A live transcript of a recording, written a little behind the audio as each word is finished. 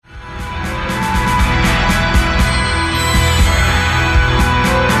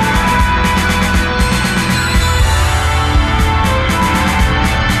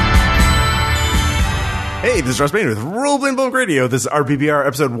This is Ross Bain with Roll Bulk Radio. This is RPPR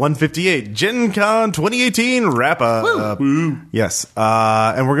episode 158, Gen Con 2018 wrap-up. Yes,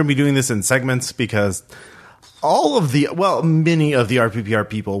 and we're going to be doing this in segments because many of the RPPR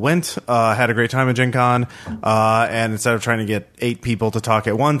people went, had a great time at Gen Con, and instead of trying to get 8 people to talk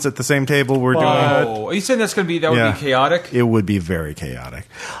at once at the same table, we're doing... Are you saying that would be chaotic? It would be very chaotic.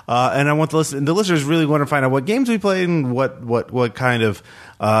 And I want the listeners really want to find out what games we played and what kind of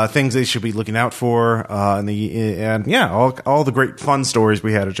things they should be looking out for, all the great fun stories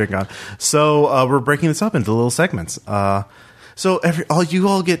we had at Gen Con. So we're breaking this up into little segments. So you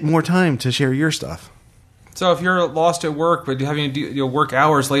all get more time to share your stuff. So if you're lost at work, but you're having to do work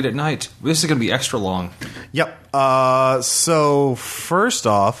hours late at night, this is going to be extra long. Yep. So first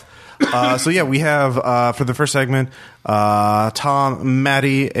off, we have for the first segment, Tom,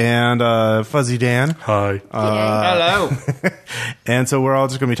 Maddie, and Fuzzy Dan. Hi. Hello. And so we're all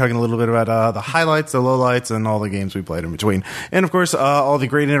just going to be talking a little bit about the highlights, the lowlights, and all the games we played in between. And, of course, all the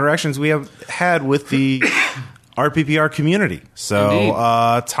great interactions we have had with the RPPR community.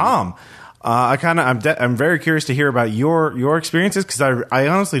 So, Tom... I'm very curious to hear about your experiences because I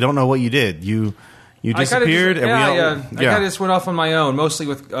honestly don't know what you did. You disappeared. I just went off on my own, mostly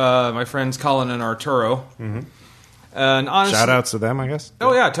with my friends Colin and Arturo. Mm-hmm. And honestly, shout outs to them, I guess.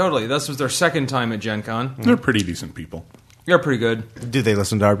 Oh yeah, totally. This was their second time at Gen Con. They're pretty decent people. They're pretty good. Do they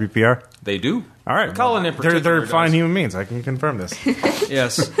listen to RPPR? They do. All right. Colin in particular. They're fine human beings. I can confirm this.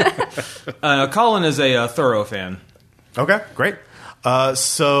 Yes. Colin is a thorough fan. Okay, great. What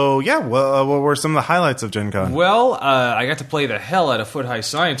were some of the highlights of Gen Con? Well, I got to play the hell out of Foot High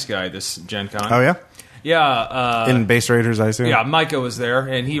Science Guy this Gen Con. Oh, yeah? Yeah. In Base Raiders, I assume? Yeah, Micah was there,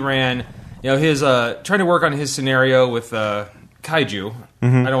 and he ran, his, trying to work on his scenario with Kaiju.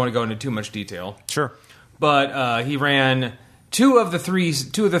 Mm-hmm. I don't want to go into too much detail. Sure. But he ran two of the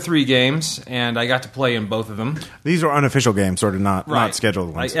three games, and I got to play in both of them. These were unofficial games, sort of not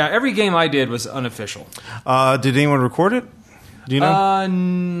scheduled ones. Every game I did was unofficial. Did anyone record it? Do you know?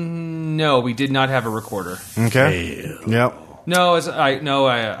 No, we did not have a recorder. Okay. Yep. No,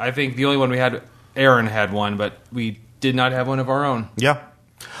 I think the only one we had, Aaron had one, but we did not have one of our own. Yeah.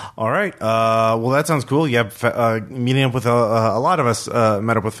 All right. Well, that sounds cool. You have meeting up with a lot of us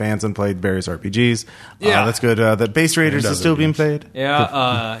met up with fans and played various RPGs. Yeah, that's good. That Base Raiders is still being played.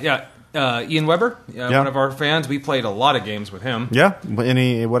 Yeah. Ian Weber, one of our fans. We played a lot of games with him. Yeah.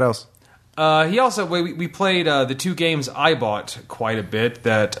 What else? He also we played the two games I bought quite a bit.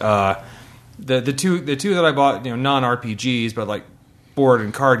 That the two that I bought, non RPGs, but like board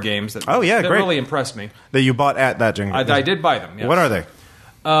and card games. That great. Really impressed me. That you bought at that Gen Con. I did buy them. Yes. What are they?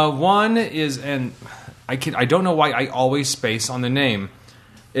 One is, and I don't know why I always space on the name.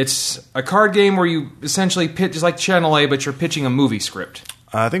 It's a card game where you essentially pitch, just like Channel A, but you're pitching a movie script.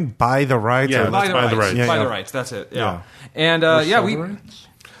 I think Buy the Rights. Yeah, Buy the Rights. Yeah, Buy the Rights. That's it. Yeah. And we.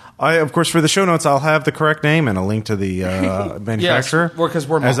 Of course, for the show notes, I'll have the correct name and a link to the manufacturer. Yes,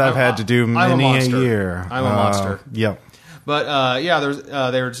 because as I've had to do many a year. I'm a monster. Yep. But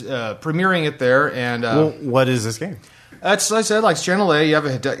they were premiering it there, and what is this game? That's like I said, like Channel A. You have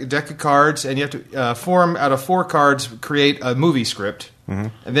a deck of cards, and you have to form out of 4 cards, create a movie script,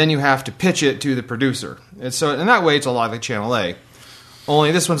 and then you have to pitch it to the producer. And so, in that way, it's a lot like Channel A.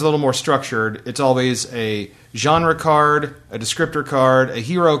 Only this one's a little more structured. It's always a genre card, a descriptor card, a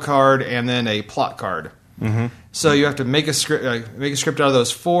hero card, and then a plot card. Mm-hmm. So you have to make a script out of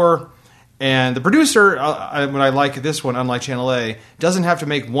those 4. And the producer, when I like this one, unlike Channel A, doesn't have to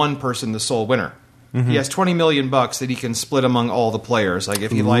make one person the sole winner. Mm-hmm. He has $20 million that he can split among all the players. Like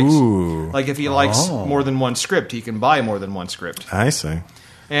if he likes more than one script, he can buy more than one script. I see.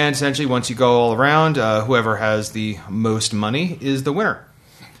 And essentially, once you go all around, whoever has the most money is the winner.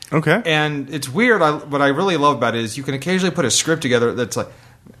 Okay. And it's weird. What I really love about it is you can occasionally put a script together that's like,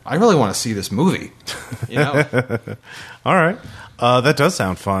 I really want to see this movie. All right. That does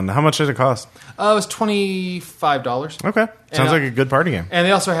sound fun. How much did it cost? It was $25. Okay. Sounds like a good party game. And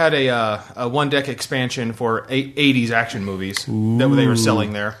they also had a one-deck expansion for 80s action movies that they were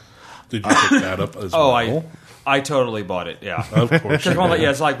selling there. Did you pick that up as well? I totally bought it, yeah. Of course.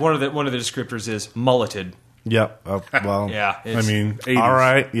 It's like one of the descriptors is mulleted. Yep. Well, yeah. I mean, 80s. All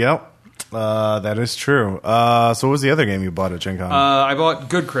right. Yep. That is true. So what was the other game you bought at Gen Con? I bought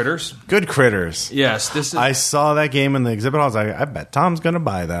Good Critters. Good Critters. Yes. I saw that game in the exhibit hall. I was like, I bet Tom's going to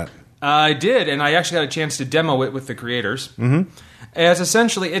buy that. I did, and I actually got a chance to demo it with the creators. Mm-hmm. It's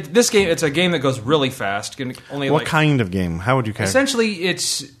essentially it's a game that goes really fast. What kind of game? How would you categorize? Essentially,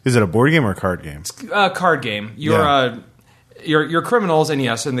 is it a board game or a card game? It's a card game. You're criminals, and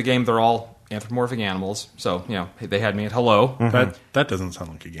yes, in the game they're all anthropomorphic animals. So, they had me at hello. That doesn't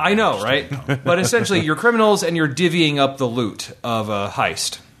sound like a game. I know, right? But essentially, you're criminals and you're divvying up the loot of a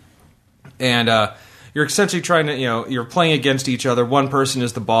heist. And you're essentially trying to, you're playing against each other. One person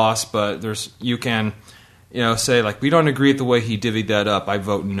is the boss, but you can, say, like, we don't agree with the way he divvied that up. I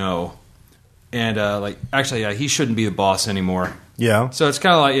vote no. And, he shouldn't be the boss anymore. Yeah. So it's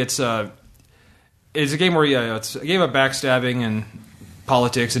kind of like, it's a game where, it's a game of backstabbing and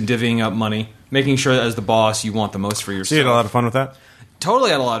politics and divvying up money, making sure that as the boss you want the most for yourself. So you had a lot of fun with that?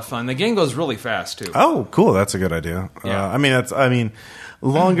 Totally had a lot of fun. The game goes really fast too. Oh, cool. That's a good idea. Yeah.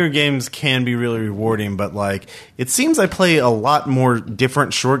 Longer games can be really rewarding, but like it seems I play a lot more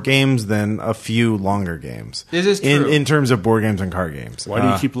different short games than a few longer games. This is true. In terms of board games and card games. Why do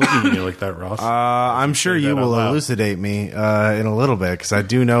you keep looking at me like that, Ross? I'm sure you will elucidate me in a little bit because I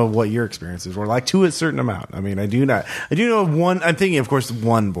do know what your experiences were like to a certain amount. I mean, I do know one. I'm thinking, of course,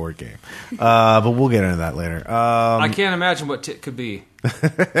 one board game, but we'll get into that later. I can't imagine what Tit could be.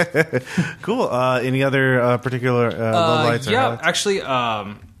 Cool. Any other particular lowlights? Yeah, actually,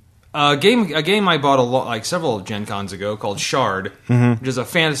 a game I bought several Gen Cons ago called Shard, which is a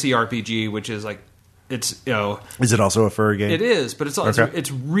fantasy RPG, which is like it's Is it also a fur game? It is, but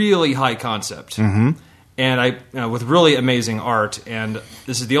it's really high concept, and with really amazing art. And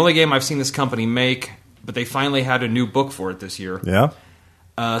this is the only game I've seen this company make, but they finally had a new book for it this year. Yeah.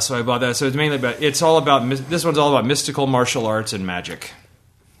 So I bought that. So it's mainly this one's all about mystical martial arts and magic.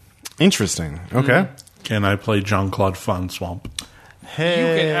 Interesting. Okay. Can I play Jean-Claude Van Swamp?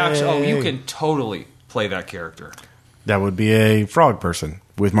 Hey. You can totally play that character. That would be a frog person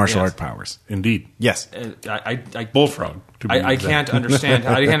with martial art powers. Indeed. Yes. Bullfrog. I can't understand.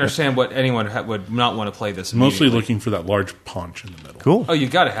 I can't understand what anyone would not want to play this. Mostly looking for that large paunch in the middle. Cool. Oh, you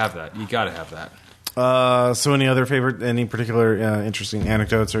got to have that. You got to have that. So any particular interesting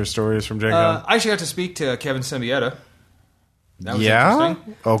anecdotes or stories from Gen Con? I actually got to speak to Kevin Sembieta. That was yeah?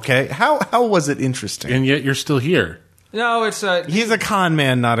 interesting. Okay. How was it interesting? And yet you're still here. No, it's he's a con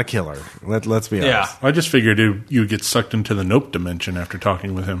man, not a killer. Let's be honest. Yeah. I just figured you'd get sucked into the Nope dimension after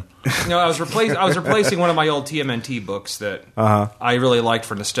talking with him. No, I was replacing one of my old TMNT books that I really liked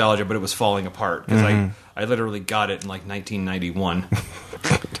for nostalgia, but it was falling apart because I literally got it in like 1991.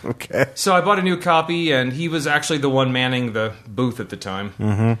 Okay. So I bought a new copy, and he was actually the one manning the booth at the time.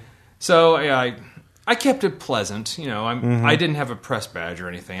 Mm-hmm. So I kept it pleasant. I didn't have a press badge or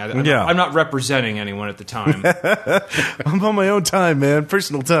anything. I'm not representing anyone at the time. I'm on my own time, man.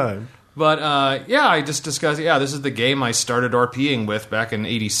 Personal time. But I just discussed. Yeah, this is the game I started RPing with back in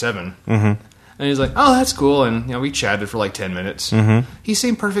 '87. Mm-hmm. And he's like, "Oh, that's cool." And we chatted for like 10 minutes. Mm-hmm. He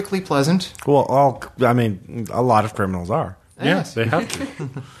seemed perfectly pleasant. Well, a lot of criminals are. Yes. Yeah, they have to.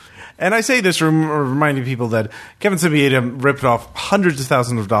 And I say this reminding people that Kevin Sembieta ripped off hundreds of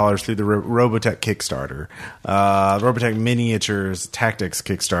thousands of dollars through the Robotech Kickstarter. Robotech Miniatures Tactics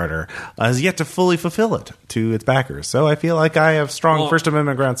Kickstarter has yet to fully fulfill it to its backers. So I feel like I have strong First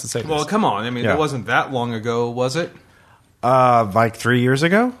Amendment grounds to say this. Well, come on. I mean, That wasn't that long ago, was it? Like 3 years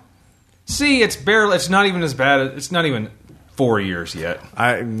ago? See, it's not even as bad. It's not even 4 years yet.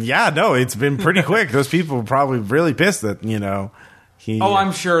 It's been pretty quick. Those people were probably really pissed that,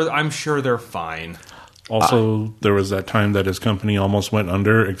 I'm sure they're fine. Also, there was that time that his company almost went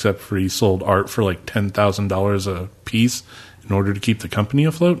under, except for he sold art for like $10,000 a piece in order to keep the company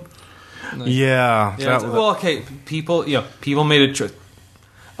afloat. Yeah. Okay. People made a choice.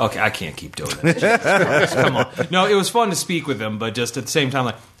 Okay, I can't keep doing this. Come on. No, it was fun to speak with them, but just at the same time,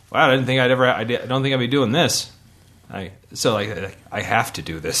 like, wow, I don't think I'd be doing this. I have to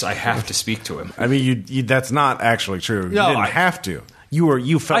do this. I have to speak to him. I mean, that's not actually true. You didn't have to.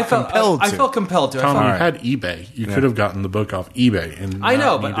 You felt compelled to. I felt compelled to. Tom, you had eBay. You could have gotten the book off eBay. And I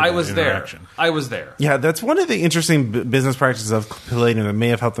know, but I was there. Yeah, that's one of the interesting business practices of Palladium that may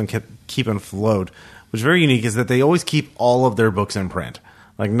have helped them keep afloat, which is very unique, is that they always keep all of their books in print.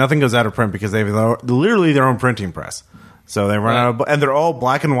 Like, nothing goes out of print because they have literally their own printing press. So they run out of and they're all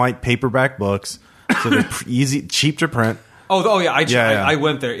black and white paperback books. So they're cheap to print. Oh yeah. I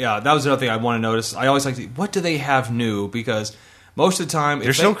went there. Yeah, that was another thing I want to notice. I always like to see, what do they have new? Because most of the time,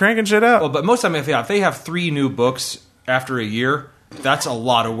 they're still cranking shit out. Well, but most of the time, if they have 3 new books after a year, that's a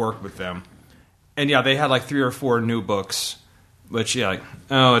lot of work with them. And they had like 3 or 4 new books, which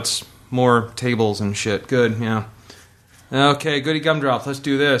it's more tables and shit. Good, yeah. Okay, goody gumdrops. Let's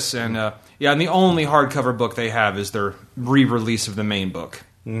do this. And and the only hardcover book they have is their re-release of the main book.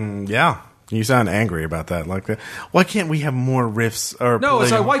 Yeah. You sound angry about that. Like, why can't we have more riffs? No,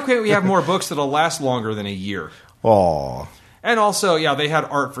 it's like, why can't we have more books that'll last longer than a year? Oh, And also, yeah, they had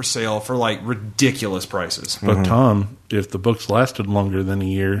art for sale for like ridiculous prices. But Tom, if the books lasted longer than a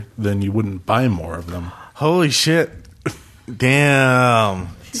year, then you wouldn't buy more of them. Holy shit. Damn.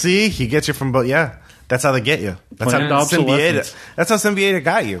 See? He gets you from both. Yeah. That's how they get you. That's how Planned Symbiote. obsolescence. That's how Symbiote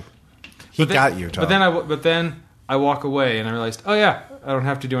got you. He got you, Tom. But then I walk away and I realized, oh yeah, I don't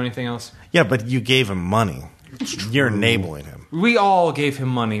have to do anything else. Yeah, but you gave him money. You're enabling him. We all gave him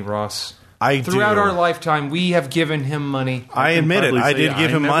money, Ross. Throughout our lifetime, we have given him money. I admit it. probably I say did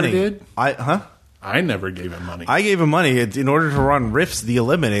give I him never money. did. Huh? I never gave him money. I gave him money. In order to run Rifts the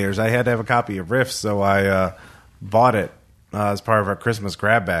Eliminators, I had to have a copy of Rifts, so I bought it as part of our Christmas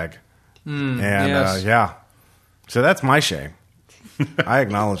grab bag. Yes. Yeah. So that's my shame. I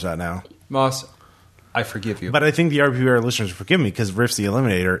acknowledge that now. Moss, I forgive you. But I think the RPR listeners forgive me because Rifts the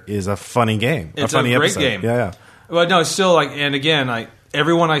Eliminator is a funny game. It's a funny a great episode. game. Yeah. But no, still like, and again,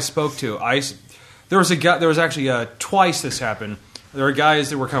 everyone I spoke to, there was a guy. There was actually twice this happened. There were guys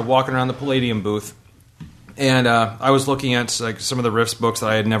that were kind of walking around the Palladium booth, and I was looking at like some of the Rifts books that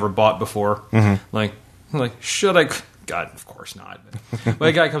I had never bought before. Like should I? God, of course not. But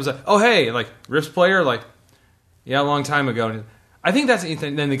a guy comes up, oh hey, like Rifts player, like yeah, a long time ago. And I think that's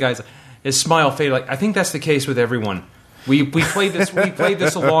then the guy's like, his smile faded. Like I think that's the case with everyone. We played this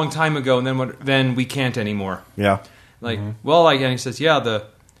a long time ago, and then we can't anymore. Yeah. Like well, like and he says yeah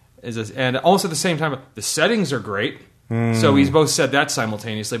and also at the same time the settings are great. So we both said that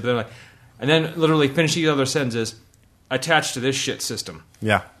simultaneously, but then and then literally finishing the other sentence is attached to this shit system.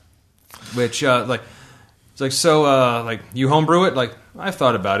 Yeah. Which like it's like so like you homebrew it. Like I've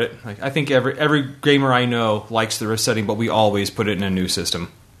thought about it. Like I think every gamer I know likes the Rift setting, but we always put it in a new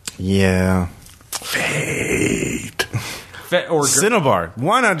system. Yeah. Fate. Or Cinnabar.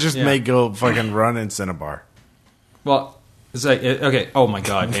 Why not just Yeah. make go fucking run in Cinnabar? well, it's like okay. Oh my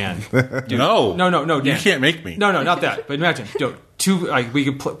god, Dan. Dude, No. no, Dan. You can't make me. No, not that. But imagine, two like we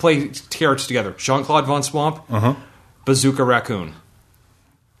could play characters together. Jean-Claude Von Swamp, Bazooka Raccoon,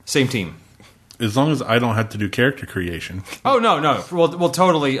 same team. As long as I don't have to do character creation. Oh no. We'll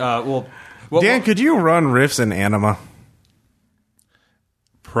totally. Dan, could you run Rifts in Anima?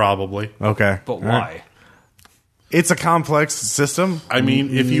 Probably. Okay. But All why? right. It's a complex system. I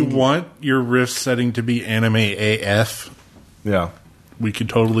mean, if you want your Rift setting to be anime AF, Yeah. we could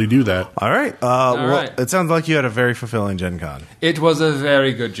totally do that. All right. right. It sounds like you had a very fulfilling Gen Con. It was a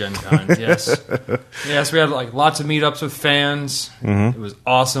very good Gen Con. Yes, yes. We had like lots of meetups with fans. It was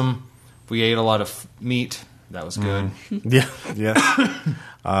awesome. We ate a lot of meat. That was good. Yeah.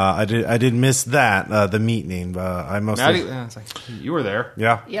 I did miss that, the meat name. I mostly... Maddie, it's like you were there.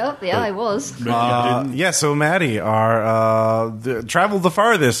 Yeah. Yep, yeah, I was. So Maddie traveled the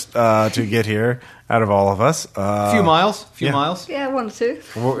farthest to get here out of all of us. A few miles. yeah. Miles. Yeah, 1 or 2.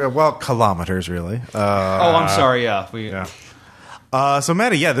 Well, kilometers, really. Oh, I'm sorry. Yeah. So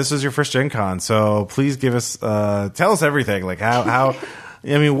Maddie, this was your first Gen Con, so please give us, tell us everything. Like how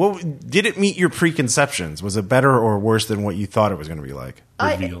I mean, what did it meet your preconceptions? Was it better or worse than what you thought it was going to be like?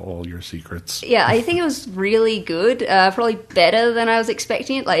 Reveal all your secrets. Yeah, I think it was really good. Probably better than I was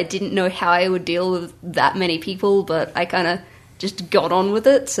expecting it. Like, I didn't know how I would deal with that many people, but I kind of just got on with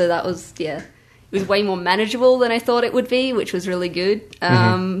it. So that was, it was way more manageable than I thought it would be, which was really good.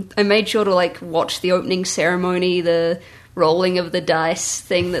 I made sure to, like, watch the opening ceremony, the rolling of the dice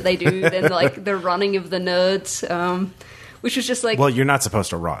thing that they do, then, like, the running of the nerds, which was just like... Well, you're not supposed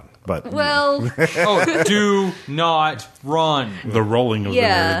to run, but... Well... Oh, do not run. The rolling of the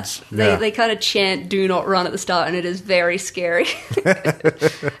nerds. They kind of chant "Do not run" at the start, and it is very scary.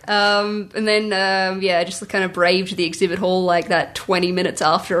 And then I just kind of braved the exhibit hall like that 20 minutes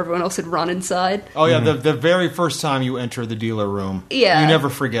after everyone else had run inside. Oh yeah, the very first time you enter the dealer room. Yeah. You never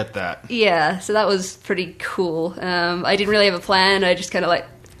forget that. Yeah, so that was pretty cool. I didn't really have a plan. I just kind of like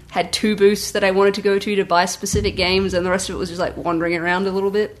had 2 booths that I wanted to go to buy specific games, and the rest of it was just like wandering around a little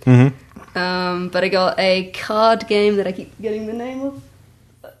bit. But I got a card game that I keep getting the name of.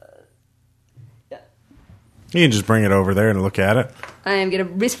 You can just bring it over there and look at it. I am going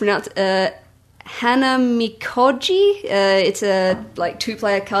to mispronounce Hanamikoji. It's a like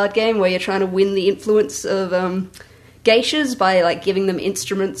 2-player card game where you're trying to win the influence of geishas by like giving them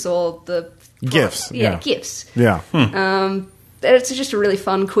instruments or the Gifts. Yeah, gifts. Yeah. It's just a really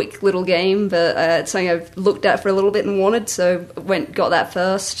fun, quick little game, but it's something I've looked at for a little bit and wanted, so got that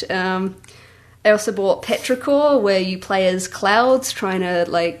first. I also bought Petrichor, where you play as clouds, trying to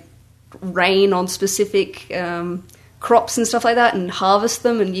like rain on specific crops and stuff like that, and harvest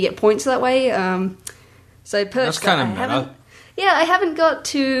them, and you get points that way. So I purchased. That's kind of meta. Yeah, I haven't got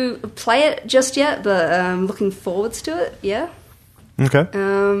to play it just yet, but looking forwards to it. Yeah.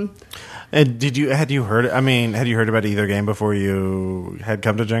 Okay. And had you heard about either game before you had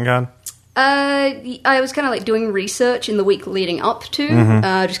come to Gen Con? I was kind of like doing research in the week leading up to,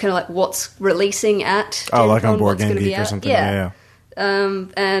 just kind of like what's releasing at Gen Like Con, on Board what's Game gonna be Geek or out. something. Yeah.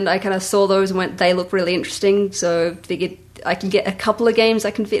 And I kind of saw those and went, they look really interesting, so figured I can get a couple of games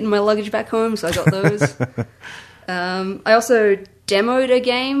I can fit in my luggage back home, so I got those. I also demoed a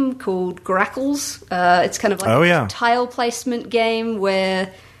game called Grackles. It's kind of like a tile placement game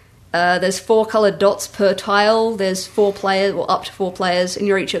where there's 4 colored dots per tile. There's 4 players, or up to 4 players, and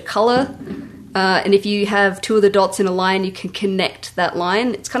you're each a color. And if you have 2 of the dots in a line, you can connect that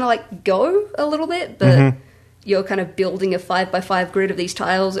line. It's kind of like Go a little bit, but you're kind of building a 5x5 grid of these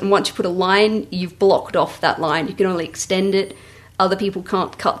tiles. And once you put a line, you've blocked off that line. You can only extend it. Other people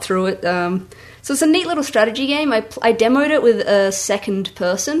can't cut through it. So it's a neat little strategy game. I demoed it with a second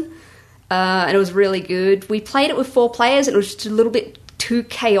person, and it was really good. We played it with 4 players, and it was just a little bit too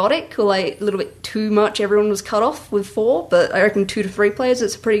chaotic, or like a little bit too much. Everyone was cut off with 4, but I reckon 2 to 3 players,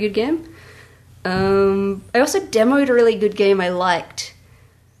 it's a pretty good game. I also demoed a really good game I liked.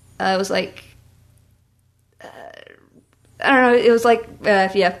 It was like... I don't know, it was like...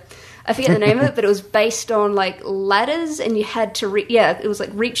 I forget the name of it, but it was based on like ladders, and you had to it was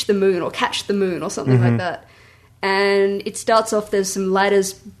like reach the moon or catch the moon or something like that. And it starts off, there's some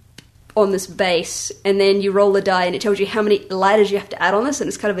ladders on this base, and then you roll the die and it tells you how many ladders you have to add on this, and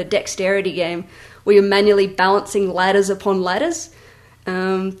it's kind of a dexterity game where you're manually balancing ladders upon ladders.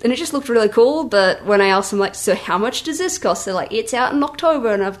 And it just looked really cool, but when I asked them, like, so how much does this cost? They're like, it's out in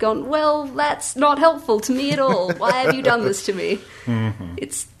October, and I've gone, well, that's not helpful to me at all. Why have you done this to me?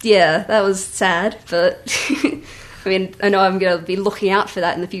 That was sad, but I mean, I know I'm going to be looking out for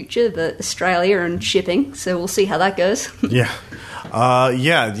that in the future, but Australia and shipping, so we'll see how that goes.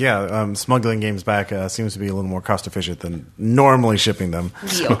 Smuggling games back seems to be a little more cost efficient than normally shipping them.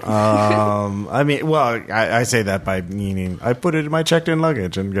 Yep. I mean, well, I say that by meaning I put it in my checked-in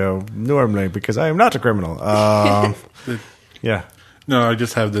luggage and go normally because I am not a criminal. Yeah. No, I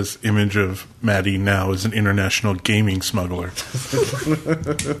just have this image of Maddie now as an international gaming smuggler.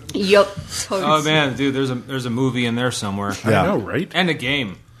 Yep. Oh man, dude, there's a movie in there somewhere. Yeah. I know, right? And a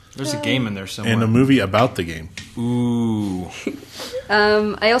game. There's a game in there somewhere. And a movie about the game. Ooh.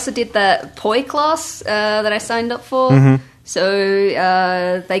 I also did that Poi class that I signed up for.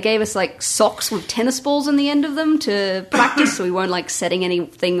 So they gave us like socks with tennis balls in the end of them to practice, so we weren't like setting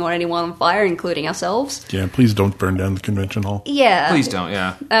anything or anyone on fire, including ourselves. Yeah, please don't burn down the convention hall. Yeah. Please don't,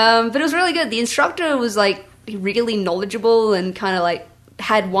 yeah. But it was really good. The instructor was like really knowledgeable and kind of like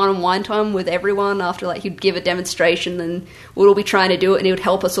had one-on-one time with everyone after like he'd give a demonstration, and we'd all be trying to do it, and he would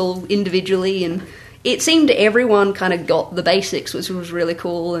help us all individually, and it seemed everyone kind of got the basics, which was really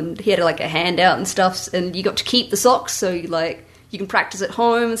cool. And he had like a handout and stuff, and you got to keep the socks, so you can practice at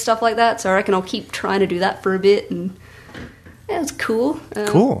home and stuff like that. So I reckon I'll keep trying to do that for a bit, and yeah, it was cool.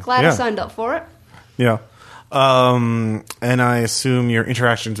 Glad I signed up for it. Yeah. And I assume your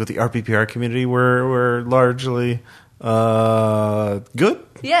interactions with the RPPR community were largely good?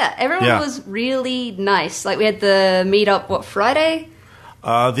 Yeah, everyone was really nice. Like, we had the meetup, Friday?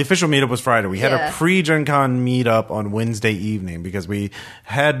 The official meetup was Friday. We had a pre-Gen Con meetup on Wednesday evening because we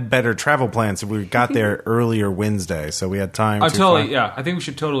had better travel plans, so we got there earlier Wednesday, so we had time I think we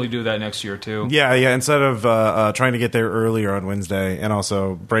should totally do that next year, too. Yeah, instead of trying to get there earlier on Wednesday and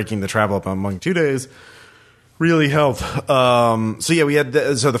also breaking the travel up among 2 days, really helped. We had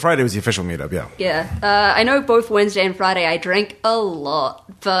the Friday was the official meetup. I know both Wednesday and Friday I drank a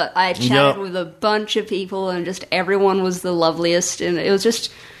lot, but I chatted with a bunch of people, and just everyone was the loveliest, and it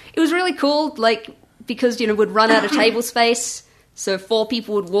was really cool, like, because we'd run out of table space, so 4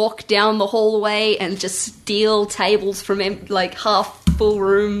 people would walk down the hallway and just steal tables from like half full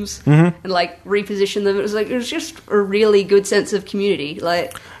rooms and like reposition them. It was just a really good sense of community.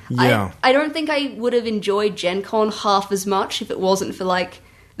 Like, I don't think I would have enjoyed Gen Con half as much if it wasn't for like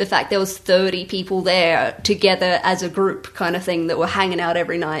the fact there was 30 people there together as a group kind of thing that were hanging out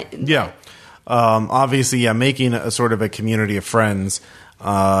every night. Obviously, making a sort of a community of friends,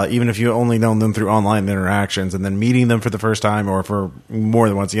 even if you only known them through online interactions, and then meeting them for the first time or for more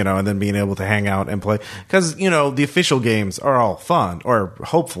than once, and then being able to hang out and play. Because, the official games are all fun, or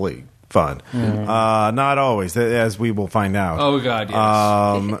hopefully fun. Not always, as we will find out. Oh, God,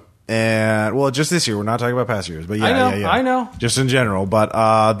 yes. And, just this year. We're not talking about past years. But I know. Just in general.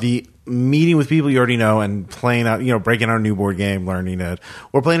 But the meeting with people you already know and playing out, breaking out a new board game, learning it,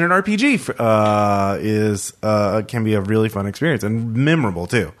 or playing an RPG can be a really fun experience and memorable,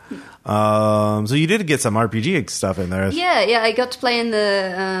 too. So you did get some RPG stuff in there. Yeah, I got to play in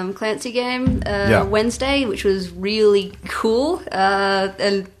the Clancy game Wednesday, which was really cool.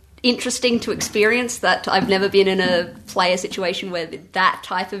 And interesting to experience. That I've never been in a player situation where that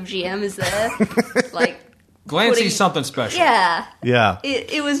type of GM is there. Like Glancy's something special. Yeah. Yeah.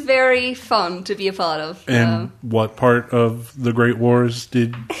 It was very fun to be a part of. And what part of the Great Wars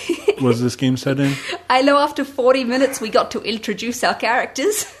was this game set in? I know after 40 minutes we got to introduce our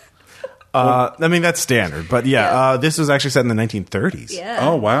characters. I mean, that's standard. But this was actually set in the 1930s. Yeah.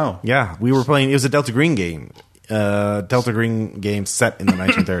 Oh, wow. Yeah, we were playing. It was a Delta Green game. Delta Green game set in the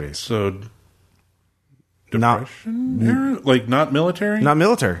 1930s. So, Not Depression era? Like, not military? not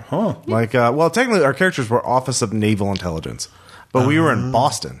military. Huh. Like, well, technically, our characters were Office of Naval Intelligence, but we were in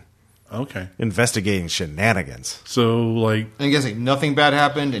Boston Okay. investigating shenanigans. So, like, And guessing nothing bad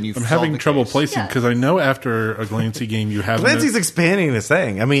happened, and you. I'm having trouble case. placing Yeah. because I know after a Glancy game you have. Clancy's expanding his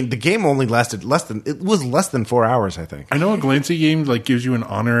thing. I mean, the game only lasted less than 4 hours, I think. I know a Glancy game like gives you an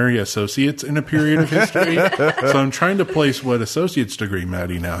honorary associates in a period of history. So I'm trying to place what associate's degree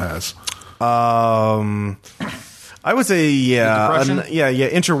Maddie now has. I would say, Depression?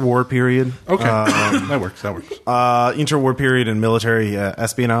 interwar period. Okay, that works. Interwar period and military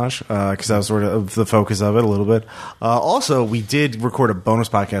espionage, because that was sort of the focus of it a little bit. Also, we did record a bonus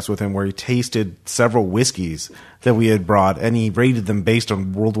podcast with him where he tasted several whiskeys that we had brought, and he rated them based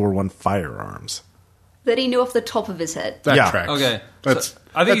on World War I firearms. That he knew off the top of his head. That Yeah. tracks. Okay. That's. So,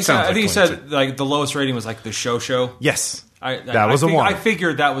 I think that he sounds said. I think he like Glancy. said like the lowest rating was like the show. Yes. That was a one. I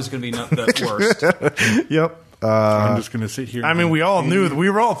figured that was going to be the worst. Yep. I'm just going to sit here. I mean, we all knew, we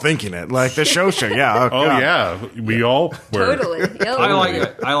were all thinking it. Like the show, yeah. Oh yeah, we all were. Totally. Yeah. I like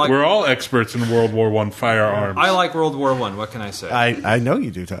it. We're all experts in World War I firearms. I like World War One. What can I say? I know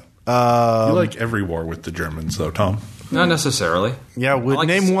you do, Tom. You like every war with the Germans, though, Tom. Not necessarily. Yeah, like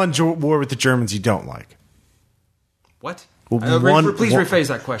name to- one war with the Germans you don't like. What? Well, Please rephrase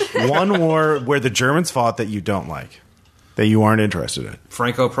that question. One war where the Germans fought that you don't like, that you aren't interested in.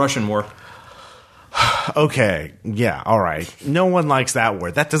 Franco-Prussian War. Okay, yeah, all right. No one likes that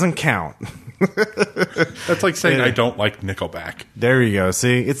war. That doesn't count. That's like saying Yeah. I don't like Nickelback. There you go.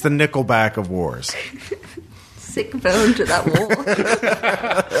 See, it's the Nickelback of wars. Sick burn to that war.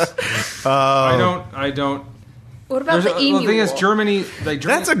 I don't. What about the Emu The thing is, War? Germany.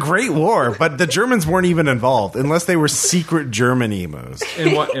 That's a great war, but the Germans weren't even involved unless they were secret German emus.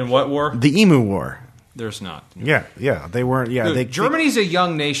 in what war? The Emu War. There's not. Yeah, they weren't. Yeah, Dude, Germany's a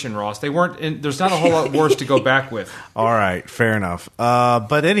young nation, Ross. They weren't. There's not a whole lot wars to go back with. All right, fair enough.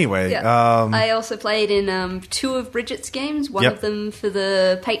 But anyway, Yeah. I also played in 2 of Bridget's games, one Yep. of them for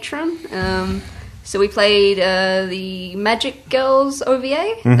the Patreon. So we played the Magic Girls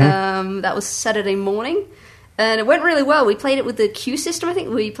OVA. That was Saturday morning. And it went really well. We played it with the Q system, I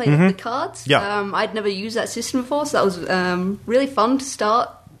think. We played it with the cards. Yeah. I'd never used that system before, so that was really fun to start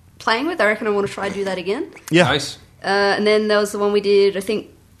playing with. I reckon I want to try to do that again. yeah, Nice. And then there was the one we did, I think,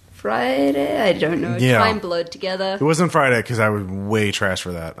 Friday? I don't know. Yeah. Time blurred together. it wasn't Friday because I was way trash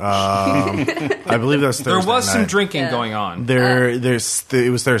for that. I believe that was Thursday. There was some night. drinking Yeah. going on. It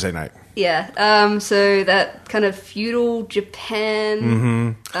was Thursday night. Yeah. So that kind of feudal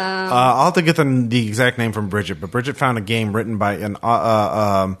Japan. I'll have to get the exact name from Bridget, but Bridget found a game written by an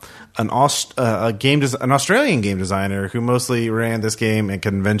Australian game designer who mostly ran this game at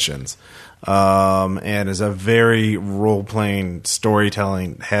conventions, and is a very role playing,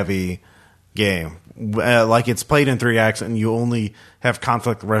 storytelling heavy game. Like it's played in 3 acts, and you only have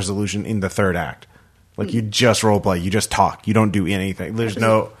conflict resolution in the 3rd act. Like you just role play, you just talk, you don't do anything. There's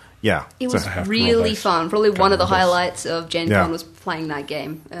no. Yeah. It So- was half really roll-based. fun. Probably one of the roll-based. highlights of Gen Yeah. Con was playing that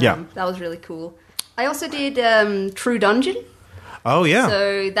game. Yeah. That was really cool. I also did True Dungeon. Oh yeah.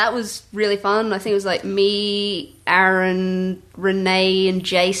 So that was really fun. I think it was like me, Aaron, Renee, and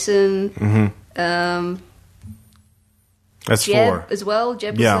Jason. That's Jeb 4. as well.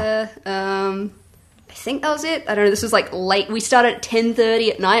 Jeb Yeah. was there. I think that was it. I don't know. This was like late. We started at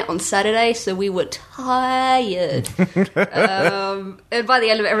 10:30 at night on Saturday, so we were tired. And by the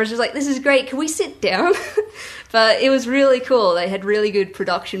end of it, everyone was just like, "This is great. Can we sit down?" But it was really cool. They had really good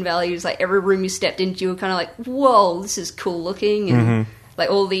production values. Like every room you stepped into, you were kind of like, "Whoa, this is cool looking." And like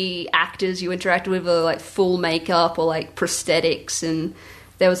all the actors you interacted with were like full makeup or like prosthetics, and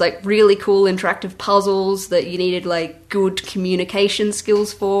there was like really cool interactive puzzles that you needed like good communication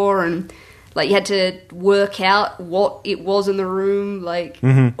skills for, and like you had to work out what it was in the room. Like,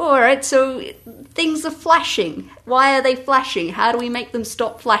 all right, so things are flashing. Why are they flashing? How do we make them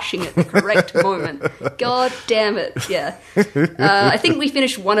stop flashing at the correct moment? God damn it! Yeah, I think we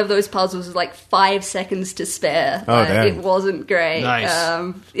finished one of those puzzles with like 5 seconds to spare. Oh, damn. It wasn't great.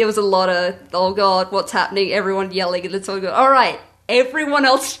 Nice. It was a lot of oh god, what's happening? Everyone yelling, and then someone go, all right, everyone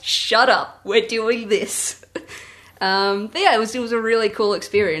else, shut up. We're doing this. But yeah, it was a really cool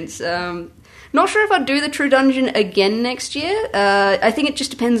experience. Not sure if I'd do the True Dungeon again next year. I think it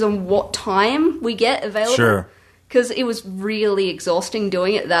just depends on what time we get available. Sure. Because it was really exhausting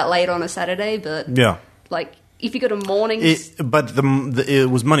doing it that late on a Saturday, but Yeah. like if you go to mornings, But it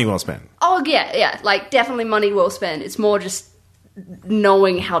was money well spent. oh yeah, like definitely money well spent. It's more just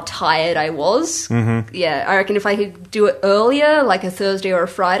knowing how tired I was. Mm-hmm. Yeah, I reckon if I could do it earlier, like a Thursday or a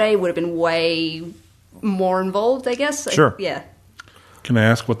Friday, it would have been way more involved, I guess. Sure. Yeah. Can I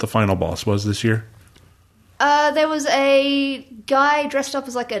ask what the final boss was this year? There was a guy dressed up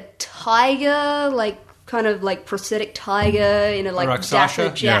as like a tiger, like kind of like prosthetic tiger in a like Raksasha?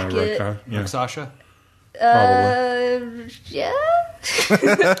 dapper jacket. Yeah. Sasha? Yeah.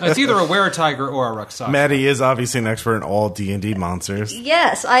 It's either a were-tiger or a Raksasha. Maddie is obviously an expert in all D&D monsters.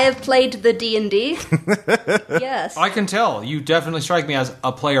 Yes, I have played the D&D. Yes. I can tell. You definitely strike me as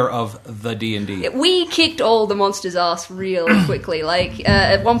a player of the D&D. We kicked all the monsters' ass real quickly. Like,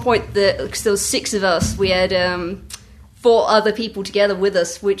 at one point, there was 6 of us. We had 4 other people together with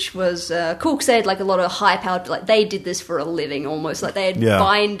us, which was cool because they had like a lot of high-powered... Like, they did this for a living almost. Like, they had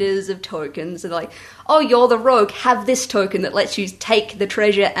binders of tokens and like, oh, you're the rogue, have this token that lets you take the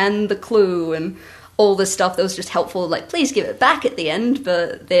treasure and the clue and all this stuff that was just helpful. Like, please give it back at the end,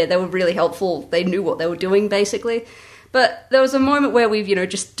 but they were really helpful. They knew what they were doing, basically. But there was a moment where we've,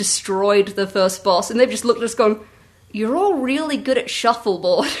 just destroyed the first boss, and they've just looked at us going, you're all really good at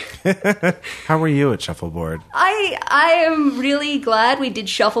shuffleboard. How were you at shuffleboard? I am really glad we did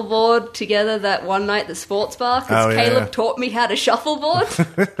shuffleboard together that one night at the sports bar, because Caleb taught me how to shuffleboard.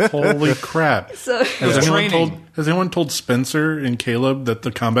 Holy crap. So Has anyone told Spencer and Caleb that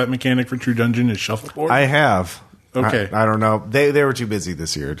the combat mechanic for True Dungeon is shuffleboard? I have. Okay. I don't know. They were too busy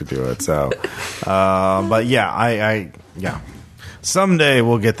this year to do it. So, but yeah, yeah. Someday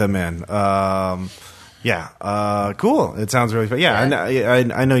we'll get them in. Yeah, cool. It sounds really fun. Yeah,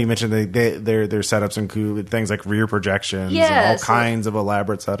 I know you mentioned their setups include things like rear projections and all kinds of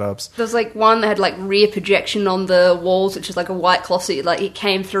elaborate setups. There's like one that had like rear projection on the walls, which is like a white cloth, so it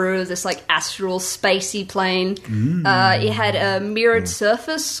came through this like astral spacey plane. It had a mirrored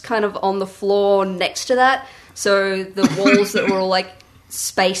surface kind of on the floor next to that, so the walls that were all like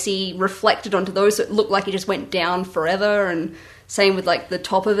spacey reflected onto those, so it looked like it just went down forever. And same with like the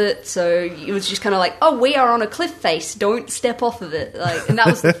top of it, so it was just kind of like, oh, we are on a cliff face, don't step off of it. Like, and that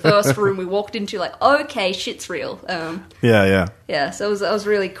was the first room we walked into. Like, okay, shit's real. Yeah. So that was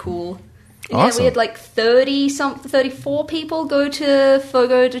really cool. And awesome. Yeah, we had like 34 people go to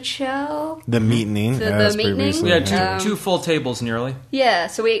Fogo de Chao. The meeting. The meeting. We had two full tables nearly. Yeah,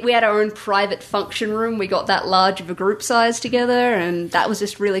 so we had our own private function room. We got that large of a group size together, and that was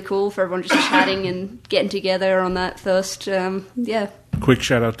just really cool for everyone just chatting and getting together on that first, Quick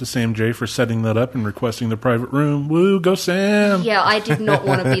shout out to Sam J for setting that up and requesting the private room. Woo, go Sam! Yeah, I did not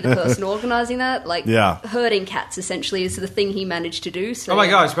want to be the person organising that. Like, herding cats essentially is the thing he managed to do. So, oh my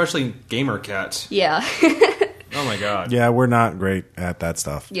god, especially gamer cats. Yeah. Oh my god. Yeah, we're not great at that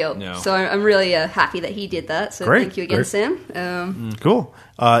stuff. Yep. No. So I'm really happy that he did that. So thank you again, Sam. Cool.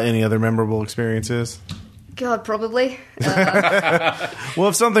 Any other memorable experiences? God, probably. Well,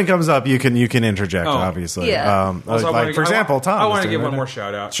 if something comes up, you can interject. Obviously, yeah. For example, Tom. I want to give one more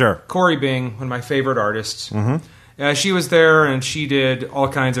shout out. Sure, Corey Bing, one of my favorite artists. Mm-hmm. She was there, and she did all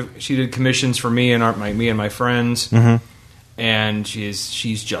kinds of. She did commissions for me and my friends, and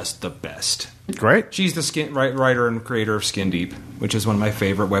she's just the best. Great. She's the writer and creator of Skin Deep, which is one of my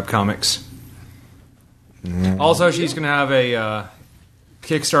favorite webcomics. Also, she's going to have a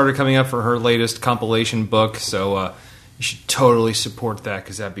Kickstarter coming up for her latest compilation book, so you should totally support that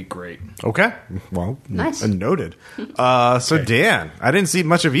because that'd be great. Okay. Well, nice. Noted. Dan, I didn't see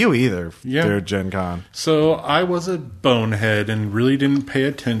much of you either through Gen Con. So I was a bonehead and really didn't pay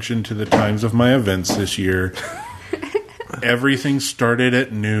attention to the times of my events this year. Everything started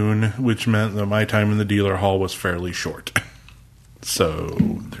at noon, which meant that my time in the dealer hall was fairly short. So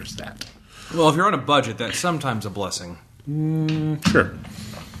there's that. Well, if you're on a budget, that's sometimes a blessing. Sure.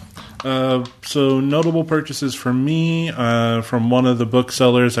 So notable purchases for me, from one of the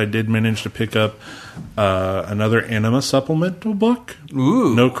booksellers, I did manage to pick up another Anima supplemental book.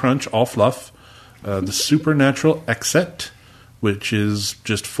 Ooh. No crunch, all fluff. The Supernatural Exet, which is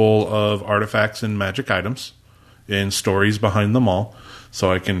just full of artifacts and magic items and stories behind them all.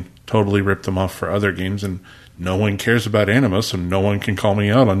 So I can totally rip them off for other games, and no one cares about Anima, so no one can call me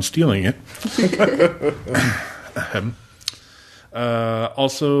out on stealing it.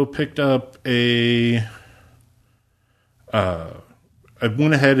 Also picked up I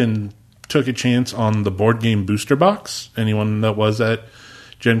went ahead and took a chance on the board game booster box. Anyone that was at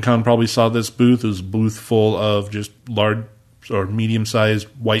Gen Con probably saw this booth. It was a booth full of just large or medium-sized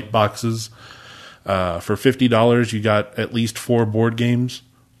white boxes. For $50, you got at least 4 board games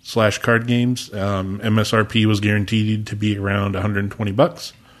 / card games. MSRP was guaranteed to be around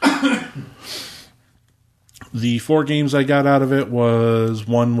 $120. The 4 games I got out of it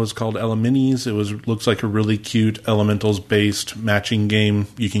one was called Eleminis. It looks like a really cute elementals-based matching game.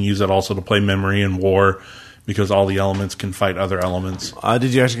 You can use that also to play Memory and War because all the elements can fight other elements.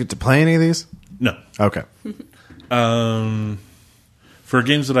 Did you actually get to play any of these? No. Okay. For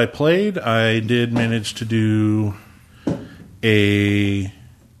games that I played, I did manage to do a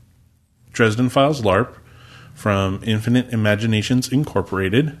Dresden Files LARP from Infinite Imaginations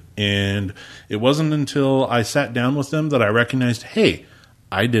Incorporated, and it wasn't until I sat down with them that I recognized, hey,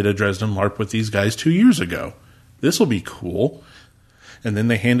 I did a Dresden LARP with these guys 2 years ago. This will be cool. And then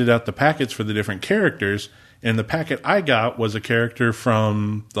they handed out the packets for the different characters, and the packet I got was a character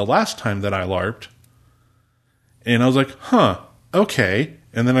from the last time that I LARPed, and I was like, okay.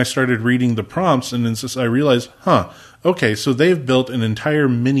 And then I started reading the prompts, and then I realized, okay, so they've built an entire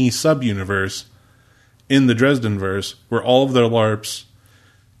mini sub-universe in the Dresdenverse where all of their LARPs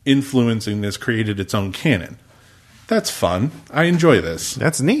influencing this created its own canon. That's fun. I enjoy this.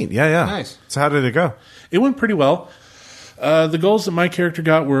 That's neat. Yeah. Nice. So how did it go? It went pretty well. The goals that my character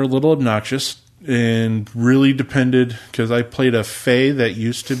got were a little obnoxious and really depended, because I played a fae that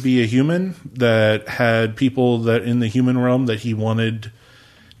used to be a human that had people that in the human realm that he wanted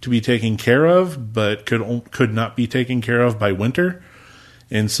to be taken care of, but could not be taken care of by winter.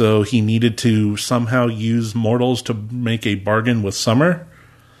 And so he needed to somehow use mortals to make a bargain with summer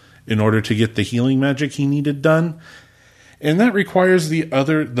in order to get the healing magic he needed done. And that requires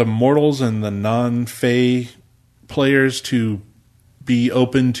the mortals and the non-fae players to be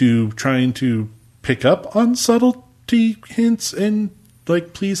open to trying to pick up on subtlety hints and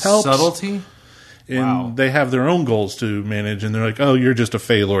please help. Subtlety? And Wow. they have their own goals to manage, and they're like, oh, you're just a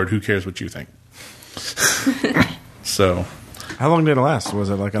Fey Lord. Who cares what you think? So, How long did it last? Was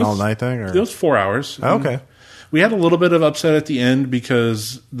it like an all-night thing? Or? it was 4 hours. Oh, okay. We had a little bit of upset at the end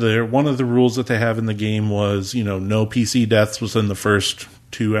because one of the rules that they have in the game was, no PC deaths within the first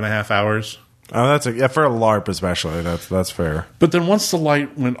 2.5 hours. Oh, for a LARP especially. That's fair. But then once the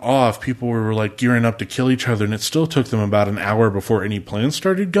light went off, people were gearing up to kill each other, and it still took them about an hour before any plans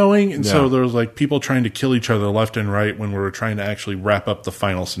started going. And so there was people trying to kill each other left and right when we were trying to actually wrap up the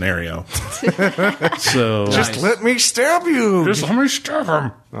final scenario. So Just let me stab you. just let me stab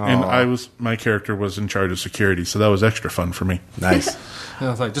him. And my character was in charge of security, so that was extra fun for me. Nice. I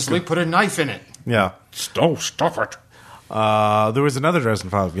was like, just put a knife in it. Yeah. Oh, stop it. There was another Dresden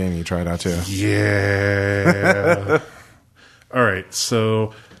Files game you tried out too. Yeah. All right,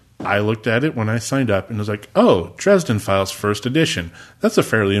 so I looked at it when I signed up and was like, oh, Dresden Files First Edition. That's a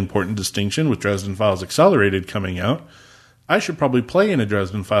fairly important distinction with Dresden Files Accelerated coming out. I should probably play in a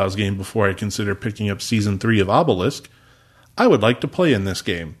Dresden Files game before I consider picking up Season 3 of Obelisk. I would like to play in this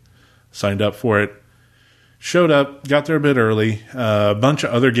game. Signed up for it. Showed up, got there a bit early. A bunch of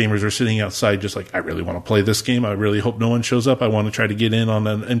other gamers are sitting outside just I really want to play this game. I really hope no one shows up. I want to try to get in on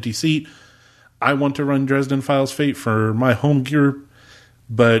an empty seat. I want to run Dresden Files Fate for my home group,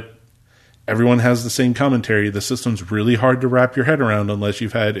 but everyone has the same commentary. The system's really hard to wrap your head around unless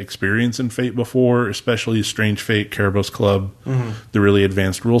you've had experience in Fate before, especially Strange Fate, Kerberos Club, the really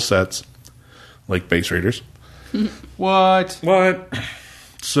advanced rule sets, like Base Raiders. What?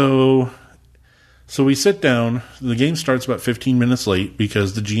 So we sit down. The game starts about 15 minutes late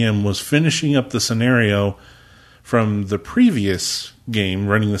because the GM was finishing up the scenario from the previous game,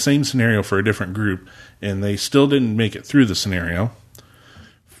 running the same scenario for a different group, and they still didn't make it through the scenario.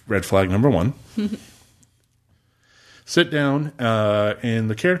 Red flag number 1. Sit down, and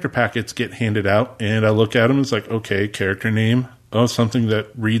the character packets get handed out, and I look at them, it's okay, character name, something that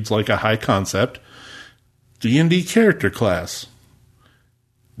reads like a high concept, D&D character class.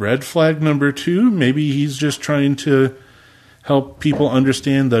 Red flag number 2, maybe he's just trying to help people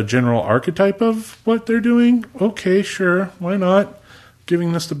understand the general archetype of what they're doing. Okay, sure, why not?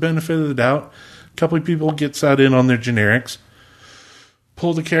 Giving this the benefit of the doubt. A couple of people get sat in on their generics.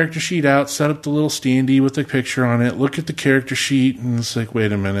 Pull the character sheet out, set up the little standee with the picture on it, look at the character sheet, and it's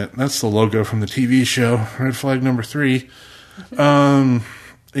wait a minute, that's the logo from the TV show. Red flag number 3. And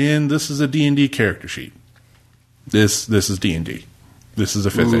this is a D&D character sheet. This is D&D. This is a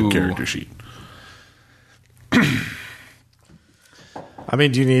 5th ed character sheet. I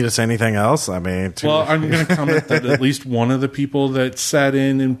mean, do you need to say anything else? I'm going to comment that at least one of the people that sat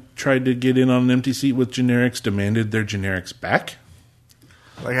in and tried to get in on an empty seat with generics demanded their generics back.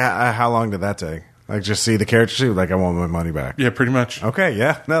 How long did that take? Like, just see the character sheet, like, I want my money back. Yeah, pretty much. Okay,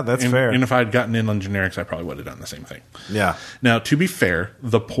 yeah, no, that's fair. And if I'd gotten in on generics, I probably would have done the same thing. Yeah. Now, to be fair,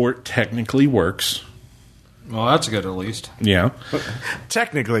 the port technically works. Well, that's good at least. Yeah.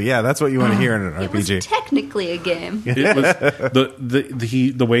 Technically, yeah, that's what you want to hear in an It was RPG. technically a game. It was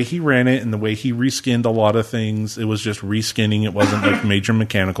the way he ran it and the way he reskinned a lot of things. It was just reskinning. It wasn't like major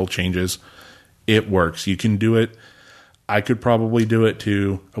mechanical changes. It works. You can do it. I could probably do it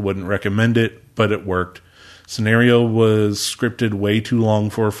too. I wouldn't recommend it, but it worked. Scenario was scripted way too long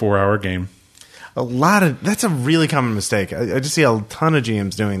for a 4-hour game. That's a really common mistake. I just see a ton of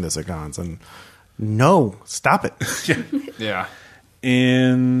GMs doing this at cons, and no, stop it. Yeah.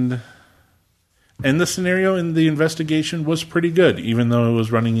 And the scenario in the investigation was pretty good, even though it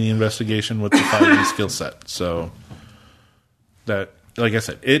was running the investigation with the 5e skill set. So that, like I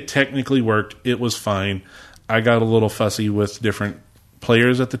said, it technically worked. It was fine. I got a little fussy with different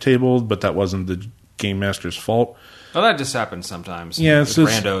players at the table, but that wasn't the game master's fault. Well, that just happens sometimes. Yeah, with it's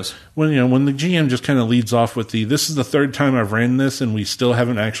randos. when the GM just kind of leads off with this is the third time I've ran this and we still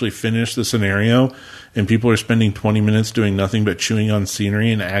haven't actually finished the scenario, and people are spending 20 minutes doing nothing but chewing on scenery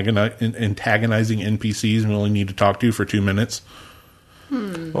and antagonizing NPCs we only need to talk to for 2 minutes.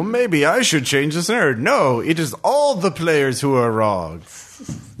 Well, maybe I should change the scenario. No, it is all the players who are wrong.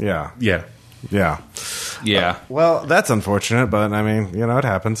 Yeah. Yeah. Yeah. Well, that's unfortunate, but I mean, it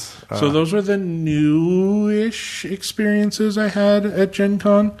happens. So those were the new-ish experiences I had at Gen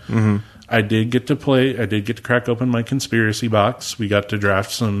Con. Mm-hmm. I did get to crack open my conspiracy box. We got to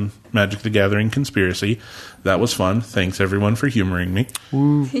draft some Magic the Gathering conspiracy. That was fun. Thanks, everyone, for humoring me.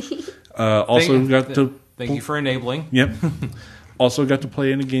 Thank you for enabling. Yep. Also got to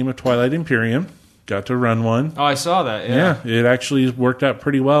play in a game of Twilight Imperium. Got to run one. Oh, I saw that. Yeah. It actually worked out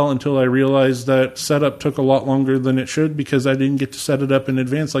pretty well until I realized that setup took a lot longer than it should because I didn't get to set it up in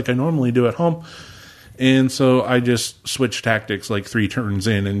advance like I normally do at home. And so I just switched tactics like 3 turns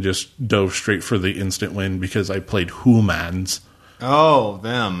in and just dove straight for the instant win because I played humans. Oh,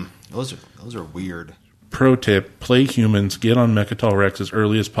 them. Those are weird. Pro tip, play humans, get on Mechatol Rex as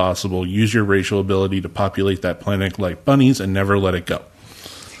early as possible, use your racial ability to populate that planet like bunnies, and never let it go.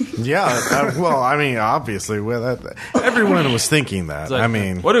 Yeah, well, I mean, obviously, everyone was thinking that. Like, I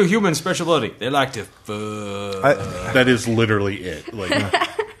mean, what do humans' special ability? They like to. That is literally it. Like,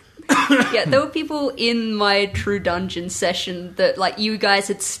 Yeah, there were people in my True Dungeon session that, like, you guys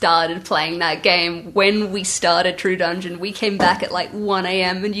had started playing that game when we started True Dungeon. We came back at, 1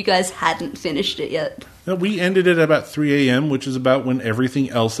 a.m. and you guys hadn't finished it yet. we ended at about 3 a.m., which is about when everything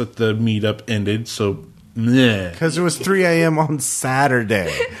else at the meetup ended, so... Because it was 3 a.m. on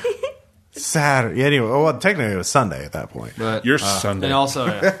Saturday. Anyway, well, technically it was Sunday at that point. But, You're Sunday. And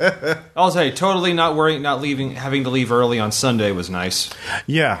also, totally not having to leave early on Sunday was nice.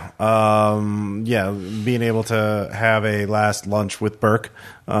 Yeah, being able to have a last lunch with Burke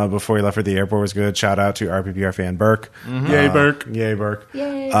before he left for the airport was good. Shout out to RPPR fan Burke. Mm-hmm. Yay, Burke. Yay, Burke.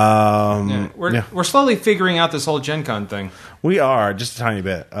 Yay. We're slowly figuring out this whole Gen Con thing. We are, just a tiny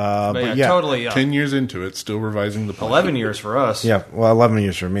bit. But yeah, totally. 10 years into it, still revising the plan. 11 years for us. Yeah, well, 11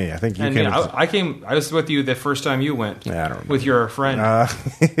 years for me. I think you came. I was with you the first time you went. Yeah, I don't remember. With your friend.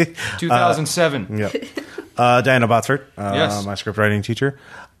 2007. Yep. Diana Botsford, yes. my script writing teacher.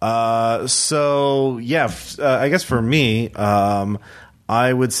 I guess for me,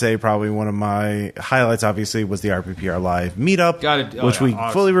 I would say probably one of my highlights, obviously, was the RPPR Live meetup, which we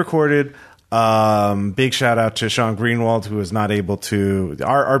fully recorded. Big shout out to Sean Greenwald, who was not able to,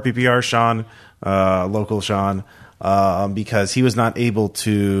 our RPPR Sean, local Sean, because he was not able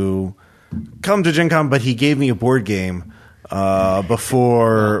to come to Gen Con, but he gave me a board game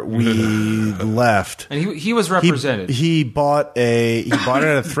before we left. And he was represented. He bought it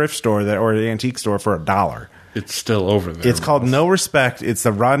at a thrift store or an antique store for $1. It's still over there. It's called No Respect. It's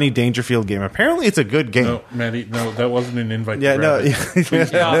the Rodney Dangerfield game. Apparently, it's a good game. No, Maddie, that wasn't an invite. Yeah, no.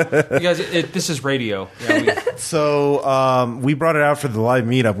 Guys, this is radio. Yeah, So we brought it out for the live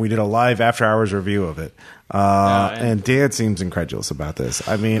meetup. We did a live after-hours review of it. And Dan seems incredulous about this.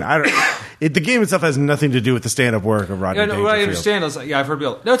 I mean, the game itself has nothing to do with the stand-up work of Rodney Dangerfield. What I understand is, I've heard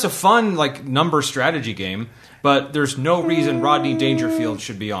people. No, it's a fun number strategy game, but there's no reason Rodney Dangerfield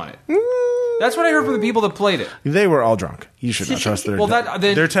should be on it. That's what I heard from the people that played it. They were all drunk. You should not trust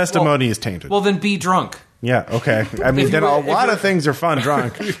their testimony is tainted. Well, then be drunk. Yeah, okay. I mean, then a lot of things are fun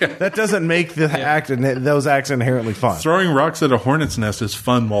drunk. That doesn't make those acts inherently fun. Throwing rocks at a hornet's nest is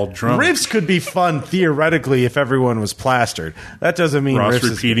fun while drunk. Riffs could be fun theoretically if everyone was plastered. That doesn't mean Ross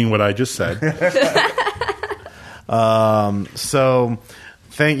riffs repeating what I just said. So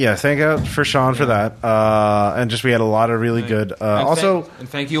thank out for Sean for that. And just we had a lot of really good. And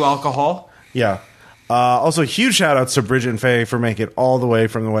thank you, alcohol. Yeah. Also, huge shout outs to Bridget and Faye for making it all the way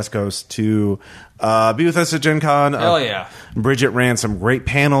from the West Coast to be with us at Gen Con. Hell yeah. Bridget ran some great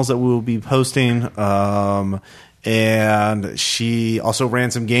panels that we will be posting. And she also ran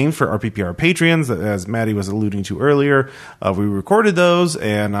some games for RPPR Patreons, as Maddie was alluding to earlier. We recorded those,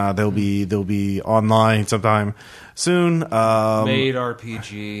 and they'll be online sometime soon. Made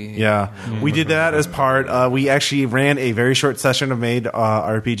RPG. Yeah, we did that as part. We actually ran a very short session of Made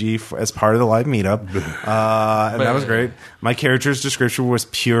RPG as part of the live meetup, and that was great. My character's description was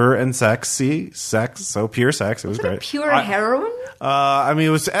pure and sexy, so pure sex. It was great. Pure heroin? I mean,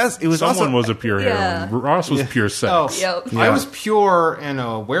 it was Someone also, was a pure Yeah. heroine. Ross was pure sex. Oh, Yep. I was pure and a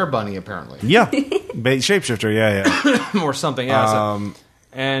werebunny, apparently. yeah, shapeshifter. Yeah. Or something, yeah.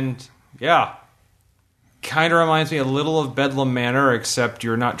 And, yeah. Kind of reminds me a little of Bedlam Manor, except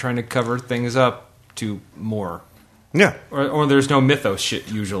you're not trying to cover things up to more. Yeah, Or there's no mythos shit,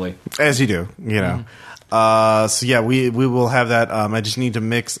 usually. as you do, you know. So yeah, we will have that. I just need to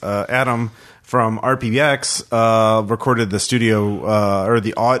mix. Adam from RPBX recorded the studio, or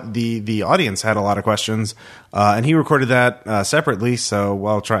the audience had a lot of questions, and he recorded that separately. So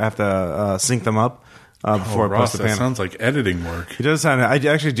I'll have to sync them up before I Ross, post the that panel. sounds like editing work. It does sound. I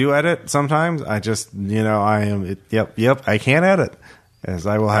actually do edit sometimes. I just, I am. Yep. I can't edit, as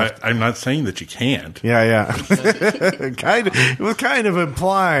I will have. I'm not saying that you can't. Yeah. It was kind of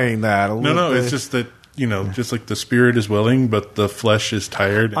implying that. A little No, bit. it's just that, just like the spirit is willing, but the flesh is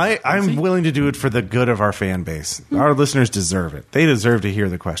tired. I'm willing to do it for the good of our fan base. Our listeners deserve it. They deserve to hear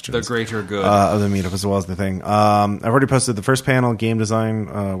the questions. The greater good. Of the meetup, as well as the thing. I've already posted the first panel, game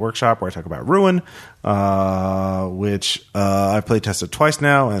design workshop, where I talk about Ruin, which I've play tested twice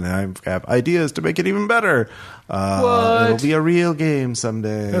now, and I have ideas to make it even better. It'll be a real game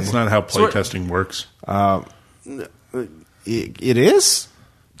someday. That's not how playtesting works. It is?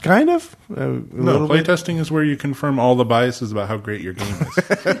 Kind of. No, playtesting is where you confirm all the biases about how great your game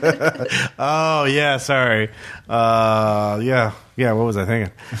is. Oh, yeah, sorry. Yeah, what was I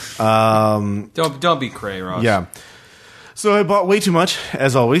thinking? Don't be cray, Ross. Yeah. So I bought way too much,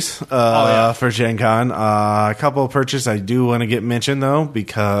 as always, for Gen Con. A couple of purchases I do want to get mentioned, though,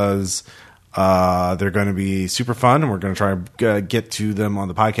 because they're going to be super fun, and we're going to try and get to them on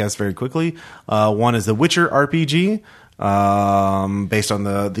the podcast very quickly. One is the Witcher RPG, based on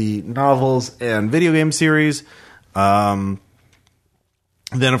the novels and video game series. Then,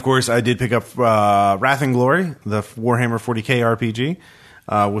 of course, I did pick up Wrath and Glory, the Warhammer 40k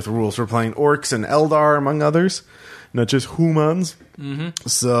RPG, with rules for playing orcs and Eldar, among others, not just humans. Mm-hmm.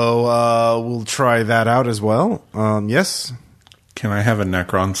 So we'll try that out as well. Yes? Can I have a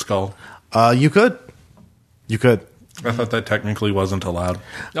Necron skull? You could. I thought that technically wasn't allowed.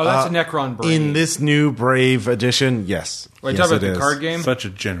 No, that's a Necron brain. In this new Brave edition, yes. Wait, yes, talk about it the is. card game? Such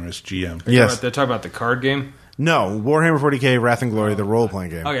a generous GM. Yes. They're talking about the card game? No, Warhammer 40k, Wrath and Glory, the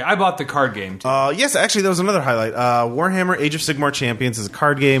role-playing game. Okay, I bought the card game, too. Yes, actually, that was another highlight. Warhammer Age of Sigmar Champions is a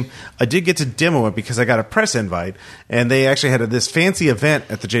card game. I did get to demo it because I got a press invite, and they actually had this fancy event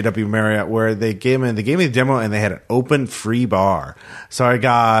at the JW Marriott where they gave me the demo, and they had an open free bar. So I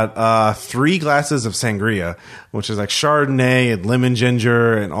got 3 glasses of sangria, which is like Chardonnay and lemon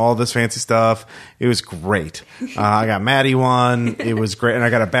ginger and all this fancy stuff. It was great. I got Maddie one. It was great, and I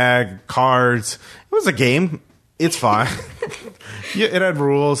got a bag, cards. It was a game. It's fine. Yeah, it had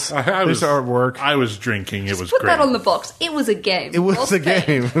rules. There's artwork. I was drinking. It was Put great. that on the box. It was a game. It was a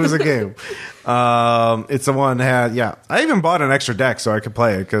game. It was a game. It's the one that had, yeah. I even bought an extra deck so I could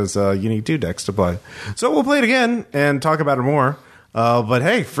play it because you need 2 decks to play. So we'll play it again and talk about it more. But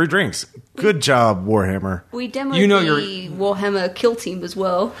hey, free drinks. Good job, Warhammer. We demoed the Warhammer Kill Team as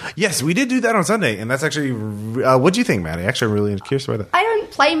well. Yes, we did do that on Sunday, and that's actually. What do you think, Maddie? Actually, I'm really curious about that. I don't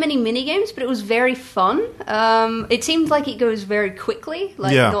play many minigames, but it was very fun. It seemed like it goes very quickly.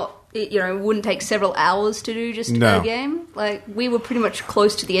 Like, it wouldn't take several hours to do just a game. Like, we were pretty much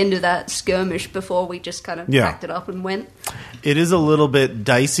close to the end of that skirmish before we just kind of packed it up and went. It is a little bit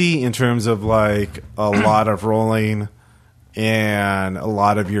dicey in terms of, like, a lot of rolling. And a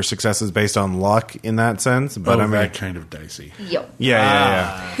lot of your success is based on luck in that sense, but I mean, that kind of dicey. Yep.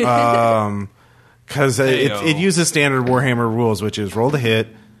 Yeah. Because it uses standard Warhammer rules, which is roll to hit,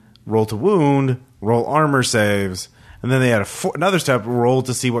 roll to wound, roll armor saves, and then they add another step: roll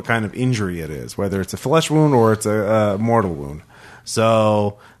to see what kind of injury it is, whether it's a flesh wound or it's a mortal wound.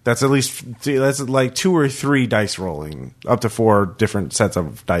 So that's like 2 or 3 dice rolling, up to 4 different sets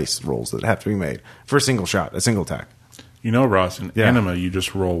of dice rolls that have to be made for a single shot, a single attack. You know, Ross, in Anima, you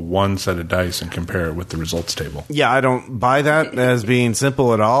just roll 1 set of dice and compare it with the results table. Yeah, I don't buy that as being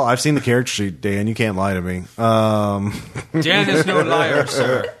simple at all. I've seen the character sheet, Dan. You can't lie to me. Dan is no liar,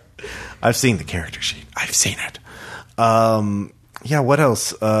 sir. I've seen the character sheet. I've seen it. Yeah, what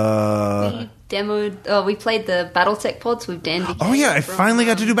else? We played the BattleTech pods with Dan Buchanan. Oh, yeah, I from, finally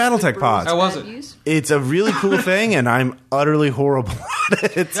got to do BattleTech Super pods. How was it? Reviews. It's a really cool thing, and I'm utterly horrible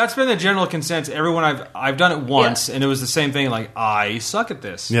at it. That's been the general consensus. Everyone I've done it once, and it was the same thing. Like, I suck at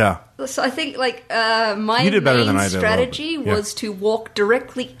this. Yeah. So I think my You did better main than I did a little strategy bit. Yeah. was to walk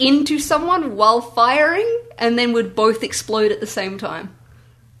directly into someone while firing, and then would both explode at the same time.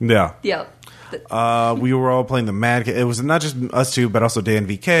 Yeah. Yeah. We were all playing the Mad. It was not just us two, but also Dan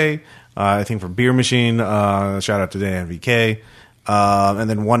VK. I think from Beer Machine. Shout out to Dan VK. And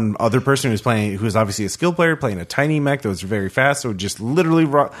then one other person who was playing, who was obviously a skill player, playing a tiny mech that was very fast, so would just literally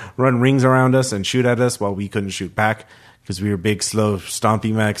run rings around us and shoot at us while we couldn't shoot back because we were big, slow,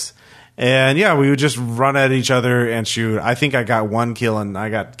 stompy mechs. And yeah, we would just run at each other and shoot. I think I got one kill, and I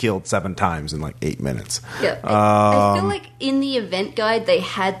got killed 7 times in like 8 minutes. Yeah, I feel like in the event guide they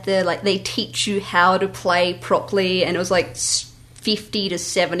had they teach you how to play properly, and it was like $50 to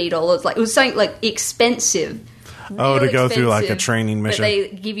 $70. Like it was something like expensive. Oh, to real go through like a expensive, training mission. But they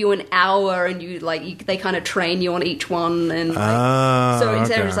give you an hour, and they kind of train you on each one, and so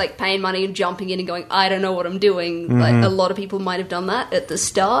instead of just like paying money and jumping in and going, I don't know what I'm doing. Like a lot of people might have done that at the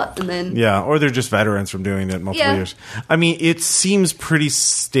start, and then Yeah, or they're just veterans from doing it multiple Yeah. years. I mean, it seems pretty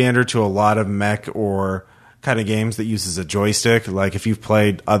standard to a lot of mech or kind of games that uses a joystick. Like if you've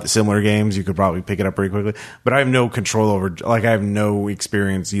played other similar games, you could probably pick it up pretty quickly. But I have no control over, like I have no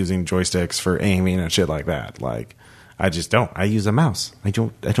experience using joysticks for aiming and shit like that. Like I just don't. I use a mouse. I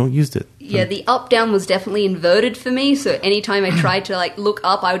don't use it. yeah, the up down was definitely inverted for me. So anytime I tried to look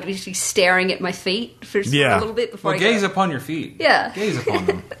up, I would be staring at my feet for Yeah. a little bit before Well, I gaze go. upon your feet. Yeah. Gaze upon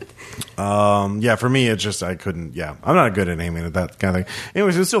them. Yeah, for me, it's just I couldn't. Yeah, I'm not good at aiming at that kind of thing.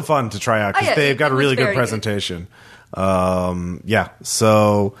 Anyways, it was still fun to try out because Oh, yeah, they've got it a was really good very good. presentation. Yeah,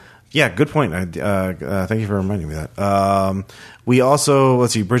 so yeah, good point. Thank you for reminding me of that. We also,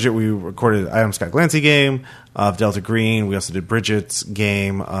 let's see, Bridget. We recorded I Am Scott Glancy game of Delta Green. We also did Bridget's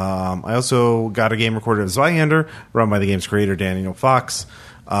game. I also got a game recorded of Zweihander, run by the game's creator Daniel Fox.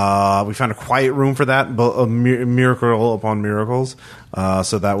 We found a quiet room for that, a miracle upon miracles.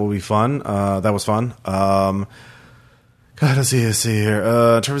 So that will be fun. That was fun. God, let's see here.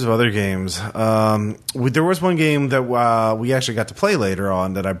 In terms of other games, there was one game that we actually got to play later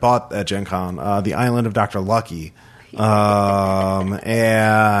on that I bought at Gen Con, The Island of Dr. Lucky.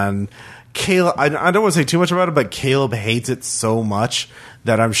 And Caleb, I don't want to say too much about it, but Caleb hates it so much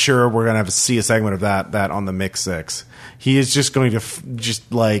that I'm sure we're going to have to see a segment of that on the Mix 6. He is just going to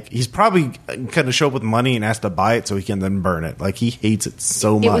he's probably going to show up with money and ask to buy it so he can then burn it. Like, he hates it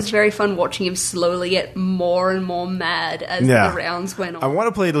so much. It was very fun watching him slowly get more and more mad as the rounds went on. I want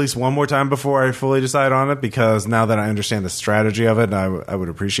to play it at least one more time before I fully decide on it, because now that I understand the strategy of it, I would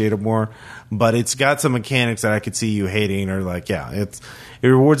appreciate it more. But it's got some mechanics that I could see you hating, or it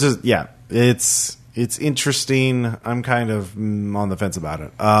rewards us. Yeah, it's interesting. I'm kind of on the fence about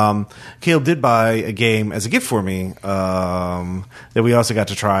it. Caleb did buy a game as a gift for me that we also got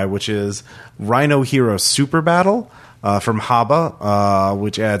to try, which is Rhino Hero Super Battle from Haba,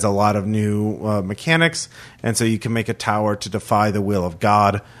 which adds a lot of new mechanics. And so you can make a tower to defy the will of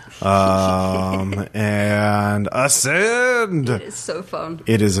God and ascend. It's so fun.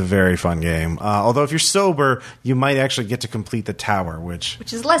 It is a very fun game. Although if you're sober, you might actually get to complete the tower, which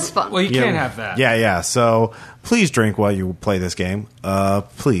Which is less fun. Well, you can't have that. Yeah. So please drink while you play this game.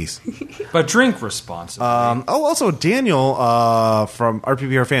 Please. But drink responsibly. Also Daniel from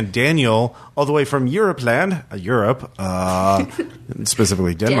RPPR fan Daniel, all the way from Europe,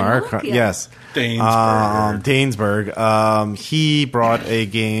 specifically Denmark. Denmark? Yeah. Yes. Danesburg. He brought a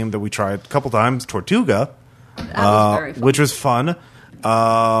game that we tried a couple times, Tortuga, That was very fun. which was fun.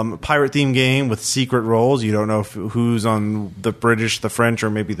 Pirate theme game with secret roles. You don't know who's on the British, the French, or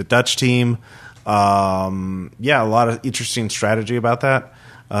maybe the Dutch team. A lot of interesting strategy about that.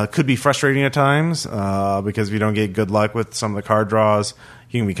 Could be frustrating at times because if you don't get good luck with some of the card draws,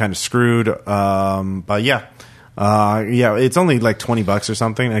 you can be kind of screwed. It's only like $20 or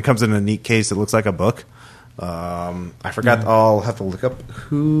something, and it comes in a neat case that looks like a book. I forgot. I'll have to look up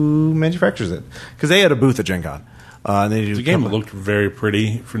who manufactures it, because they had a booth at Gen Con. The game looked very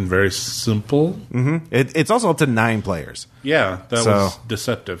pretty and very simple. Mm-hmm. It's also up to 9 players. Yeah, that So- was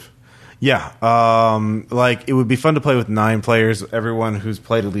deceptive. Yeah, it would be fun to play with 9 players. Everyone who's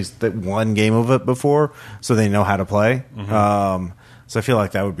played at least one game of it before, so they know how to play. So I feel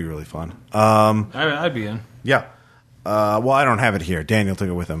like that would be really fun. I'd be in. Yeah. I don't have it here. Daniel took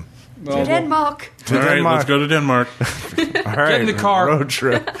it with him. To Denmark. To All right, Denmark. let's go to Denmark. All right, in the car. Road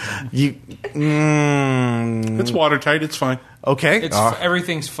trip. It's watertight. It's fine. Okay.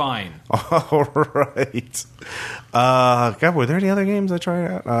 Everything's fine. All right. God, were there any other games I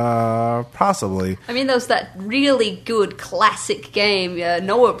tried out? Possibly. I mean, there was that really good classic game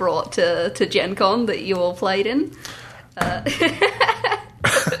Noah brought to Gen Con that you all played in.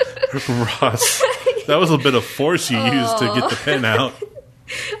 Ross, that was a bit of force you used to get the pen out.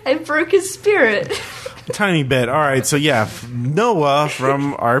 I broke his spirit. A tiny bit. All right. So, yeah, Noah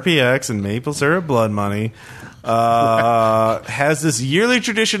from RPX and Maple Syrup Blood Money has this yearly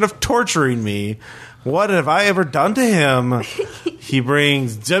tradition of torturing me. What have I ever done to him? He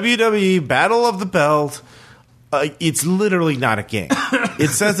brings WWE Battle of the Belt. It's literally not a game. It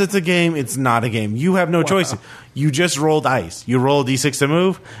says it's a game. It's not a game. You have no choice. You just roll dice. You roll a d6 to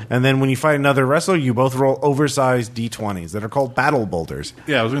move, and then when you fight another wrestler, you both roll oversized d20s that are called battle boulders.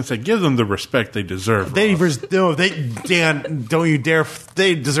 Yeah, I was going to say, give them the respect they deserve. Dan, don't you dare.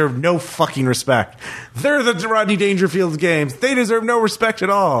 They deserve no fucking respect. They're the Rodney Dangerfield games. They deserve no respect at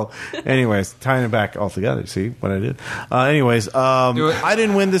all. Anyways, tying it back all together. See what I did? I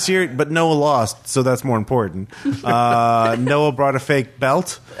didn't win this year, but Noah lost, so that's more important. Noah brought a fake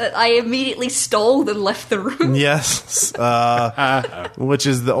belt. I immediately stole and left the room. Yes, which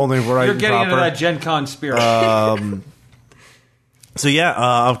is the only right. You're getting proper. into that Gen Con spirit. So yeah,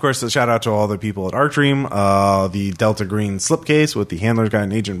 of course, a shout out to all the people at Art Dream. The Delta Green slipcase with the Handler's Guide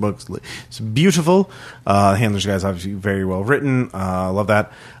and Agent books. It's beautiful. Handler's Guide is obviously very well written. Love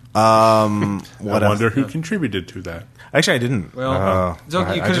that. I wonder who contributed to that. Actually, I didn't. Well,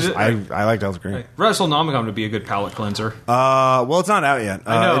 I like Delta Green. WrestleNomicon would be a good palate cleanser. Well, it's not out yet.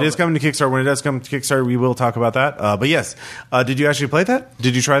 I know, it is coming to Kickstarter. When it does come to Kickstarter, we will talk about that. But yes, did you actually play that?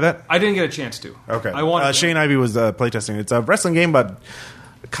 Did you try that? I didn't get a chance to. Okay. I wanted. Shane Ivey was playtesting. It's a wrestling game, but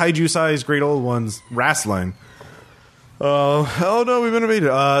kaiju-sized, great old ones wrestling. Oh no, we've been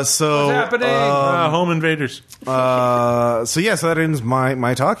invaded. So what's happening? Home invaders. So that ends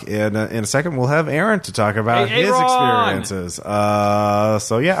my talk. And in a second, we'll have Aaron to talk about his experiences.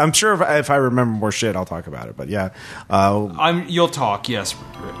 So yeah, I'm sure if I remember more shit, I'll talk about it. But yeah, You'll talk. Yes,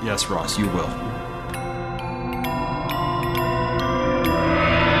 Ross, you will.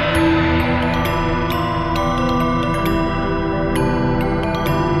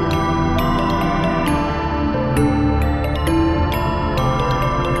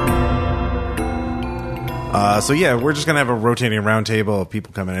 So yeah, we're just gonna have a rotating round table of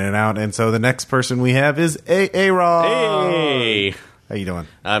people coming in and out, and so the next person we have is A-Rob. Hey, how you doing?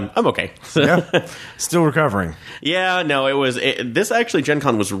 I'm okay. Yeah, still recovering. Yeah, no, this actually Gen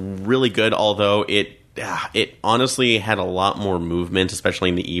Con was really good, although it honestly had a lot more movement, especially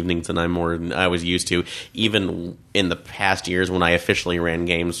in the evenings than I was used to, even in the past years when I officially ran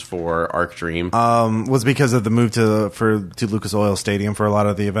games for Arc Dream. Was because of the move to Lucas Oil Stadium for a lot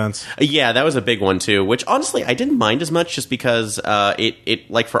of the events? Yeah, that was a big one too, which honestly I didn't mind as much just because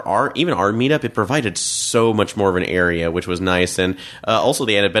it like for our meetup, it provided so much more of an area, which was nice, and also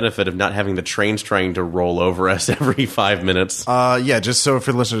the added benefit of not having the trains trying to roll over us every 5 minutes. Yeah, just so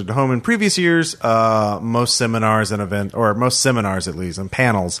for the listeners at home, in previous years, most seminars at least, and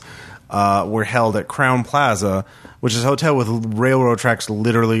panels were held at Crown Plaza, which is a hotel with railroad tracks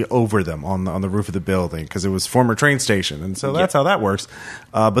literally over them on the roof of the building, because it was former train station, and so that's how that works.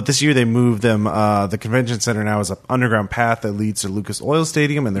 But this year they moved them. The convention center now is an underground path that leads to Lucas Oil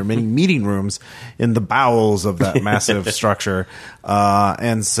Stadium, and there are many meeting rooms in the bowels of that massive structure.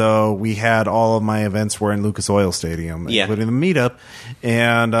 And so we had all of my events were in Lucas Oil Stadium, including the meetup.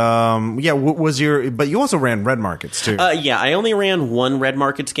 And but you also ran Red Markets too. I only ran one Red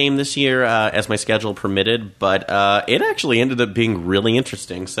Markets game this year as my schedule permitted, but it actually ended up being really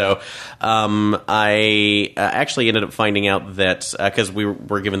interesting. So I actually ended up finding out that because we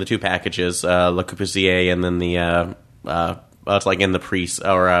were given the two packages, Le Coupusier and then the it's like in the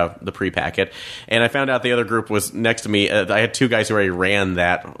the pre-packet, and I found out the other group was next to me. I had two guys who already ran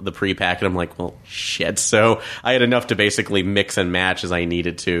the pre-packet. I'm like, well, shit. So I had enough to basically mix and match as I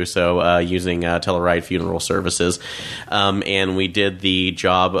needed to. So using Telluride Funeral Services, and we did the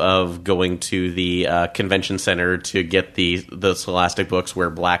job of going to the convention center to get the Scholastic books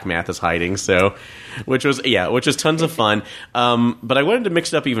where Black Math is hiding. So, which was tons of fun. But I wanted to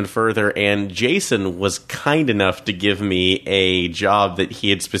mix it up even further, and Jason was kind enough to give me a job that he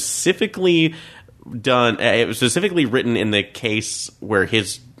had specifically done. It was specifically written in the case where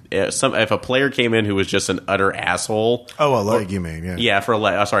if a player came in who was just an utter asshole. Oh, a leg, you mean? Yeah. Yeah, for a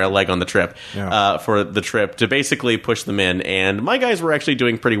leg. Sorry, a leg on the trip. Yeah. For the trip to basically push them in, and my guys were actually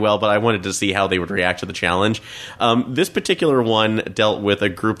doing pretty well, but I wanted to see how they would react to the challenge. This particular one dealt with a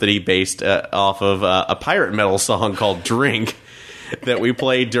group that he based off of a pirate metal song called "Drink." that we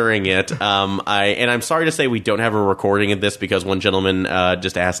played during it. I'm sorry to say we don't have a recording of this because one gentleman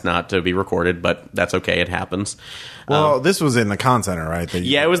just asked not to be recorded, but that's okay. It happens. Well, this was in the con center, right?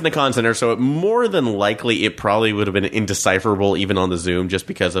 Yeah, it was in the con center, so more than likely it probably would have been indecipherable even on the Zoom just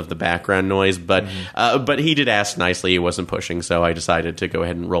because of the background noise. But but he did ask nicely; he wasn't pushing, so I decided to go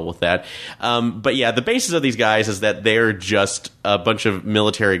ahead and roll with that. But yeah, the basis of these guys is that they're just a bunch of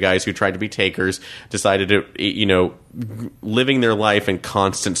military guys who tried to be takers, decided to, living their life in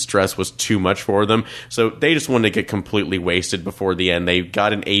constant stress was too much for them, so they just wanted to get completely wasted before the end. They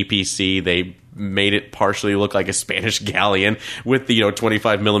got an APC, they made it partially look like a Spanish galleon with the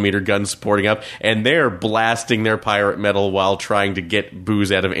 25 millimeter guns supporting up, and they're blasting their pirate metal while trying to get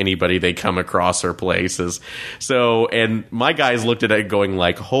booze out of anybody they come across or places. So, and my guys looked at it going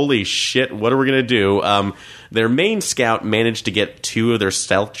like, holy shit, what are we gonna do? Their main scout managed to get 2 of their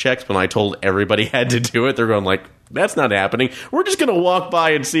stealth checks when I told everybody had to do it. They're going like, that's not happening. We're just gonna walk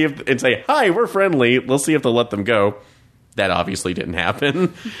by and see if and say, hi, we're friendly. We'll see if they'll let them go. That obviously didn't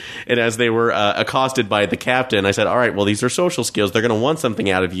happen. And as they were accosted by the captain, I said, all right, well, these are social skills. They're going to want something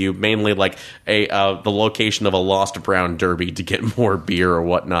out of you, mainly like the location of a lost brown derby to get more beer or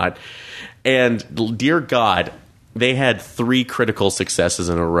whatnot. And dear God, they had 3 critical successes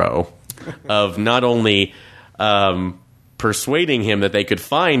in a row of not only persuading him that they could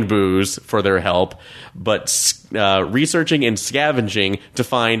find booze for their help, but researching and scavenging to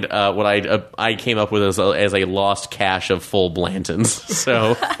find what I came up with as a lost cache of full Blantons.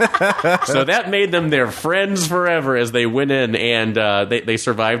 So that made them their friends forever as they went in, and they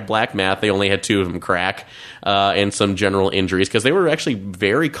survived black math. They only had 2 of them crack and some general injuries because they were actually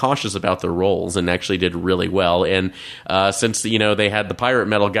very cautious about their rolls and actually did really well. And since they had the pirate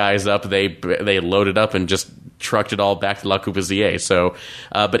metal guys up, they loaded up and just trucked it all back to La Coupesier. So,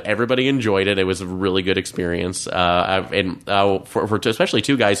 but everybody enjoyed it. It was a really good experience. For especially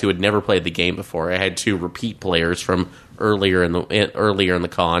 2 guys who had never played the game before. I had 2 repeat players from earlier in the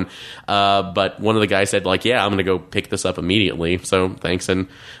con, but one of the guys said like, yeah, I'm gonna go pick this up immediately, so thanks. And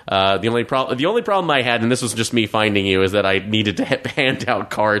the only problem I had, and this was just me finding you, is that I needed to hand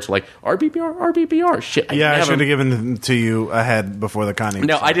out cards like RBPR. Shit, I should have given them to you ahead before the con.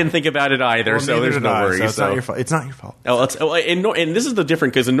 No, I didn't think about it either, so there's no worries. So it's not your fault. And this is the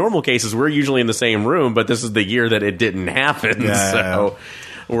different, because in normal cases we're usually in the same room, but this is the year that it didn't happen. Yeah.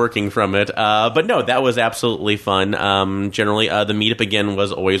 Working from it. But no, that was absolutely fun. Generally, the meetup again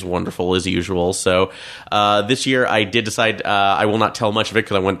was always wonderful as usual. So this year I did decide I will not tell much of it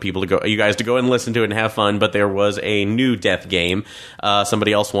because I want you guys to go and listen to it and have fun. But there was a new death game.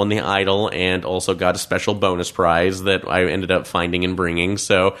 Somebody else won the idol and also got a special bonus prize that I ended up finding and bringing.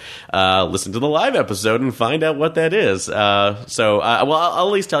 So listen to the live episode and find out what that is. I'll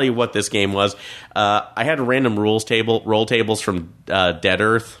at least tell you what this game was. I had random roll tables from Dead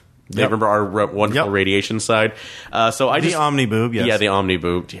Earth. Yep. Remember our wonderful radiation side? The Omniboob, yes. Yeah, the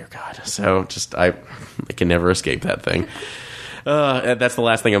Omniboob. Dear God. So I can never escape that thing. That's the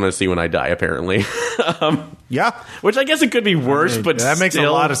last thing I'm going to see when I die, apparently. Which I guess it could be worse, but that makes a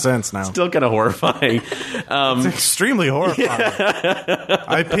lot of sense now. Still kind of horrifying. It's extremely horrifying.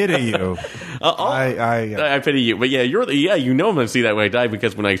 I pity you. I pity you. But yeah, I'm going to see that when I die,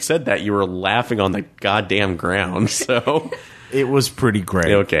 because when I said that, you were laughing on the goddamn ground. So it was pretty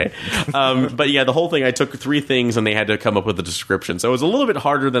great. Okay. But yeah, the whole thing, I took 3 things and they had to come up with a description. So it was a little bit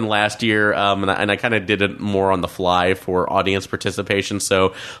harder than last year, and I kind of did it more on the fly for audience participation.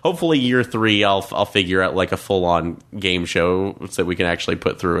 So hopefully year 3, I'll figure out like a full-on game show so that we can actually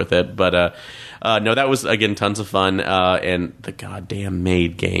put through with it. But no, that was, again, tons of fun. And the goddamn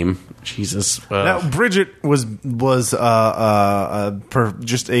maid game. Jesus. Now, Bridget was just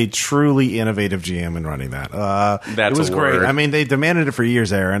a truly innovative GM in running that. That's it was a great. word. I mean, they demanded it for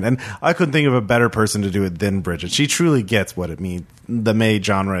years, Aaron, and I couldn't think of a better person to do it than Bridget. She truly gets what it means, the maid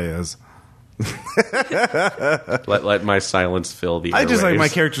genre is. let my silence fill the airwaves. I just like my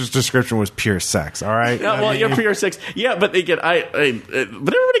character's description was pure sex. All right. Yeah, well, you're pure sex. Yeah, but again, but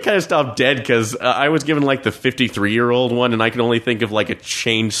everybody kind of stopped dead because I was given like the 53-year-old one, and I can only think of like a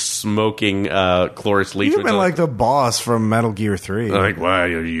chain smoking Cloris Leachman. You've been like the boss from Metal Gear 3. Like, why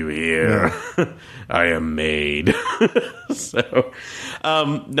are you here? Yeah. I am made. So,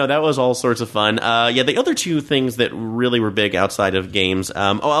 no, that was all sorts of fun. The other 2 things that really were big outside of games.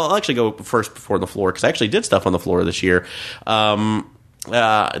 I'll actually go first before the floor because I actually did stuff on the floor this year.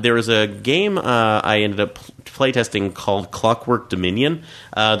 There was a game I ended up playtesting called Clockwork Dominion.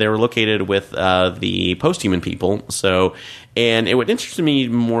 They were located with the Posthuman people. So, and it would interest me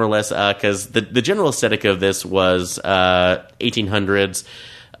more or less because the general aesthetic of this was 1800s.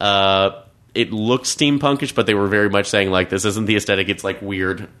 it looked steampunkish, but they were very much saying like this isn't the aesthetic. It's like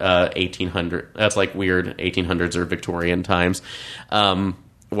weird 1800. That's like weird 1800s or Victorian times.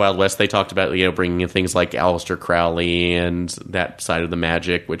 Wild West, they talked about bringing in things like Aleister Crowley and that side of the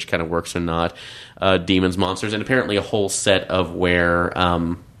magic, which kind of works or not. Demons, monsters, and apparently a whole set of where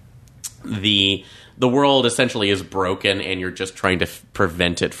the world essentially is broken, and you're just trying to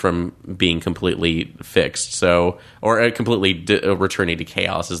prevent it from being completely fixed. So, or completely returning to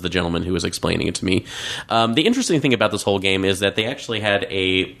chaos, is the gentleman who was explaining it to me. The interesting thing about this whole game is that they actually had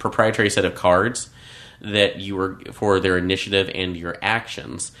a proprietary set of cards that you were for their initiative and your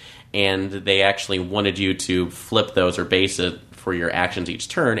actions, and they actually wanted you to flip those or base it for your actions each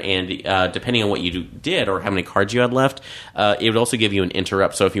turn, and depending on what you did or how many cards you had left, it would also give you an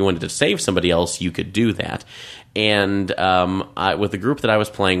interrupt. So if you wanted to save somebody else, you could do that. And with the group that I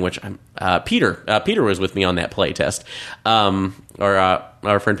was playing, which Peter was with me on that play test,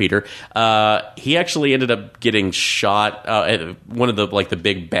 our friend Peter, he actually ended up getting shot at one of the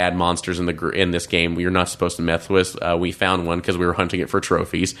big bad monsters in this game. We were not supposed to mess with. We found one because we were hunting it for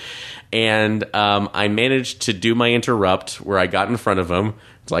trophies, and I managed to do my interrupt where I got in front of him.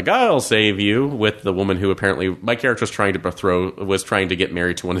 It's like, I'll save you, with the woman who apparently my character was trying to get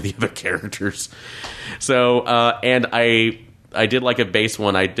married to one of the other characters. So, and I did like a base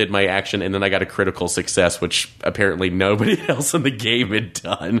one. I did my action, and then I got a critical success, which apparently nobody else in the game had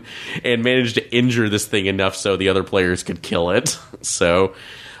done, and managed to injure this thing enough so the other players could kill it. So,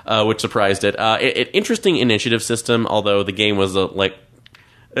 which surprised it. Interesting initiative system, although the game was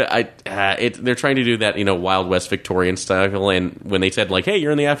they're trying to do that, Wild West Victorian style, and when they said hey,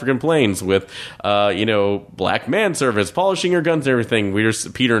 you're in the African plains with, black manservants polishing your guns and everything,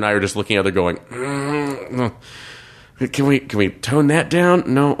 Peter and I are just looking at it going, can we tone that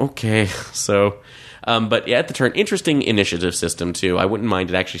down? No, okay. So, but at the turn, interesting initiative system too. I wouldn't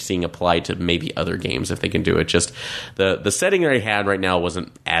mind it actually seeing applied to maybe other games if they can do it. Just the setting that I had right now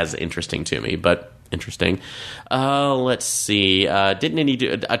wasn't as interesting to me, but interesting. Let's see. I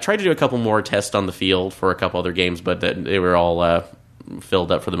tried to do a couple more tests on the field for a couple other games, but they were all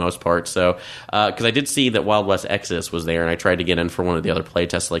filled up for the most part. So, because I did see that Wild West Exodus was there, and I tried to get in for one of the other play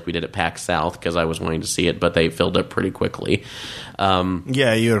tests like we did at PAX South because I was wanting to see it, but they filled up pretty quickly.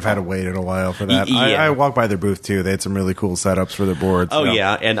 Yeah, you would have had to wait a while for that. Yeah. I walked by their booth too. They had some really cool setups for their boards. Oh,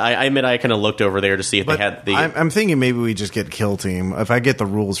 yeah, and I admit I kind of looked over there to see if they had the... I'm thinking maybe we just get Kill Team. If I get the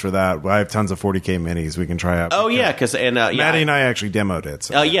rules for that, I have tons of 40K minis we can try out. Oh, yeah, because... Maddie and I actually demoed it.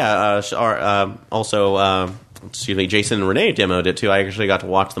 So. Excuse me, Jason and Renee demoed it too. I actually got to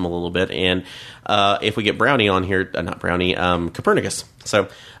watch them a little bit, and if we get Brownie on here, not Brownie, Copernicus. So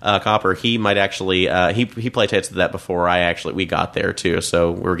Copper, he might actually he play tested that before we got there too.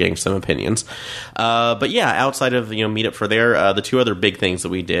 So we're getting some opinions. But yeah, outside of meetup for there, the two other big things that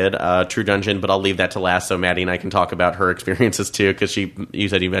we did, True Dungeon, but I'll leave that to last so Maddie and I can talk about her experiences too, because you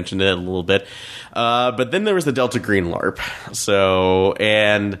said you mentioned it a little bit. But then there was the Delta Green LARP. So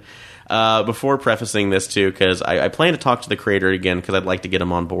before prefacing this too, because I plan to talk to the creator again because I'd like to get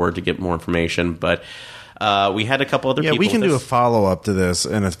him on board to get more information, but we had a couple other people. Yeah, we can do a follow-up to this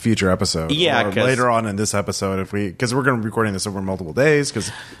in a future episode. Yeah, or later on in this episode, because we're going to be recording this over multiple days, because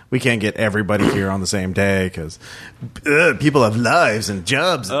we can't get everybody here on the same day, because people have lives and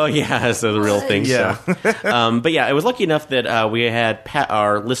jobs. Oh, yeah, so the real thing. Yeah. So. But yeah, I was lucky enough that we had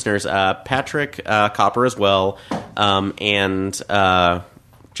our listeners, Patrick Copper as well, and...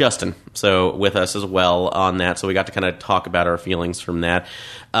 Justin, so with us as well on that, so we got to kind of talk about our feelings from that.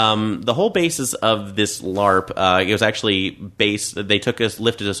 The whole basis of this LARP, it was actually they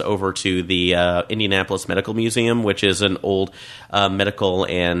lifted us over to the Indianapolis Medical Museum, which is an old medical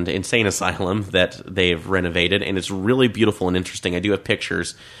and insane asylum that they've renovated, and it's really beautiful and interesting. I do have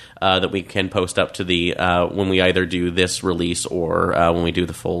pictures that we can post up to the when we either do this release or when we do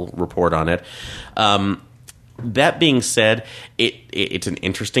the full report on it. That being said, it's an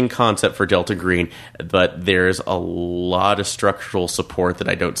interesting concept for Delta Green, but there's a lot of structural support that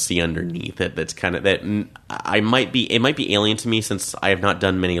I don't see underneath it. That's kind of that it might be alien to me since I have not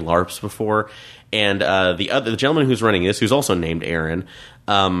done many LARPs before. And the gentleman who's running this, who's also named Aaron,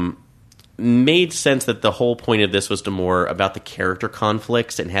 made sense that the whole point of this was more about the character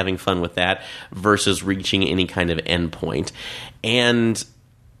conflicts and having fun with that versus reaching any kind of endpoint. And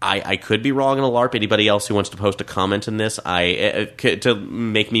I could be wrong on a LARP. Anybody else who wants to post a comment in this, to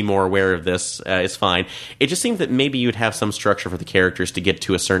make me more aware of this is fine. It just seems that maybe you'd have some structure for the characters to get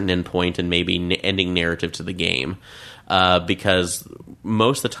to a certain endpoint and maybe ending narrative to the game. Because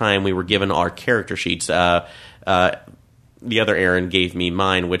most of the time we were given our character sheets. the other Aaron gave me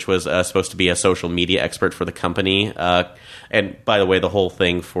mine, which was supposed to be a social media expert for the company. And by the way, the whole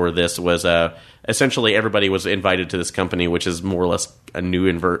thing for this was essentially everybody was invited to this company, which is more or less a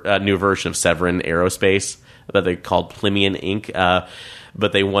new version of Severin Aerospace that they called Plimian Inc.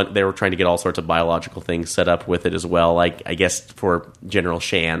 But they were trying to get all sorts of biological things set up with it as well, like I guess for General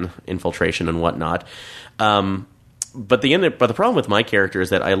Shan infiltration and whatnot. But the problem with my character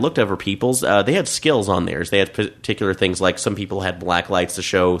is that I looked over people's. They had skills on theirs. They had particular things, like some people had black lights to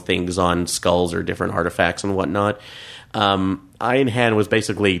show things on skulls or different artifacts and whatnot. Ian Han was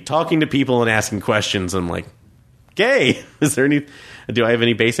basically talking to people and asking questions. I'm like, okay, do I have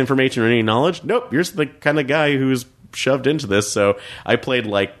any base information or any knowledge? Nope, you're the kind of guy who's shoved into this. So I played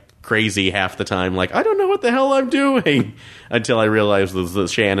like crazy half the time, like I don't know what the hell I'm doing, until I realized it was the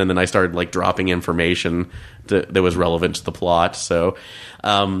Shan, and then I started like dropping information that was relevant to the plot. So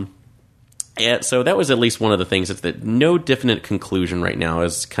so that was at least one of the things. It's that no definite conclusion right now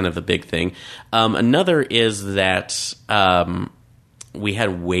is kind of the big thing. Another is that we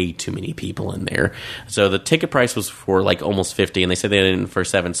had way too many people in there. So the ticket price was for like almost 50, and they said they had it in for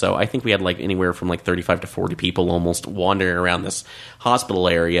 7. So I think we had like anywhere from like 35 to 40 people almost wandering around this hospital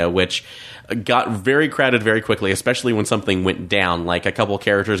area, which got very crowded very quickly, especially when something went down. Like a couple of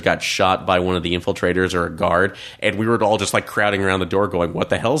characters got shot by one of the infiltrators or a guard, and we were all just like crowding around the door going, what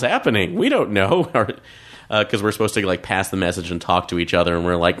the hell's happening? We don't know. Because we're supposed to like pass the message and talk to each other, and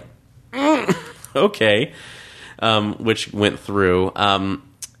we're like, okay. Which went through. And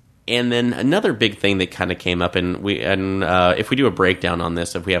then another big thing that kind of came up, and if we do a breakdown on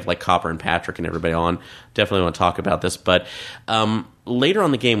this, if we have like Copper and Patrick and everybody on, definitely want to talk about this. But later on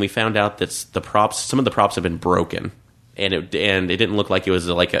in the game, we found out that some of the props have been broken, and it didn't look like it was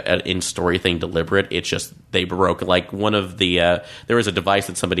like an in-story thing deliberate. It's just they broke. Like one of the there was a device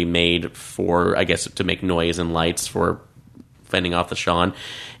that somebody made for, I guess, to make noise and lights for fending off the Shan.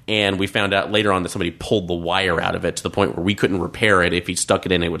 And we found out later on that somebody pulled the wire out of it to the point where we couldn't repair it. If he stuck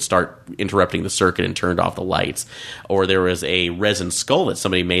it in, it would start interrupting the circuit and turned off the lights. Or there was a resin skull that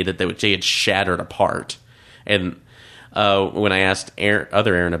somebody made that they had shattered apart. And when I asked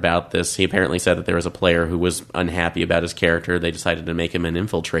other Aaron about this, he apparently said that there was a player who was unhappy about his character. They decided to make him an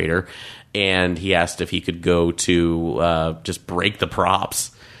infiltrator. And he asked if he could go to just break the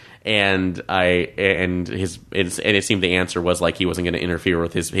props. And it seemed the answer was like he wasn't going to interfere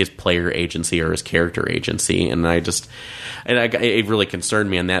with his player agency or his character agency, and it really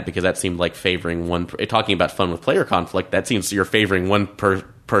concerned me on that, because that seemed like favoring talking about fun with player conflict. That seems you're favoring one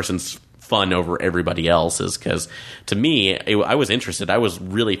person's fun over everybody else's. Because to me, I was interested. I was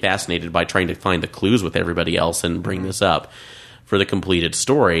really fascinated by trying to find the clues with everybody else and bring this up for the completed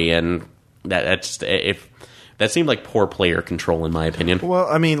story, and that seemed like poor player control, in my opinion. Well,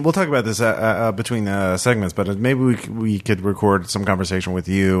 I mean, we'll talk about this between segments, but maybe we could record some conversation with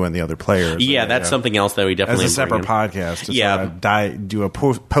you and the other players. Yeah, that's something else that we definitely as a separate podcast. To sort of do a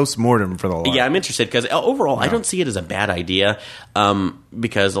post-mortem for the lot. Yeah, I'm interested, because overall, I don't see it as a bad idea,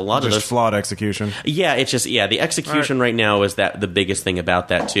 because a lot of those flawed execution. Yeah, it's just the execution right now is the biggest thing about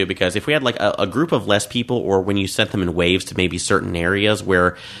that too. Because if we had like a group of less people, or when you sent them in waves to maybe certain areas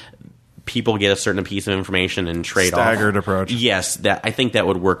where people get a certain piece of information and trade off. Staggered approach. Yes, I think that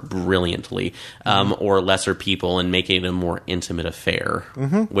would work brilliantly. Or lesser people and making it a more intimate affair,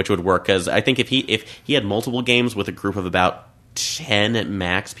 which would work. Because I think if he had multiple games with a group of about 10 at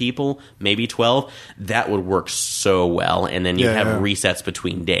max people, maybe 12, that would work so well. And then you have resets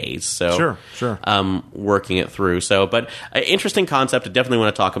between days. So sure. Working it through. So, but interesting concept. I definitely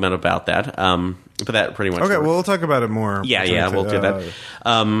want to talk about that. But that pretty much. Okay, well, we'll talk about it more. Yeah, we'll do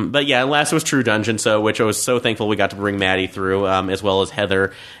that. But yeah, last was True Dungeon, which I was so thankful we got to bring Maddie through, as well as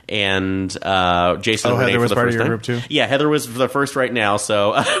Heather and Jason. Oh, Heather was part of your time. group too? Yeah, Heather was the first right now,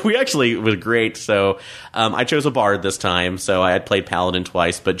 so we actually was great. So I chose a bard this time, so I had played Paladin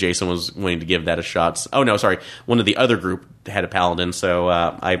twice, but Jason was willing to give that a shot. Oh, no, sorry. One of the other group had a Paladin, so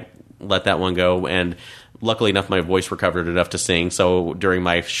I let that one go, and luckily enough, my voice recovered enough to sing, so during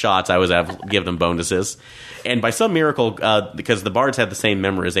my shots, I was able to give them bonuses. And by some miracle, because the bards had the same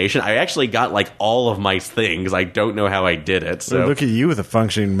memorization, I actually got like all of my things. I don't know how I did it. So look at you with a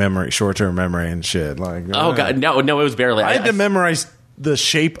functioning memory, short-term memory and shit. Like, oh god, no, it was barely. I had to memorize the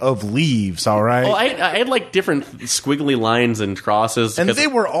shape of leaves, all right? Well, I had like different squiggly lines and crosses. And they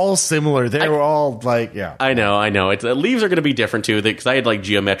were all similar. They were all like, yeah. I know. Leaves are going to be different too, because I had like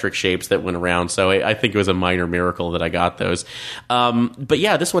geometric shapes that went around. So I think it was a minor miracle that I got those. But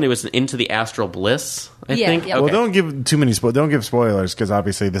yeah, this one, it was Into the Astral Bliss. I Yeah, think. yeah. Okay. Well, don't give too many don't give spoilers because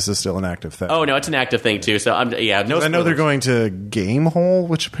obviously this is still an active thing. Oh no, it's an active thing too. So no. I know they're spoilers. going to Gamehole,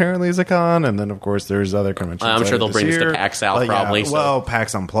 which apparently is a con, and then of course there's other conventions. I'm sure later they'll this bring this to year. PAX South probably, so- Well,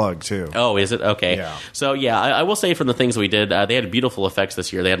 PAX Unplugged too. Oh, is it? Okay. Yeah. So, I will say from the things we did, they had beautiful effects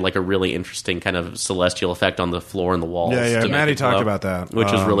this year. They had like a really interesting kind of celestial effect on the floor and the walls. Yeah, to make Maddie it talked glow, about that.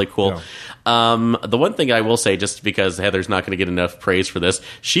 which was really cool. yeah. The one thing I will say, just because Heather's not going to get enough praise for this,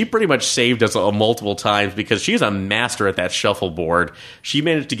 she pretty much saved us multiple times because she's a master at that shuffleboard. She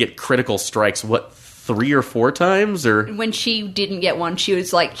managed to get critical strikes, 3 or 4 times, or When she didn't get one, she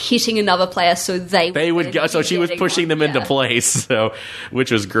was like hitting another player so they would go. So she was pushing them into place, so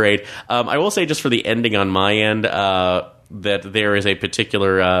which was great. I will say, just for the ending on my end, that there is a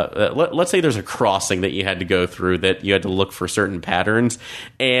particular. Let's say there's a crossing that you had to go through that you had to look for certain patterns,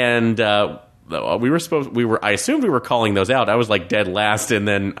 and I assumed we were calling those out. I was like dead last, and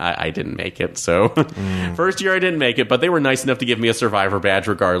then I didn't make it. So first year I didn't make it, but they were nice enough to give me a survivor badge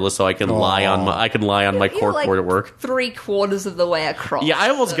regardless, so I can lie on my corkboard at work. 3/4 of the way across. Yeah, I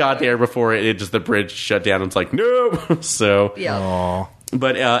almost got there before the bridge shut down. It's like no, so Yeah. Aw.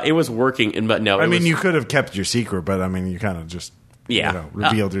 but it was working. But no, I mean, you could have kept your secret, but I mean, you kind of just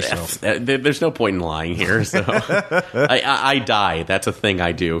revealed yourself. There's no point in lying here. So I die. That's a thing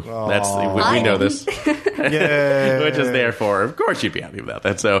I do. We know this. Yeah, Which is therefore, of course, you'd be happy about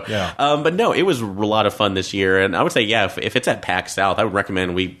that. So, Yeah. but no, it was a lot of fun this year, and I would say, if it's at PAX South, I would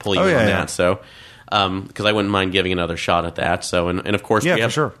recommend we pull you on yeah. that. So, because I wouldn't mind giving another shot at that. So, and of course, Yeah, we for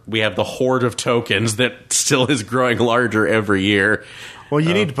have sure. we have the horde of tokens that still is growing larger every year. Well,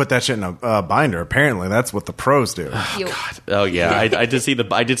 you need to put that shit in a binder. Apparently, that's what the pros do Oh yeah, I did see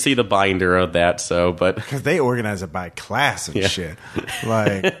the binder of that. So, but because they organize it by class and Yeah. shit.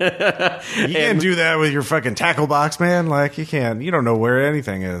 Like, you can't do that with your fucking tackle box, man. Like, you can't. You don't know where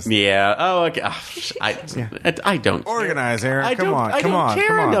anything is. yeah. Oh, okay. I don't Organize, Aaron. I Come don't, on, I come don't on, care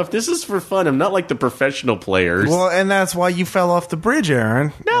come on. enough. This is for fun. I'm not like the professional players. Well, and that's why you fell off the bridge,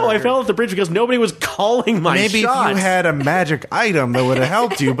 Aaron. No, I fell off the bridge because nobody was calling my Maybe shots. if you had a magic item that would have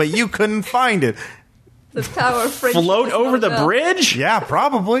helped you, but you couldn't find it. The power of friendship. float is over not the enough. bridge. Yeah,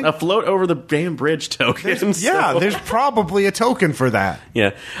 probably. A float over the damn bridge token. Yeah, So- there's probably a token for that.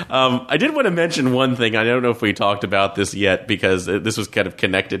 Yeah. I did want to mention one thing. I don't know if we talked about this yet because this was kind of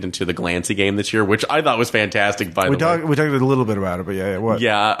connected into the Glancy game this year, which I thought was fantastic, by We the way. talked a little bit about it, but yeah, what?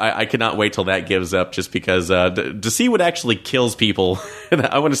 Yeah, I cannot wait till that gives up just because to see what actually kills people.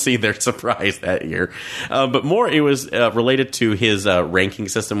 I want to see their surprise that year. But more, it was related to his ranking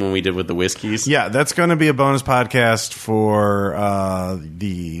system when we did with the whiskeys. Yeah, that's going to be a bonus podcast for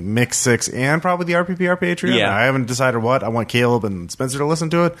the Mix 6 and probably the RPPR Patreon. Yeah. I haven't decided what. I want Caleb and Spencer to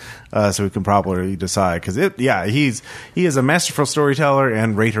listen to it so we can probably decide. Because, he is a masterful storyteller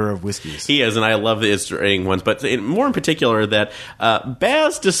and rater of whiskeys. He is, and I love the interesting ones. But more in particular, that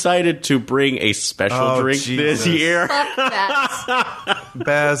Baz decided to bring a special Oh, drink Jesus. this year. Fuck that.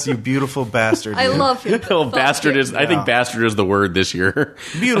 Baz, you beautiful bastard. I you. love him. Oh, Fuck bastard him. is. I think bastard is the word this year.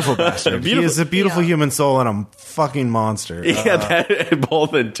 Beautiful bastard. He is a beautiful Yeah. human soul and a fucking monster. Yeah, that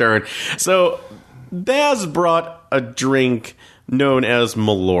both in turn. So Baz brought a drink known as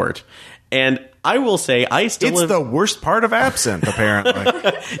Malort, and I will say I still It's the worst part of absinthe,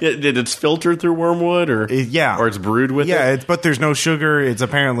 apparently. Did it's filtered through wormwood, or Yeah. or it's brewed with it? but there's no sugar. It's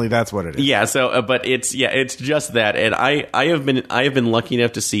apparently that's what it is. Yeah, so but it's just that, and I have been lucky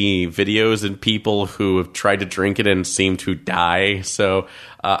enough to see videos and people who have tried to drink it and seem to die. So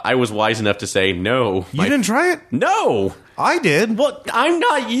I was wise enough to say no. You didn't try it? No. I did. Well, I'm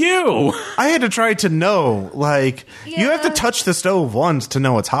not you. I had to try to know. Like, you have to Yeah. touch the stove once to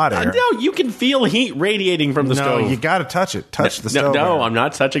know it's hot air. No, you can feel heat radiating from the No, stove. you got to touch it. Touch the stove. No, air. I'm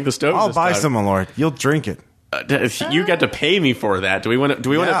not touching the stove. I'll this buy time. some, my lord. You'll drink it. You got to pay me for that. Do we want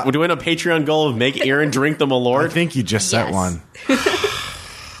to? Yeah. Do we want a Patreon goal of make Aaron drink the I Malort? think you just set Yes. one.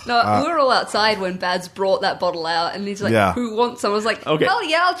 No, we were all outside when Bads brought that bottle out, and he's like, Yeah. "Who wants some?" I was like, Okay. "Hell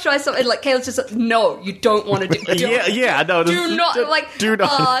yeah, I'll try some." And like, Caleb's just like, "No, you don't want to do it." No, Do not like. do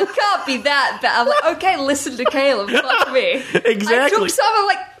not. It can't be that bad. I'm like, okay, listen to Caleb. Fuck me. Exactly. I took some. I'm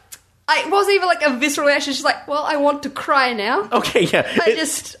like, it wasn't even like a visceral reaction. She's like, well, I want to cry now. Okay, yeah.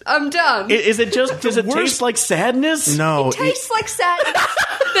 I'm done. Is it just? Does it worst- taste like sadness? No. It tastes like sadness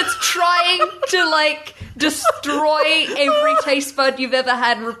that's trying to like destroy every taste bud you've ever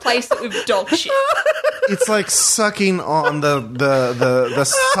had and replace it with dog shit. It's like sucking on the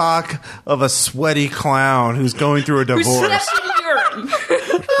sock of a sweaty clown who's going through a Who divorce. slept in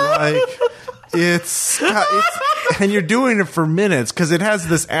urine? Like, it's and you're doing it for minutes because it has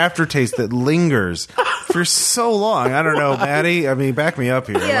this aftertaste that lingers for so long. I don't know, Maddie. I mean, back me up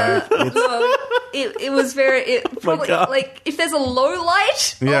here. Yeah. Like, it's, No. it was very probably, God. like if there's a low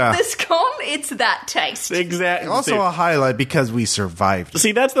light Yeah. of this con, it's that taste. Exactly. Also a highlight because we survived.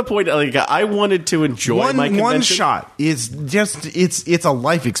 See, that's the point. Like, I wanted to enjoy my convention. One shot is just it's a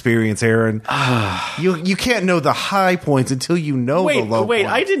life experience, Aaron. you can't know the high points until you know the low Wait!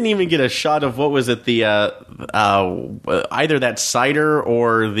 points. I didn't even get a shot of what was it? The either that cider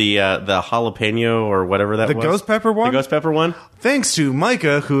or the jalapeno or whatever that The was. ghost pepper one? The ghost pepper one. Thanks to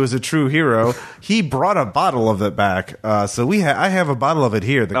Micah, who is a true hero, he brought a bottle of it back. So I have a bottle of it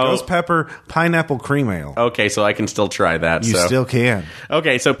here. The ghost pepper pineapple cream ale. Okay, so I can still try that. You so. still can.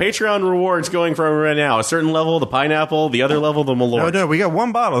 Okay, so Patreon rewards going from right now a certain level, the pineapple, the other level, the Malort. No, we got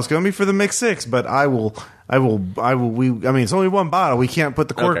one bottle. It's going to be for the mix 6, but I mean, it's only one bottle. We can't put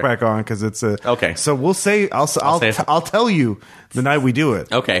the cork Okay. back on because it's a. Okay. So we'll say I'll tell you the night we do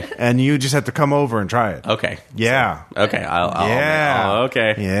it. Okay. And you just have to come over and try it. Okay. Yeah. Okay. I'll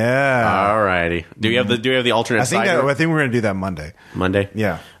okay. Yeah. Alrighty. Do we have the alternate I think cider? we're going to do that Monday. Monday?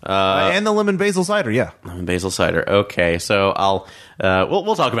 Yeah. And the lemon basil cider. Yeah. Basil cider. Okay, so I'll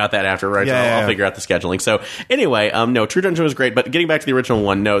we'll talk about that after, right? Yeah, I'll figure out the scheduling. So anyway, no, True Dungeon was great, but getting back to the original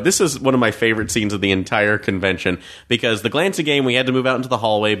one, no, this is one of my favorite scenes of the entire convention because the Glancy game we had to move out into the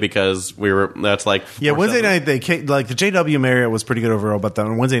hallway because that's like Yeah, 4-7. Wednesday night they kicked, like the JW Marriott was pretty good overall, but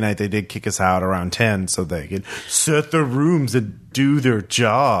on Wednesday night they did kick us out around 10 so they could set the rooms and do their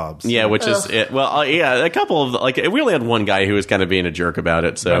jobs. Yeah, which is it. Well, yeah, a couple of we only had one guy who was kind of being a jerk about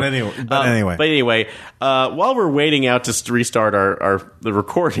it. So, But anyway, while we're waiting out to restart the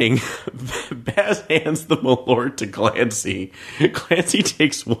recording, Baz hands the Malort to Clancy. Clancy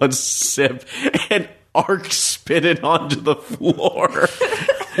takes one sip and arc spit it onto the floor.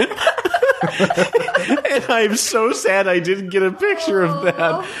 And I'm so sad I didn't get a picture of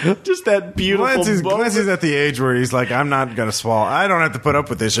that. Just that beautiful moment. Clancy's at the age where he's like, I'm not going to swallow. I don't have to put up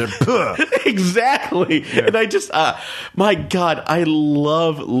with this shit. Puh. Exactly. Yeah. And I just, my God, I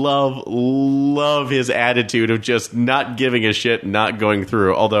love his attitude of just not giving a shit, not going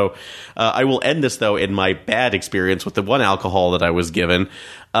through. Although, I will end this, though, in my bad experience with the one alcohol that I was given.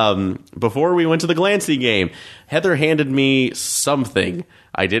 Before we went to the Glancy game, Heather handed me something.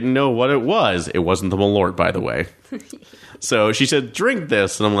 I didn't know what it was. It wasn't the Malort, by the way. So she said, drink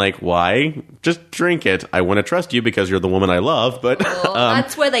this. And I'm like, why? Just drink it. I want to trust you because you're the woman I love. But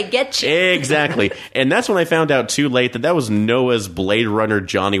that's where they get you. Exactly. And that's when I found out too late that was Noah's Blade Runner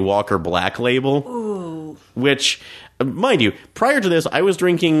Johnny Walker Black Label. Ooh. Which, mind you, prior to this, I was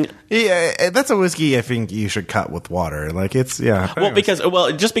drinking... Yeah, that's a whiskey I think you should cut with water. Like, it's, yeah.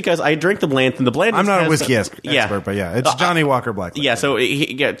 Well, just because I drank the Blanton. The Blanton. I'm not a whiskey expert, but yeah, it's Johnny Walker Black. Yeah, so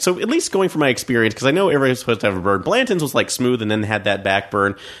so at least going from my experience, because I know everybody's supposed to have a burn. Blanton's was like smooth and then had that back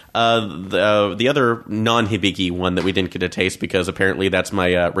burn. The other non-hibiki one that we didn't get to taste because apparently that's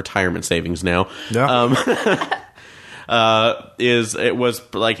my retirement savings now. Yeah. It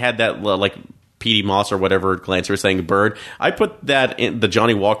was like had that like Petey Moss or whatever Clancy was saying, bird. I put that in the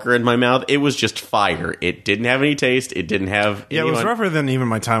Johnny Walker in my mouth. It was just fire. It didn't have any taste. It didn't have. Yeah, it was rougher than even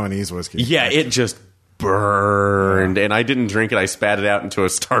my Taiwanese whiskey. Yeah, it just burned, and I didn't drink it. I spat it out into a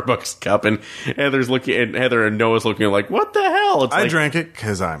Starbucks cup, and Heather and Noah's looking like, "What the hell?" I drank it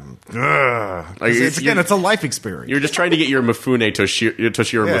because I'm. It's a life experience. You're just trying to get your Mifune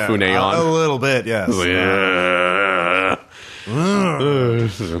Toshiro Mifune on a little bit, yes.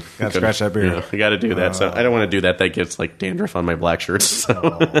 Gotta scratch that beard. Yeah, I gotta do that. So I don't want to do that. That gets like dandruff on my black shirts.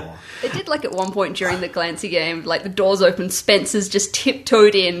 So. It did like at one point during the Glancy game, like the doors opened, Spencer's just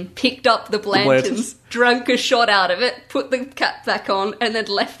tiptoed in, picked up the Blantons, drunk a shot out of it, put the cap back on, and then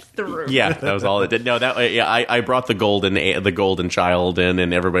left the room. Yeah, that was all it did. No, I brought the golden child in,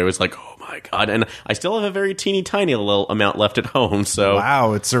 and everybody was like, "Oh my God!" And I still have a very teeny tiny little amount left at home. So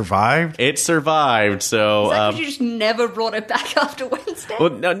wow, it survived. It survived. So is that because you just never brought it back after Wednesday?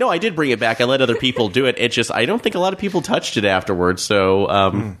 Well, no, I did bring it back. I let other people do it. It's just I don't think a lot of people touched it afterwards.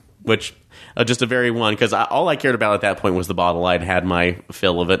 So, which. Just a very one, because all I cared about at that point was the bottle. I'd had my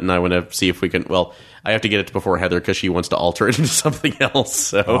fill of it, and I want to see if we can... Well, I have to get it before Heather, because she wants to alter it into something else.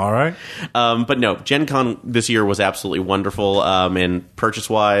 So. All right. But no, Gen Con this year was absolutely wonderful. And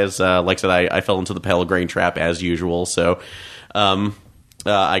purchase-wise, like I said, I fell into the Pellegrin trap as usual. So...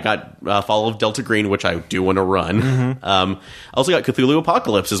 I got Fall of Delta Green, which I do want to run. Mm-hmm. I also got Cthulhu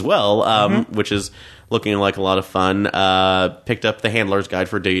Apocalypse as well, which is looking like a lot of fun. Picked up the Handler's Guide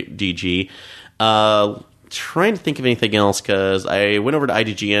for DG. Trying to think of anything else, because I went over to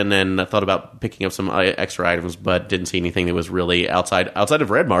IDGN and I thought about picking up some extra items, but didn't see anything that was really outside of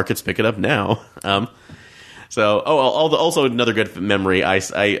Red Markets. Pick it up now. So, also another good memory. I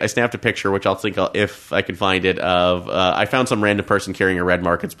snapped a picture, which I'll think if I can find it. Of I found some random person carrying a Red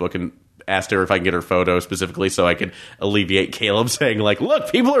Markets book and asked her if I can get her photo specifically so I could alleviate Caleb saying, like,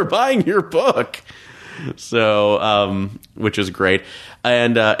 look, people are buying your book. So, which is great.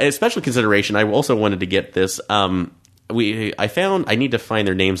 And a special consideration, I also wanted to get this. I need to find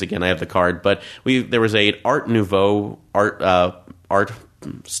their names again. I have the card, but there was a Art Nouveau art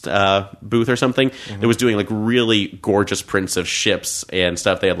booth or something that was doing like really gorgeous prints of ships and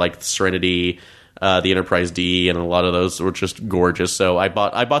stuff. They had like Serenity, the Enterprise D, and a lot of those were just gorgeous. So I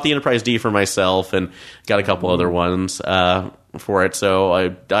bought the Enterprise D for myself and got a couple other ones for it.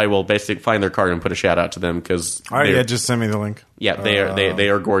 So I will basically find their card and put a shout out to them because all right, just send me the link. Yeah, they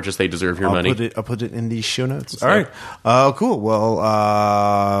are gorgeous. They deserve your money. I'll put it in the show notes. All right, cool. Well,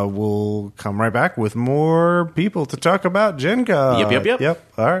 we'll come right back with more people to talk about Gen Con. Yep.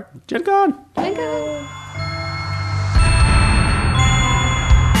 All right, Gen Con. Gen Con.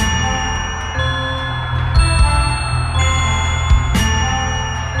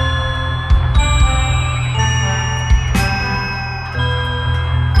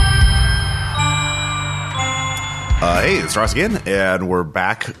 Hey, it's Ross again, and we're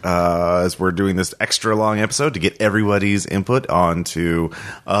back as we're doing this extra long episode to get everybody's input onto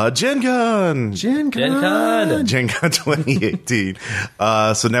Gen Con 2018.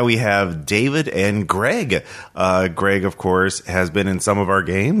 So now we have David and Greg. Greg, of course, has been in some of our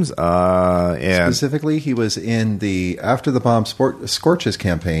games. And specifically, he was in the After the Bomb Scorches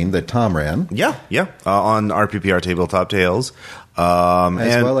campaign that Tom ran. Yeah, on RPPR Tabletop Tales.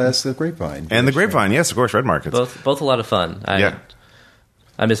 As well as the Grapevine. And the Grapevine, yes, of course, Red Markets. Both a lot of fun. I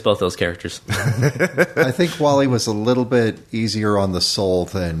miss both those characters. I think Wally was a little bit easier on the soul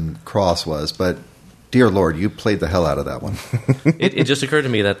than Cross was, but dear Lord, you played the hell out of that one. It just occurred to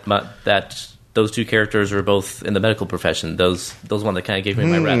me that those two characters are both in the medical profession. Those one that kind of gave me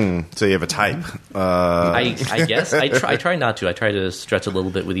my rep. So you have a type. I guess. I try not to. I try to stretch a little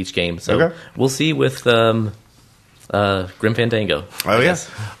bit with each game. So okay. We'll see with Grim Fandango. Oh, yes.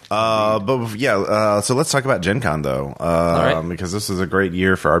 So let's talk about Gen Con, though, because this is a great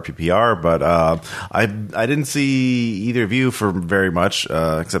year for RPPR, but I didn't see either of you for very much,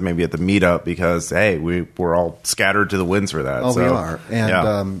 except maybe at the meetup, because, hey, we're all scattered to the winds for that. Oh, we are.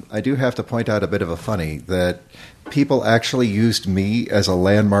 And I do have to point out a bit of a funny that people actually used me as a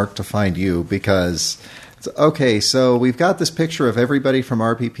landmark to find you, because... Okay, so we've got this picture of everybody from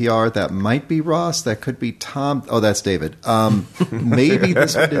RPPR. That might be Ross. That could be Tom. Oh, that's David. Maybe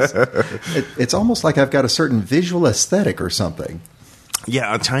this one is... It's almost like I've got a certain visual aesthetic or something.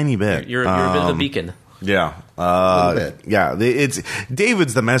 Yeah, a tiny bit. You're a bit of a beacon. Yeah. A little bit. Yeah.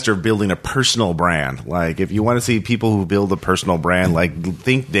 David's the master of building a personal brand. Like, if you want to see people who build a personal brand, like,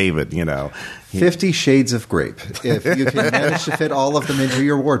 think David, 50 Shades of Grape. If you can manage to fit all of them into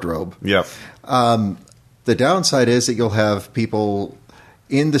your wardrobe. Yep. The downside is that you'll have people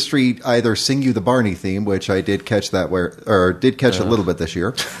in the street either sing you the Barney theme, which I did catch a little bit this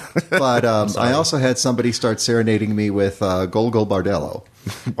year. But I also had somebody start serenading me with Golgo Bardello.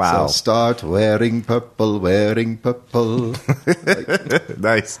 Wow. So start wearing purple.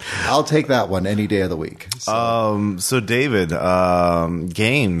 Nice. I'll take that one any day of the week. So David,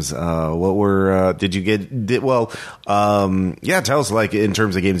 games, what were, did you get, tell us, like, in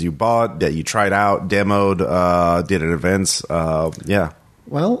terms of games you bought, that you tried out, demoed, did at events,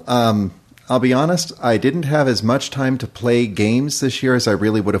 Well, I'll be honest, I didn't have as much time to play games this year as I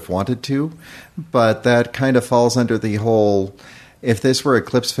really would have wanted to, but that kind of falls under the whole... If this were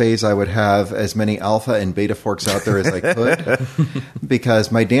Eclipse phase, I would have as many alpha and beta forks out there as I could,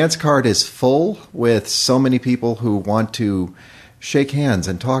 because my dance card is full with so many people who want to shake hands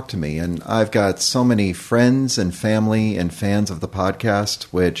and talk to me. And I've got so many friends and family and fans of the podcast,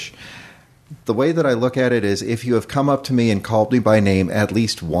 which the way that I look at it is if you have come up to me and called me by name at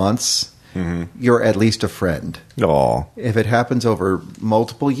least once, you're at least a friend. Aw. If it happens over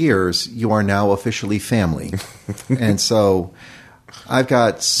multiple years, you are now officially family. And so... I've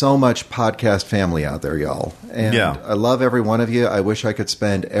got so much podcast family out there, y'all. And I love every one of you. I wish I could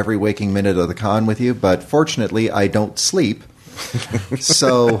spend every waking minute of the con with you, but fortunately, I don't sleep.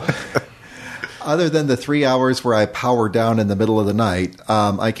 So other than the 3 hours where I power down in the middle of the night,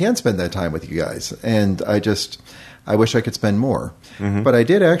 I can spend that time with you guys. And I wish I could spend more. But I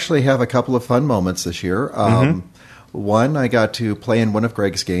did actually have a couple of fun moments this year. One, I got to play in one of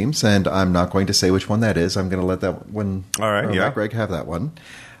Greg's games, and I'm not going to say which one that is. I'm going to let that one. All right, let Greg have that one.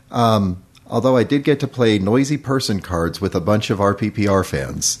 Although I did get to play Noisy Person cards with a bunch of RPPR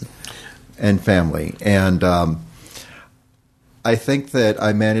fans and family, and I think that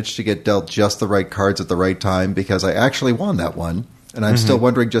I managed to get dealt just the right cards at the right time because I actually won that one. And I'm still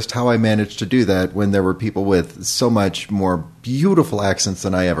wondering just how I managed to do that when there were people with so much more beautiful accents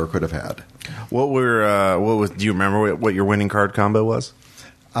than I ever could have had. Do you remember what your winning card combo was?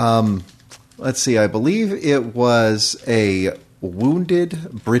 Let's see. I believe it was a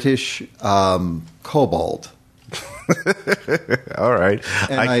wounded British kobold. All right.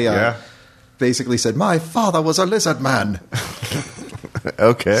 And I basically said, my father was a lizard man.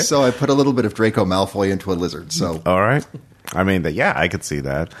 Okay. So I put a little bit of Draco Malfoy into a lizard. So all right. I mean, I could see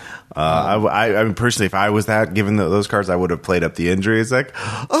that. I mean, personally, if I was given those cards, I would have played up the injury. It's like,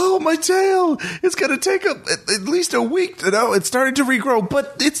 oh, my tail! It's going to take at least a week. It's starting to regrow,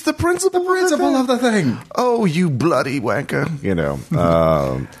 but it's the principle of the thing. Oh, you bloody wanker!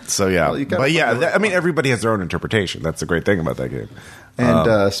 So yeah, Well, but yeah, I mean, everybody has their own interpretation. That's the great thing about that game.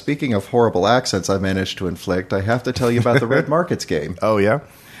 And speaking of horrible accents I managed to inflict, I have to tell you about the Red Markets game. Oh yeah.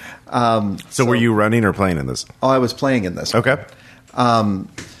 So were you running or playing in this? Oh, I was playing in this. Okay.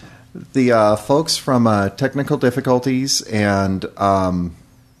 The folks from Technical Difficulties and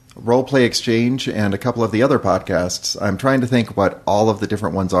Roleplay Exchange and a couple of the other podcasts, I'm trying to think what all of the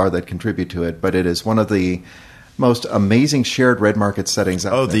different ones are that contribute to it, but it is one of the most amazing shared Red Market settings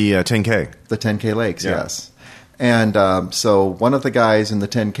out there. Oh, the 10K. The 10K Lakes, Yeah. yes. And so one of the guys in the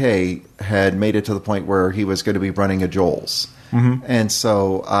 10K had made it to the point where he was going to be running a Joel's. Mm-hmm. And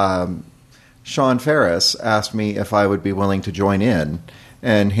so Sean Ferris asked me if I would be willing to join in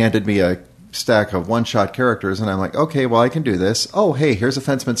and handed me a stack of one-shot characters. And I'm like, okay, well, I can do this. Oh, hey, here's a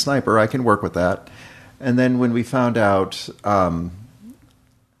Fenceman Sniper. I can work with that. And then when we found out that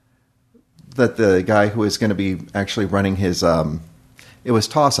the guy who was going to be actually running his it was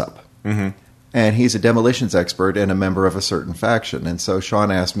Toss-Up. Mm-hmm. And he's a demolitions expert and a member of a certain faction. And so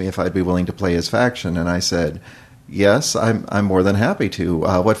Sean asked me if I'd be willing to play his faction. And I said, yes, I'm more than happy to.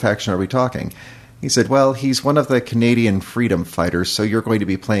 What faction are we talking? He said, well, he's one of the Canadian freedom fighters, so you're going to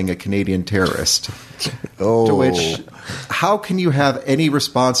be playing a Canadian terrorist. Oh. To which, how can you have any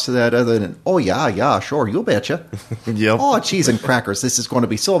response to that other than, oh, yeah, sure, you betcha. Yep. Oh, cheese and crackers, this is going to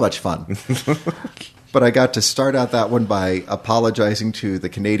be so much fun. But I got to start out that one by apologizing to the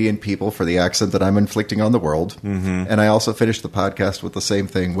Canadian people for the accent that I'm inflicting on the world. Mm-hmm. And I also finished the podcast with the same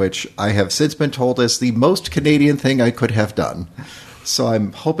thing, which I have since been told is the most Canadian thing I could have done. So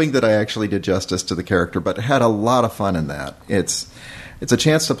I'm hoping that I actually did justice to the character, but had a lot of fun in that. It's a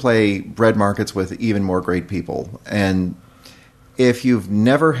chance to play Red Markets with even more great people. And if you've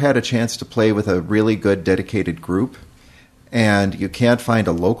never had a chance to play with a really good dedicated group, and you can't find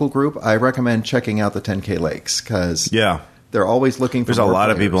a local group, I recommend checking out the 10K Lakes because they're always looking for There's a lot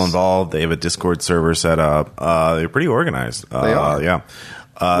of people involved. They have a Discord server set up. They're pretty organized. They are. Yeah.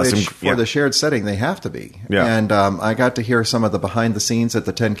 Which, for the shared setting, they have to be. Yeah. And I got to hear some of the behind the scenes at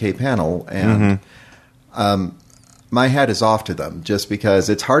the 10K panel, and my hat is off to them just because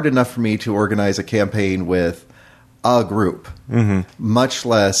it's hard enough for me to organize a campaign with a group, much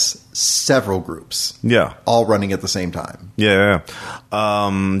less several groups. Yeah. All running at the same time. Yeah.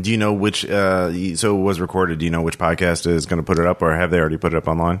 Do you know which, so it was recorded, do you know which podcast is going to put it up, or have they already put it up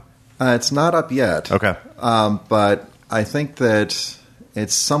online? It's not up yet. Okay. But I think that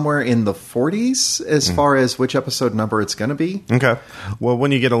it's somewhere in the 40s as far as which episode number it's going to be. Okay. Well,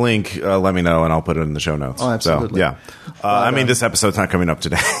 when you get a link, let me know, and I'll put it in the show notes. Oh, absolutely. So, yeah. I mean, this episode's not coming up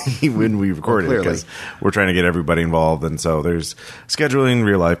today when we record it because we're trying to get everybody involved, and so there's scheduling,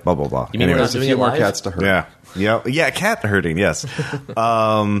 real life, blah, blah, blah. You mean we're not There's a doing few it more live? cats to herd. Yeah, cat herding, yes.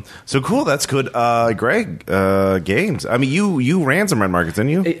 So cool, that's good. Greg, games. I mean, you ran some Red Markets, didn't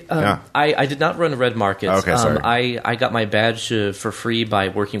you? I did not run Red Markets. Okay, sorry. I got my badge for free by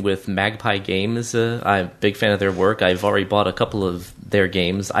working with Magpie Games. I'm a big fan of their work. I've already bought a couple of their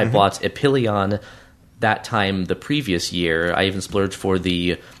games. I bought Epilion that time the previous year. I even splurged for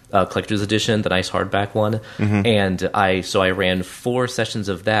the collector's edition, the nice hardback one. And I ran 4 sessions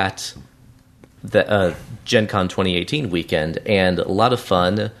of that the Gen Con 2018 weekend, and a lot of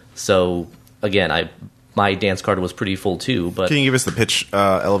fun. So again, my dance card was pretty full too. But can you give us the pitch,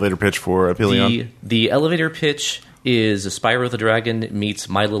 elevator pitch for Epilion? The elevator pitch is Spyro the Dragon meets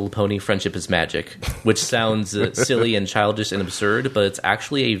My Little Pony Friendship is Magic, which sounds silly and childish and absurd, but it's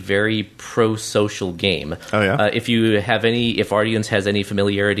actually a very pro-social game. Oh, yeah? If Audience has any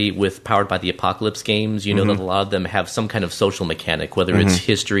familiarity with Powered by the Apocalypse games, you know that a lot of them have some kind of social mechanic, whether it's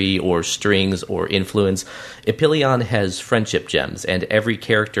history or strings or influence. Epilion has friendship gems, and every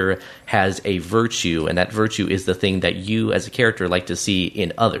character has a virtue, and that virtue is the thing that you as a character like to see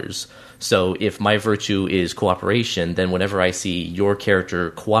in others. So if my virtue is cooperation, then whenever I see your character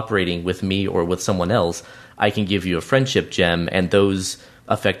cooperating with me or with someone else, I can give you a friendship gem, and those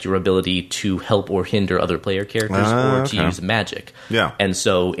affect your ability to help or hinder other player characters or to use magic. Yeah. And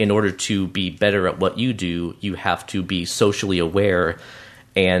so in order to be better at what you do, you have to be socially aware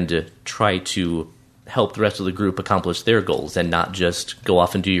and try to help the rest of the group accomplish their goals and not just go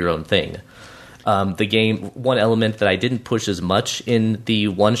off and do your own thing. The game, one element that I didn't push as much in the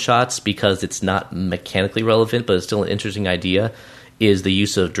one-shots because it's not mechanically relevant, but it's still an interesting idea, is the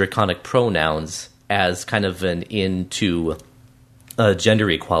use of draconic pronouns as kind of an into gender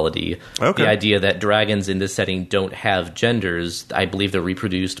equality. Okay. The idea that dragons in this setting don't have genders, I believe they're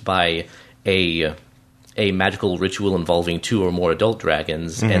reproduced by a magical ritual involving 2 or more adult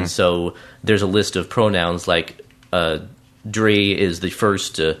dragons, and so there's a list of pronouns like Dre is the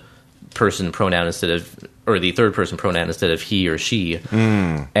first person pronoun or the third person pronoun instead of he or she,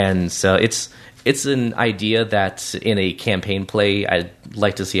 and so it's an idea that in a campaign play I'd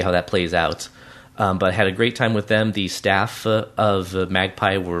like to see how that plays out. But I had a great time with them. The staff of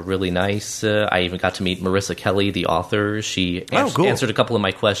Magpie were really nice. I even got to meet Marissa Kelly, the author. She answered a couple of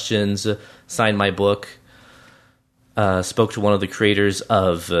my questions, signed my book, spoke to one of the creators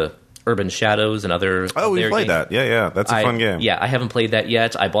of Urban Shadows and other. Oh, we played that. Yeah. That's a fun game. Yeah, I haven't played that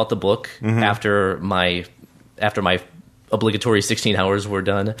yet. I bought the book after my obligatory 16 hours were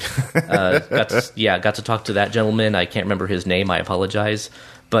done. Got to talk to that gentleman. I can't remember his name. I apologize.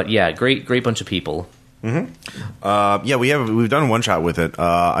 But yeah, great bunch of people. We've done one shot with it.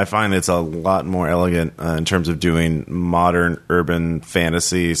 I find it's a lot more elegant in terms of doing modern urban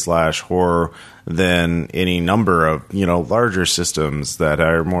fantasy / horror than any number of larger systems that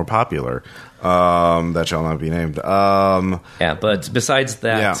are more popular. That shall not be named. But besides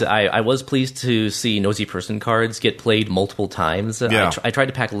that, Yeah. I was pleased to see Nosy Person cards get played multiple times. Yeah. I tried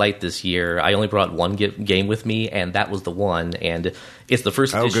to pack light this year. I only brought one game with me, and that was the one. And it's the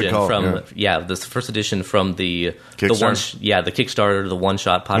first edition good call. from the first edition from the Kickstarter? the Kickstarter, the One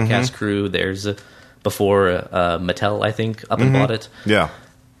Shot podcast crew. There's before Mattel, I think, up and bought it. Yeah.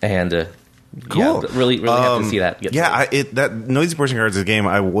 And Cool. Really have to see that. Get played. That Noisy Person Cards is a game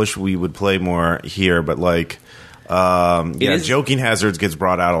I wish we would play more here, but Joking Hazards gets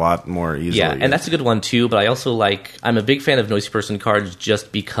brought out a lot more easily. Yeah, and that's a good one too, but I'm a big fan of Noisy Person Cards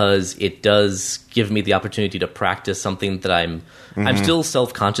just because it does give me the opportunity to practice something that I'm still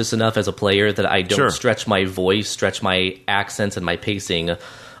self-conscious enough as a player that I don't stretch my voice, stretch my accents and my pacing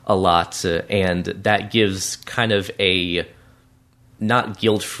a lot, and that gives kind of a not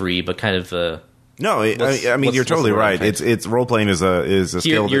guilt-free, but kind of a... No, you're totally right. It's role playing is a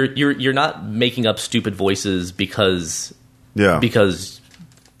skill. You're not making up stupid voices because you're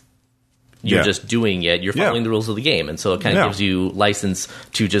just doing it. You're following the rules of the game, and so it kind of gives you license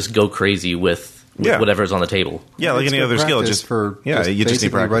to just go crazy with whatever's on the table. Yeah, like it's any other skill. Just you just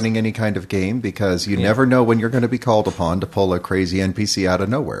need practice. running any kind of game because you never know when you're going to be called upon to pull a crazy NPC out of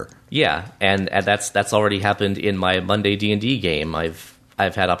nowhere. Yeah, and that's already happened in my Monday D&D game. I've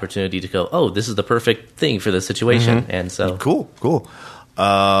had opportunity to go, oh, this is the perfect thing for this situation, and so cool.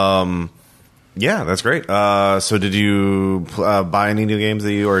 Yeah, that's great. So, did you buy any new games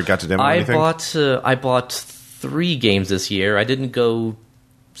that you got to demo? Anything? I bought 3 games this year. I didn't go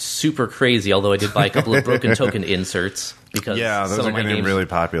super crazy, although I did buy a couple of Broken Token inserts because those are getting really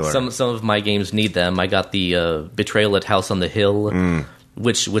popular. Some of my games need them. I got the Betrayal at House on the Hill.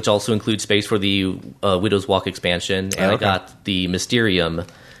 Which also includes space for the Widow's Walk expansion, and I got the Mysterium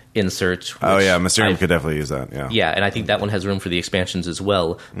insert. Mysterium could definitely use that. Yeah, and I think that one has room for the expansions as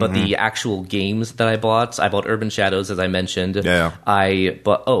well. But the actual games that I bought Urban Shadows, as I mentioned. Yeah.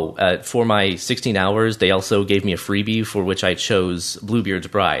 For my 16 hours, they also gave me a freebie for which I chose Bluebeard's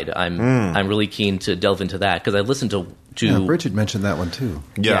Bride. I'm really keen to delve into that because I listened to. Bridget mentioned that one too.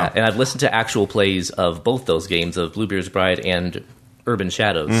 Yeah, and I've listened to actual plays of both those games, of Bluebeard's Bride and Urban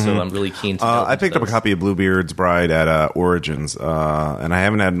Shadows, so I'm really keen to I picked up a copy of Bluebeard's Bride at Origins, and I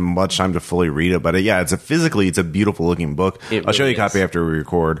haven't had much time to fully read it, but it's a beautiful looking book. I'll show you a copy after we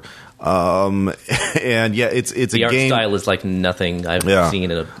record. And it's the a game. Art style is like nothing I've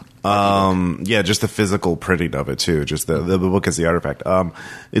seen in a just the physical printing of it too. Just the book is the artifact.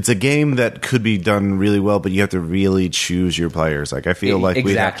 It's a game that could be done really well, but you have to really choose your players. Like I feel like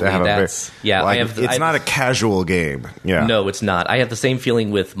we have to have it's not a casual game. Yeah, no, it's not. I have the same feeling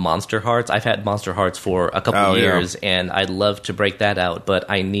with Monster Hearts. I've had Monster Hearts for a couple of years, and I'd love to break that out,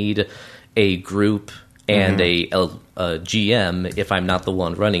 but I need a group and a GM, if I'm not the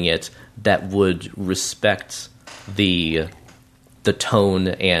one running it, that would respect the tone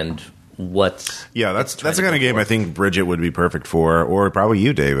and what. Yeah, that's the kind of game I think Bridget would be perfect for, or probably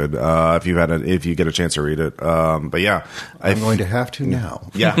you, David, if you get a chance to read it. But yeah, I'm going to have to now.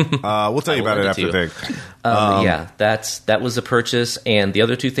 Yeah, we'll tell you about it after the thing. That was a purchase, and the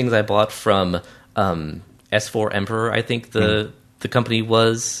other two things I bought from S4 Emperor, I think the company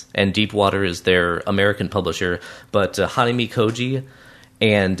was, and Deepwater is their American publisher, but Hanami Koji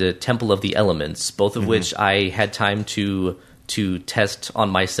and Temple of the Elements, both of which I had time to test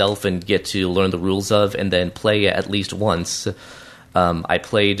on myself and get to learn the rules of, and then play at least once. I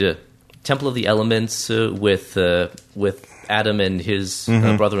played Temple of the Elements with Adam and his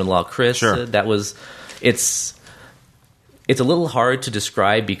brother-in-law Chris. Sure. It's a little hard to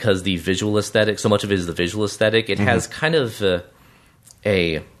describe because the visual aesthetic, so much of it is the visual aesthetic. It has kind of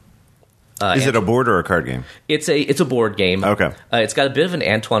is it a board or a card game? It's a board game. Okay. It's got a bit of an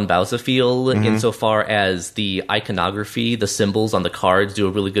Antoine Bauza feel insofar as the iconography, the symbols on the cards do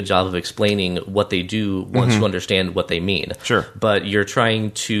a really good job of explaining what they do once you understand what they mean. Sure. But you're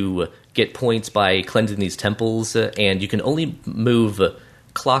trying to get points by cleansing these temples, and you can only move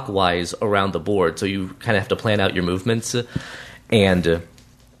clockwise around the board, so you kind of have to plan out your movements. And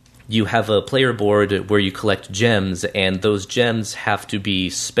you have a player board where you collect gems, and those gems have to be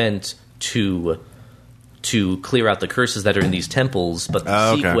spent to clear out the curses that are in these temples, but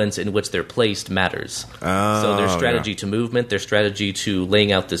the sequence in which they're placed matters. So their strategy to movement, their strategy to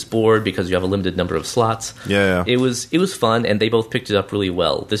laying out this board because you have a limited number of slots. Yeah. It was fun, and they both picked it up really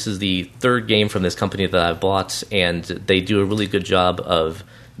well. This is the third game from this company that I've bought, and they do a really good job of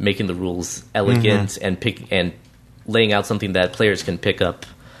making the rules elegant and laying out something that players can pick up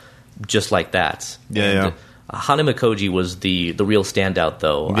just like that. Yeah. Hanami Koji was the real standout,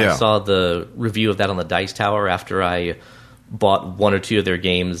 though. Yeah. I saw the review of that on the Dice Tower after I bought one or two of their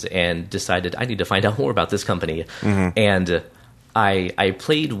games and decided I need to find out more about this company. And I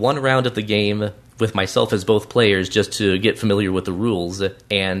played one round of the game with myself as both players just to get familiar with the rules,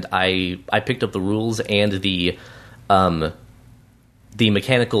 and I picked up the rules and the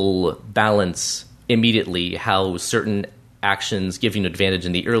mechanical balance immediately, how certain actions give you an advantage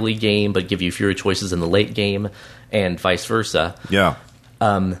in the early game but give you fewer choices in the late game, and vice versa. Yeah.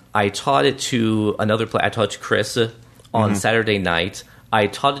 I taught it to another player. I taught it to Chris on Saturday night. I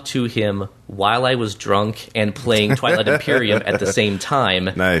taught it to him while I was drunk and playing Twilight Imperium at the same time.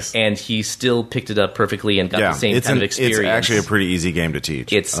 Nice. And he still picked it up perfectly and got the same kind of experience. It's actually a pretty easy game to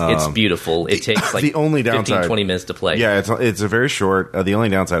teach. It's beautiful. It takes like the only 15, 20 minutes to play. Yeah, it's a very short. The only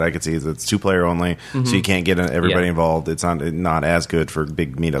downside I could see is it's 2-player only, so you can't get everybody involved. It's not as good for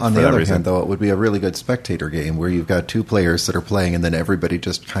big meetups. On the other hand, though, it would be a really good spectator game where you've got 2 players that are playing and then everybody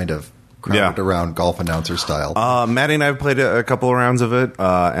just kind of crowded around golf announcer style. Maddie and I have played a couple of rounds of it,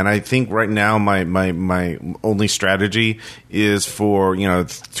 and I think right now my only strategy is for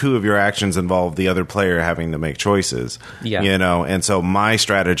 2 of your actions involve the other player having to make choices. Yeah. And so my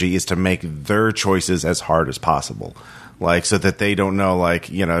strategy is to make their choices as hard as possible. Like, so that they don't know,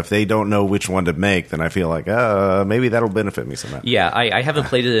 if they don't know which one to make, then I feel like, maybe that'll benefit me somehow. Yeah, I haven't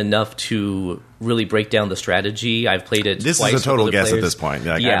played it enough to really break down the strategy. I've played it This twice is a total with guess players. At this point.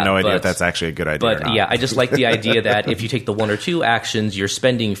 I have no idea if that's actually a good idea or But not. yeah, I just like the idea that if you take the 1 or 2 actions, you're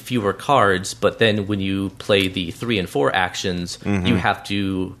spending fewer cards, but then when you play the 3 and 4 actions, you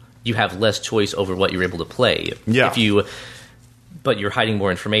have less choice over what you're able to play. Yeah. But you're hiding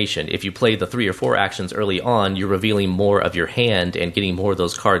more information. If you play the 3 or 4 actions early on, you're revealing more of your hand and getting more of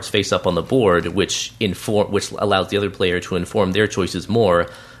those cards face up on the board, which allows the other player to inform their choices more.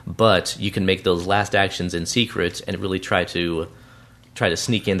 But you can make those last actions in secret and really try to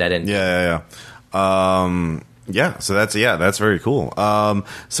sneak in that end. Yeah. So that's very cool.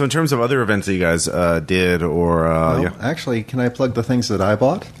 So in terms of other events that you guys did, or actually, can I plug the things that I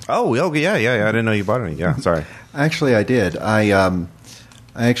bought? Oh, yeah. I didn't know you bought any. Yeah, sorry. Actually, I did. I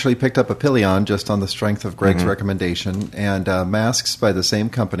actually picked up Apillion just on the strength of Greg's recommendation, and Masks by the same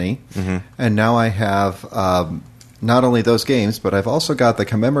company. And now I have not only those games, but I've also got the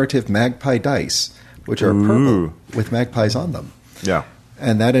commemorative Magpie dice, which are purple with magpies on them. Yeah.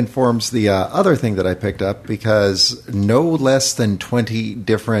 And that informs the other thing that I picked up, because no less than 20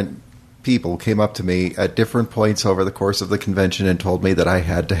 different people came up to me at different points over the course of the convention and told me that I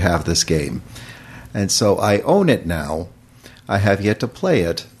had to have this game. And so I own it now. I have yet to play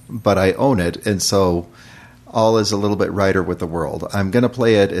it, but I own it, and so all is a little bit righter with the world. I'm going to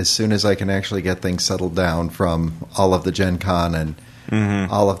play it as soon as I can actually get things settled down from all of the Gen Con and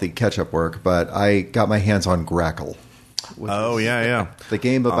all of the catch-up work, but I got my hands on Grackle. Oh, yeah. The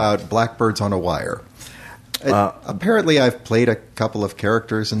game about blackbirds on a wire. Apparently, I've played a couple of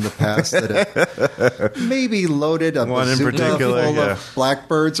characters in the past that have maybe loaded a One in bazooka particular, full yeah. of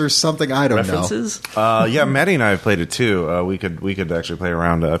blackbirds or something. I don't References? Yeah, Maddie and I have played it too. We could actually play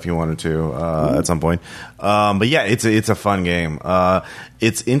around if you wanted to at some point. But yeah, it's a fun game.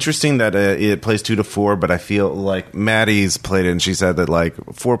 It's interesting that it plays 2 to 4, but I feel like Maddie's played it and she said that like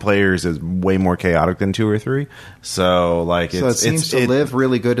 4 players is way more chaotic than 2 or 3. So like, know. So it seems to live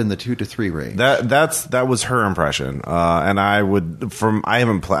really good in the 2 to 3 range. That was her impression, and I've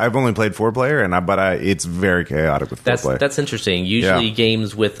only played 4-player, it's very chaotic with 4-player. That's interesting. Usually, Yeah.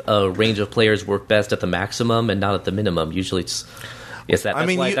 games with a range of players work best at the maximum and not at the minimum. Usually, it's that.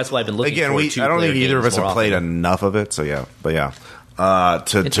 That's why I've been looking again. for I don't think either of us more have played often. enough of it, so yeah. But yeah,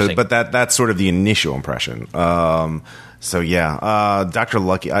 Interesting. but that's sort of the initial impression. So yeah, Dr.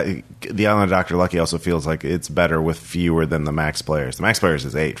 Lucky, the Island of Dr. Lucky also feels like it's better with fewer than the max players. The max players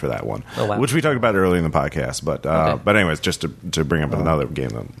is 8 for that one, Oh, wow. which we talked about earlier in the podcast. But Okay. but anyways, just to bring up another game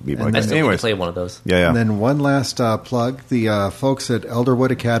that people like. I still need to Anyways, play one of those. yeah. And then one last plug: the folks at Elderwood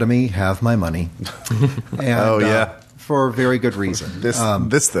Academy have my money. And, Oh, yeah. for very good reason. This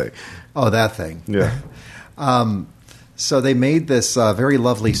thing, Oh, that thing. yeah. So they made this very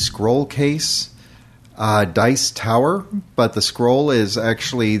lovely scroll case dice tower, but the scroll is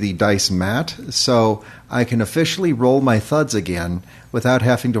actually the dice mat, so I can officially roll my thuds again without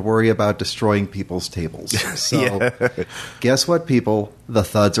having to worry about destroying people's tables. So guess what, people? The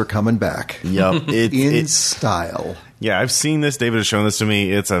thuds are coming back. Yep. In style. Yeah, I've seen this. David has shown this to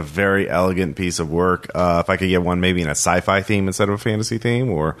me. It's a very elegant piece of work. If I could get one maybe in a sci-fi theme instead of a fantasy theme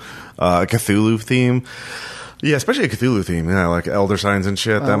or a Cthulhu theme. Yeah, especially a Cthulhu theme, like Elder Signs and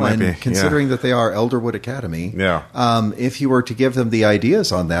shit. That might be. Considering that they are Elderwood Academy, if you were to give them the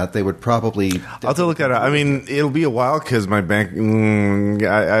ideas on that, they would probably. I'll have to look that up. I mean, it'll be a while because my bank.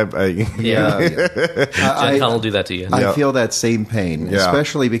 Yeah. Gen Con will do that to you. I feel that same pain, Yeah.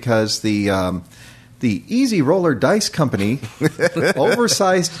 especially because the Easy Roller Dice Company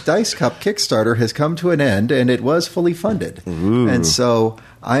oversized dice cup Kickstarter has come to an end, and it was fully funded. Ooh. And so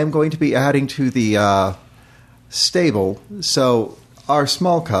I am going to be adding to the stable. So our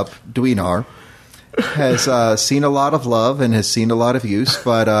small cup, Dweenar, has seen a lot of love and has seen a lot of use,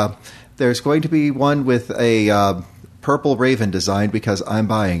 but there's going to be one with a purple raven design because I'm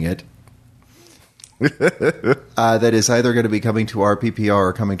buying it. That is either going to be coming to RPPR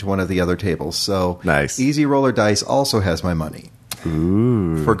or coming to one of the other tables. So Nice. Easy Roller Dice also has my money.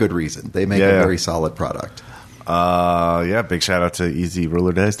 Ooh. For good reason. They make a very solid product. Big shout out to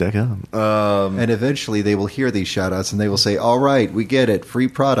EasyRollerDice.com. And eventually they will hear these shout outs and they will say, all right, we get it. Free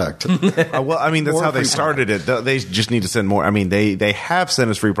product. Well, I mean, that's More how they free started it. They just need to send more. I mean, they have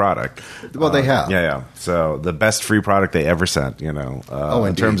sent us free product. Well, they have. Yeah. So the best free product they ever sent, in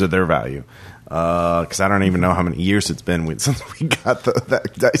indeed. terms of their value. Because I don't even know how many years it's been since we got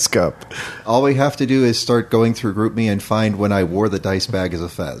that dice cup. All we have to do is start going through GroupMe and find when I wore the dice bag as a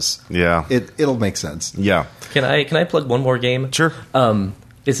fez. Yeah. It'll make sense. Yeah. Can I plug one more game? Sure.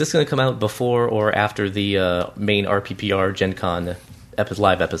 Is this going to come out before or after the main RPPR Gen Con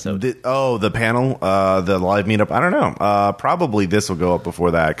live episode? The panel, the live meetup. I don't know. Probably this will go up before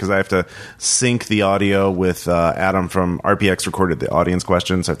that because I have to sync the audio with Adam from RPX recorded the audience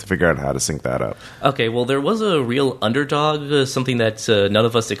questions. I have to figure out how to sync that up. Okay, well, there was a real underdog, something that none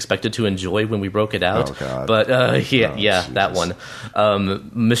of us expected to enjoy when we broke it out. Oh, God. But that one.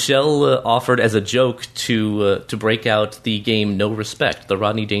 Michelle offered as a joke to break out the game No Respect, the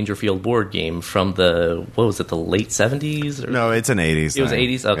Rodney Dangerfield board game from the late 70s? No, it's an 80s. It was thing.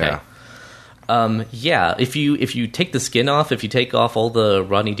 80s? Okay. Yeah. If you take the skin off, if you take off all the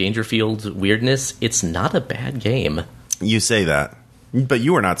Rodney Dangerfield weirdness, it's not a bad game. You say that, but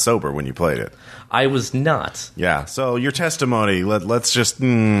you were not sober when you played it. I was not. Yeah, so your testimony, let's just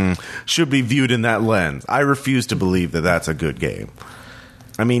should be viewed in that lens. I refuse to believe that that's a good game.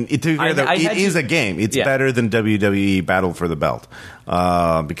 I mean, it is a game. It's better than WWE Battle for the Belt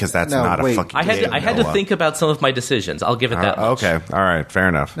because that's not a fucking game. I had to think about some of my decisions. I'll give it that much. Okay, all right, fair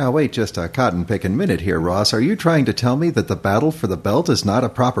enough. Now, wait just a cotton-picking minute here, Ross. Are you trying to tell me that the Battle for the Belt is not a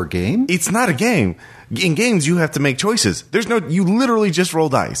proper game? It's not a game. In games, you have to make choices. You literally just roll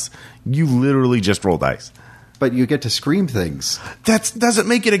dice. But you get to scream things. That doesn't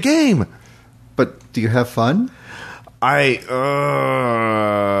make it a game. But do you have fun? I've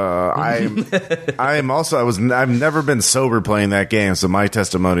never been sober playing that game, so my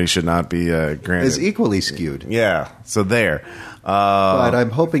testimony should not be granted. Is equally skewed. Yeah, so there. But I'm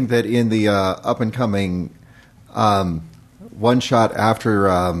hoping that in the up-and-coming one shot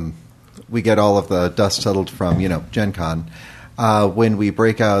after we get all of the dust settled from, Gen Con, when we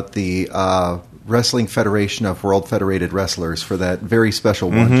break out the Wrestling Federation of World Federated Wrestlers for that very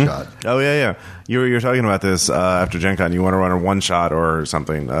special one-shot. Oh, yeah. You're talking about this after Gen Con. You want to run a one-shot or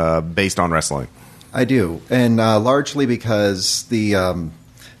something based on wrestling. I do, and largely because the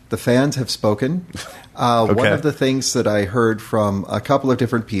fans have spoken. Okay. One of the things that I heard from a couple of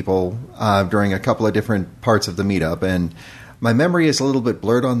different people during a couple of different parts of the meetup, and my memory is a little bit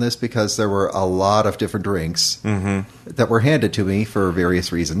blurred on this because there were a lot of different drinks that were handed to me for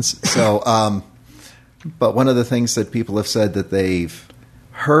various reasons. So, but one of the things that people have said that they've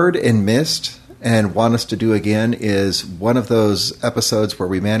heard and missed and want us to do again is one of those episodes where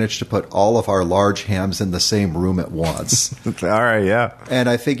we managed to put all of our large hams in the same room at once. All right, yeah. And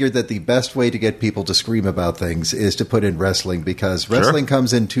I figured that the best way to get people to scream about things is to put in wrestling, because wrestling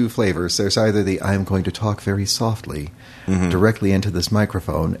comes in two flavors. There's either the I'm going to talk very softly directly into this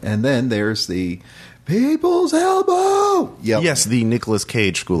microphone, and then there's the people's elbow. Yep. Yes, the Nicolas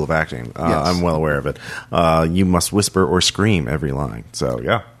Cage School of Acting. Yes. I'm well aware of it. You must whisper or scream every line. So,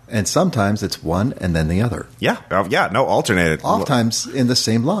 yeah. And sometimes it's one and then the other. Yeah. No, alternated. Oftentimes in the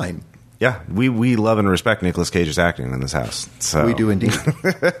same line. Yeah, we love and respect Nicolas Cage's acting in this house. So. We do indeed.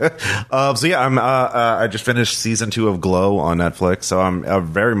 I just finished season 2 of Glow on Netflix, so I'm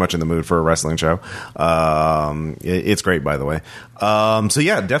very much in the mood for a wrestling show. It's great, by the way.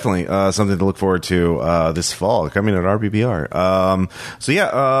 Definitely something to look forward to this fall, coming at RPPR.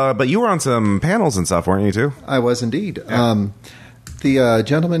 But you were on some panels and stuff, weren't you, too? I was indeed. Yeah. The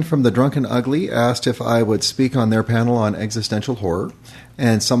gentleman from The Drunken Ugly asked if I would speak on their panel on existential horror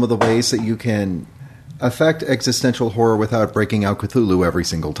and some of the ways that you can affect existential horror without breaking out Cthulhu every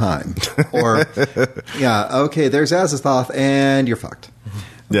single time. Or, there's Azathoth, and you're fucked.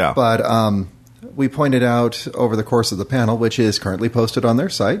 Yeah. But we pointed out over the course of the panel, which is currently posted on their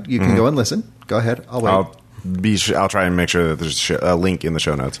site, you can go and listen. Go ahead. I'll wait. I'll try and make sure that there's a link in the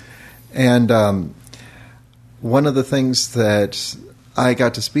show notes. And one of the things that I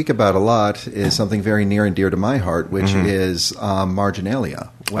got to speak about a lot is something very near and dear to my heart, which is marginalia.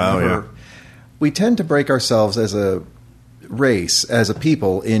 We tend to break ourselves as a race, as a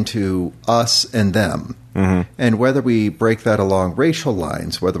people, into us and them. And whether we break that along racial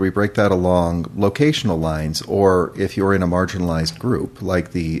lines, whether we break that along locational lines, or if you're in a marginalized group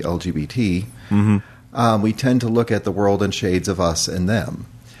like the LGBT, we tend to look at the world in shades of us and them.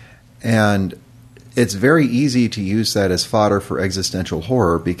 And it's very easy to use that as fodder for existential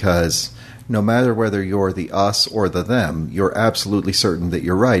horror, because no matter whether you're the us or the them, you're absolutely certain that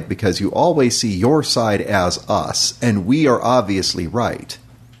you're right, because you always see your side as us, and we are obviously right.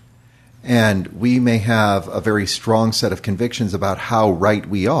 And we may have a very strong set of convictions about how right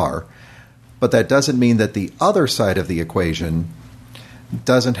we are, but that doesn't mean that the other side of the equation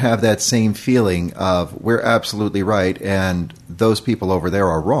doesn't have that same feeling of we're absolutely right and those people over there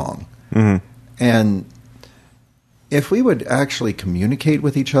are wrong. And if we would actually communicate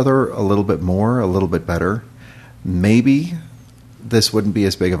with each other a little bit more, a little bit better, maybe this wouldn't be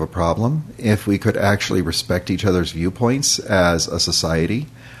as big of a problem if we could actually respect each other's viewpoints as a society.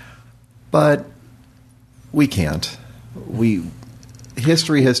 But we can't.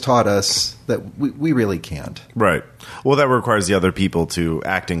 History has taught us that we really can't. Right. Well, that requires the other people to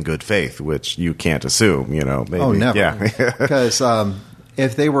act in good faith, which you can't assume, maybe. Oh, never. Yeah. Because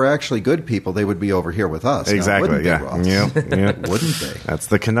if they were actually good people, they would be over here with us. Exactly. Now, wouldn't Yeah. they, Ross? Yeah. Wouldn't they? That's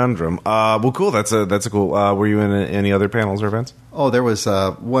the conundrum. Well, cool. That's a cool. Were you in any other panels or events? Oh, there was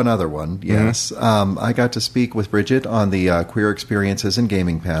one other one. Yes, I got to speak with Bridget on the Queer Experiences in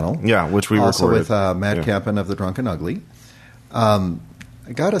Gaming panel. Yeah, which we also recorded. with Matt Campen of The Drunken Ugly. I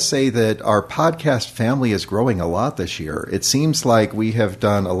got to say that our podcast family is growing a lot this year. It seems like we have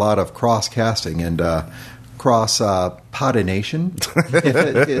done a lot of cross-casting and cross-pollination,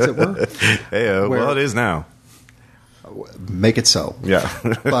 as it were. Hey, well, it is now. Make it so. Yeah.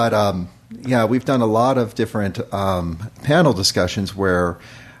 But, we've done a lot of different panel discussions where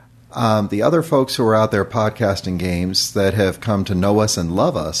the other folks who are out there podcasting games that have come to know us and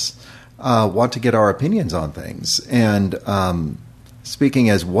love us want to get our opinions on things. And speaking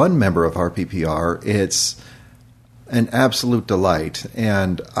as one member of RPPR, it's an absolute delight,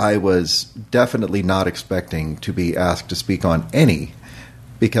 and I was definitely not expecting to be asked to speak on any,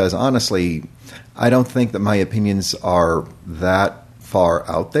 because honestly, I don't think that my opinions are that far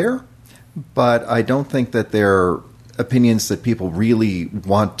out there, but I don't think that they're opinions that people really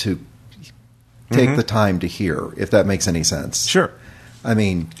want to take the time to hear, if that makes any sense. Sure. I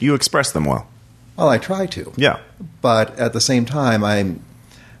mean, You express them well. well, I try to. Yeah. But at the same time,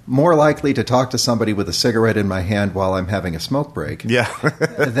 more likely to talk to somebody with a cigarette in my hand while I'm having a smoke break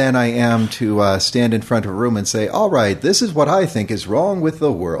than I am to stand in front of a room and say, all right, this is what I think is wrong with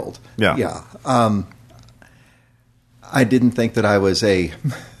the world. Yeah. I didn't think that I was a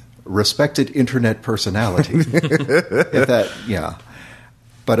respected internet personality.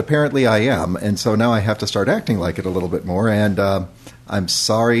 But apparently I am, and so now I have to start acting like it a little bit more, and I'm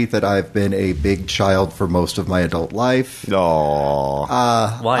sorry that I've been a big child for most of my adult life.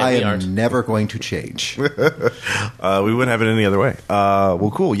 Aww. Why I we am aren't? never going to change. We wouldn't have it any other way.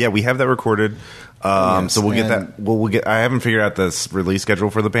 Well, cool. Yeah, we have that recorded. Yes, so we'll get and- that. We'll get. I haven't figured out this release schedule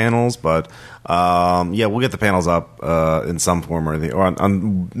for the panels, but we'll get the panels up in some form or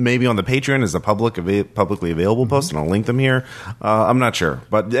on maybe on the Patreon as a publicly available post, and I'll link them here. I'm not sure,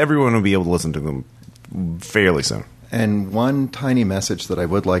 but everyone will be able to listen to them fairly soon. And one tiny message that I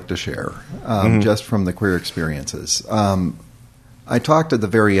would like to share, just from the queer experiences. I talked at the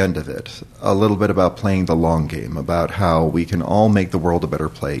very end of it a little bit about playing the long game, about how we can all make the world a better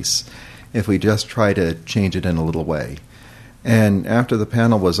place if we just try to change it in a little way. And after the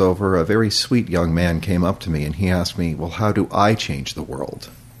panel was over, a very sweet young man came up to me and he asked me, well, how do I change the world?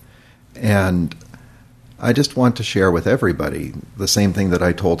 And I just want to share with everybody the same thing that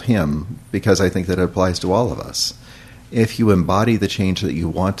I told him, because I think that it applies to all of us. If you embody the change that you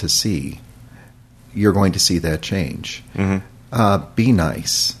want to see, you're going to see that change. Be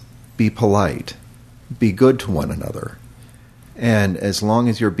nice. Be polite. Be good to one another. And as long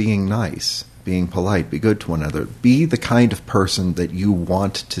as you're being nice, being polite, be good to one another, be the kind of person that you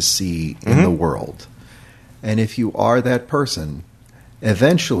want to see in the world. And if you are that person,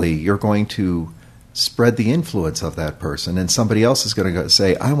 eventually you're going to spread the influence of that person, and somebody else is going to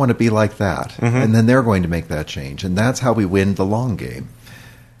say, I want to be like that. And then they're going to make that change. And that's how we win the long game.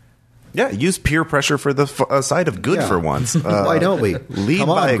 Yeah, use peer pressure for the side of good for once. Why don't we? Lead Come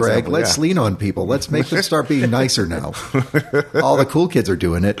by on, Greg. example, Let's lean on people. Let's make them start being nicer now. All the cool kids are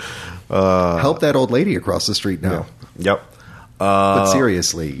doing it. Help that old lady across the street now. Yep. But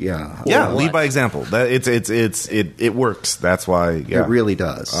seriously, yeah. Yeah, Or lead what? by example. That it works. That's why. Yeah. It really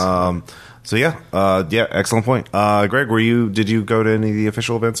does. Excellent point. Greg, did you go to any of the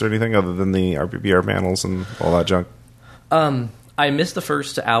official events or anything other than the RPPR panels and all that junk? I missed the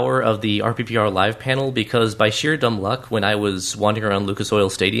first hour of the RPPR live panel because by sheer dumb luck, when I was wandering around Lucas Oil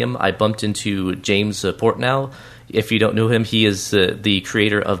Stadium, I bumped into James Portnow. If you don't know him, he is the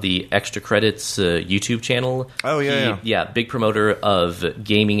creator of the Extra Credits YouTube channel. Oh, yeah, Yeah, big promoter of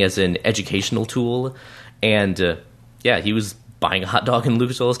gaming as an educational tool. And, he was buying a hot dog in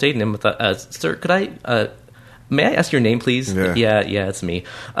Lucas Oil Stadium. I thought, sir, could I... may I ask your name, please? Yeah, it's me.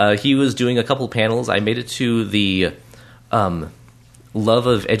 He was doing a couple panels. I made it to the... Love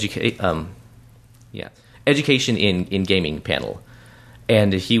of education in gaming panel,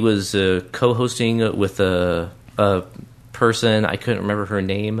 and he was co-hosting with a person. I couldn't remember her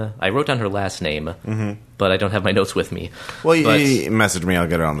name. I wrote down her last name, but I don't have my notes with me. Well, you message me. I'll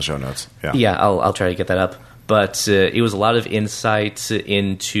get it on the show notes. Yeah, I'll try to get that up. But it was a lot of insight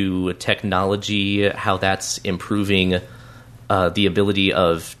into technology, how that's improving the ability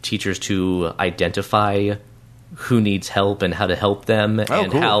of teachers to identify who needs help and how to help them,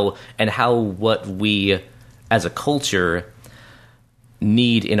 and how what we as a culture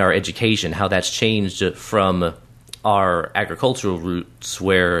need in our education, how that's changed from our agricultural roots,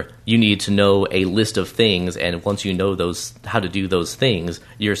 where you need to know a list of things, and once you know how to do those things,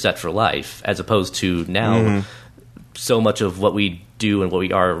 you're set for life, as opposed to now so much of what we do and what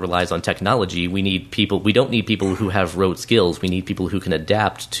we are relies on technology. We don't need people who have rote skills. We need people who can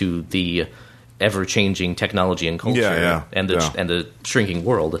adapt to the ever-changing technology and culture and the shrinking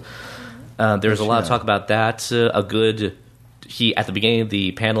world. There's a lot of talk about that. At the beginning of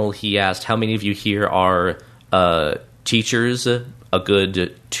the panel, he asked, how many of you here are teachers? A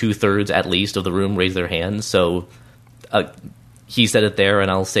good 2/3 at least of the room raised their hands. So he said it there, and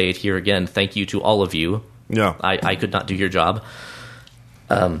I'll say it here again. Thank you to all of you. Yeah. I could not do your job.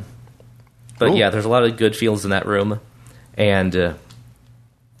 But cool. There's a lot of good feels in that room. And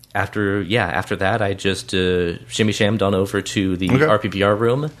after that, I just shimmy shammed on over to the RPPR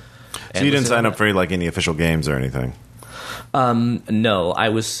room. So you didn't sign up for any official games or anything? No,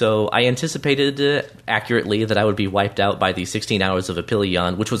 I anticipated accurately that I would be wiped out by the 16 hours of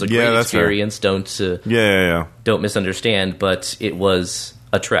Apillion, which was a great experience. Fair. Don't misunderstand, but it was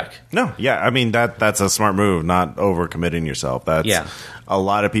a trek. No, I mean that's a smart move, not overcommitting yourself. A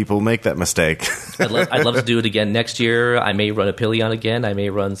lot of people make that mistake. I'd love to do it again next year. I may run Apillion again. I may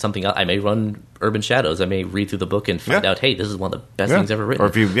run something else. I may run Urban Shadows. I may read through the book and find out, hey, this is one of the best things ever written. Or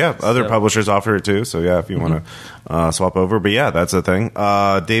if you, other publishers offer it too. So if you want to swap over. But that's the thing.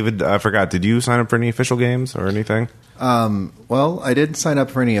 David, I forgot. Did you sign up for any official games or anything? Well, I didn't sign up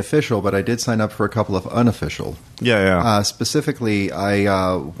for any official, but I did sign up for a couple of unofficial. Specifically,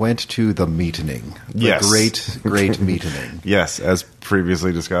 I went to the meeting. The great meeting. Yes, as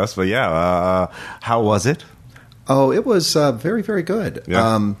previously discussed. But how was it? Oh, it was very, very good.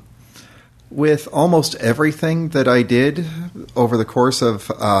 Yeah. With almost everything that I did over the course of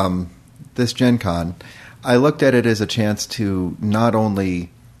this Gen Con, I looked at it as a chance to not only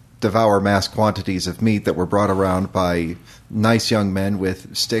devour mass quantities of meat that were brought around by nice young men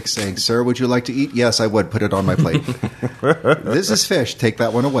with sticks saying, "Sir, would you like to eat?" "Yes, I would. Put it on my plate." "This is fish. Take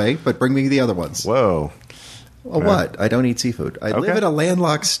that one away, but bring me the other ones." Whoa. Well, what? I don't eat seafood. I live in a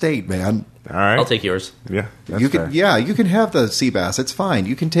landlocked state, man. All right. I'll take yours. Yeah. You can have the sea bass. It's fine.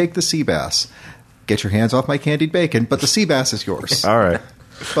 You can take the sea bass. Get your hands off my candied bacon, but the sea bass is yours. All right.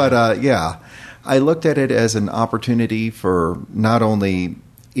 But I looked at it as an opportunity for not only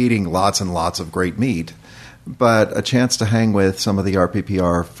eating lots and lots of great meat, but a chance to hang with some of the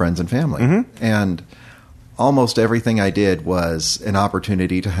RPPR friends and family. Mm-hmm. And almost everything I did was an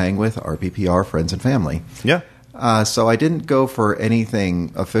opportunity to hang with RPPR friends and family. Yeah. So I didn't go for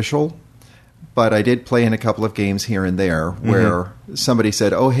anything official, but I did play in a couple of games here and there where somebody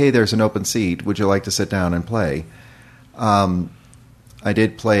said, "Oh, hey, there's an open seat. Would you like to sit down and play?" I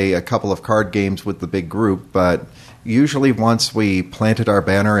did play a couple of card games with the big group, but usually once we planted our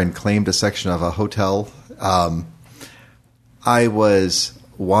banner and claimed a section of a hotel, I was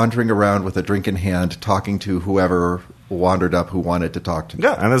wandering around with a drink in hand talking to whoever wandered up who wanted to talk to me.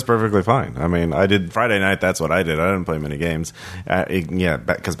 Yeah, and that's perfectly fine. I mean, I did Friday night. That's what I did. I didn't play many games.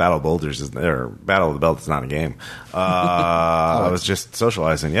 Because Battle of Boulders Battle of the Belt is not a game. I was just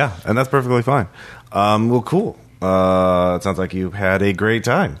socializing. Yeah, and that's perfectly fine. Well, cool. It sounds like you had a great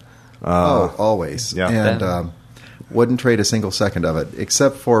time. Always. Yeah. And wouldn't trade a single second of it,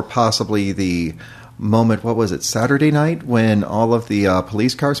 except for possibly the moment, what was it, Saturday night, when all of the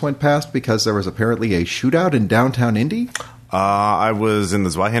police cars went past because there was apparently a shootout in downtown Indy? I was in the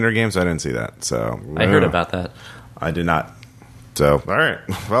Zweihander game, so I didn't see that. So I heard about that. I did not. So, all right.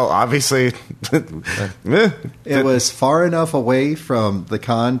 Well, obviously, it was far enough away from the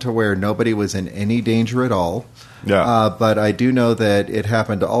con to where nobody was in any danger at all. Yeah. But I do know that it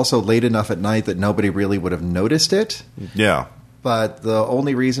happened also late enough at night that nobody really would have noticed it. Yeah. But the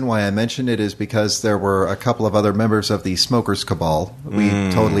only reason why I mention it is because there were a couple of other members of the Smokers Cabal. We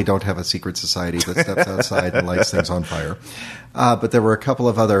totally don't have a secret society that steps outside and lights things on fire. But there were a couple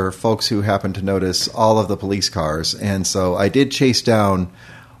of other folks who happened to notice all of the police cars. And so I did chase down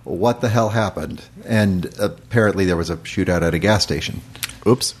what the hell happened. And apparently there was a shootout at a gas station.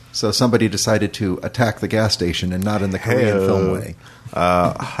 Oops. So somebody decided to attack the gas station and not in the Korean film way.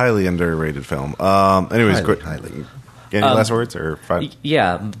 Highly underrated film. Anyways, highly. Any last words or fine?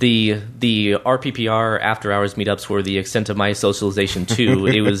 Yeah, the RPPR after hours meetups were the extent of my socialization too.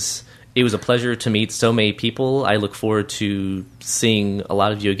 It was a pleasure to meet so many people. I look forward to seeing a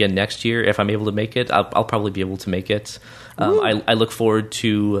lot of you again next year if I'm able to make it. I'll probably be able to make it. I look forward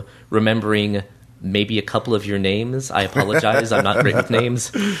to remembering maybe a couple of your names. I apologize. I'm not great with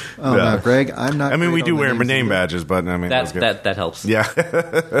names. No, Greg, I'm not. I mean, we do wear name either. badges, but I mean that helps. Yeah.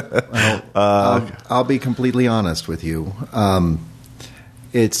 I'll be completely honest with you.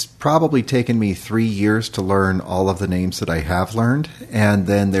 It's probably taken me 3 years to learn all of the names that I have learned, and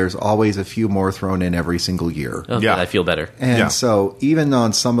then there's always a few more thrown in every single year. Okay, Yeah. I feel better. And so even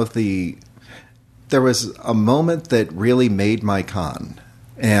on some of there was a moment that really made my con.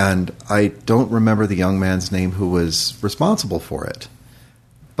 And I don't remember the young man's name who was responsible for it.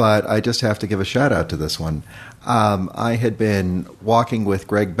 But I just have to give a shout out to this one. I had been walking with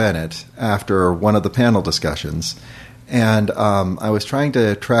Greg Bennett after one of the panel discussions. And I was trying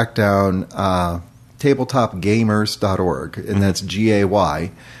to track down tabletopgamers.org. And that's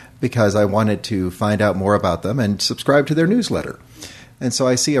GAY. Because I wanted to find out more about them and subscribe to their newsletter. And so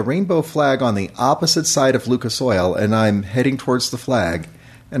I see a rainbow flag on the opposite side of Lucas Oil. And I'm heading towards the flag.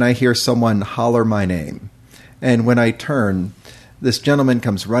 And I hear someone holler my name. And when I turn, this gentleman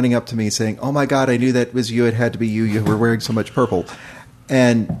comes running up to me saying, "Oh my God, I knew that was you. It had to be you. You were wearing so much purple."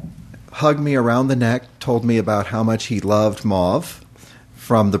 And hugged me around the neck, told me about how much he loved Mauve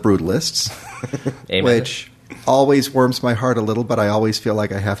from the Brutalists, which always warms my heart a little, but I always feel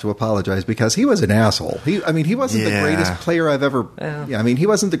like I have to apologize because he was an asshole. He wasn't the greatest player I've ever... he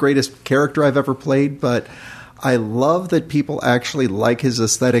wasn't the greatest character I've ever played, but... I love that people actually like his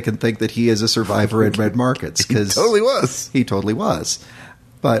aesthetic and think that he is a survivor in red markets. He totally was. He totally was.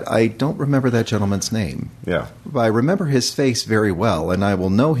 but I don't remember that gentleman's name. Yeah. But I remember his face very well, and I will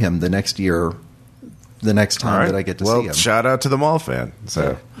know him the next year, the next time that I get to see him. Well, shout out to the mall fan.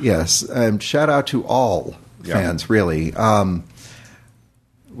 So yes, and shout out to all fans, really.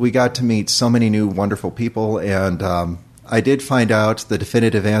 We got to meet so many new wonderful people, and I did find out the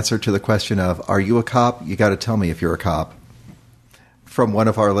definitive answer to the question of, are you a cop? You got to tell me if you're a cop, from one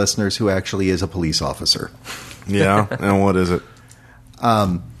of our listeners who actually is a police officer. Yeah, and what is it?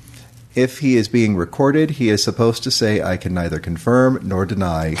 If he is being recorded, he is supposed to say, I can neither confirm nor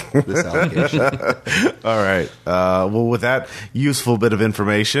deny this allegation. All right. Well, with that useful bit of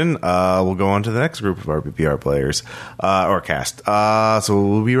information, we'll go on to the next group of RPPR players, or cast. So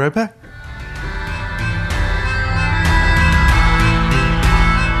we'll be right back.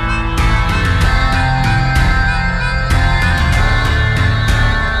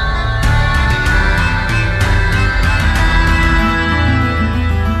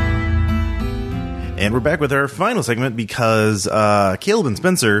 And we're back with our final segment because Caleb and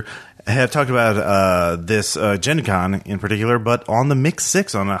Spencer have talked about this Gen Con in particular, but on the Mix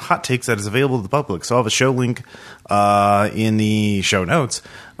 6, on a hot takes that is available to the public. So I'll have a show link in the show notes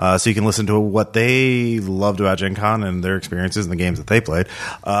so you can listen to what they loved about Gen Con and their experiences and the games that they played.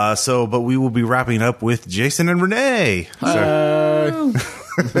 But we will be wrapping up with Jason and Renee.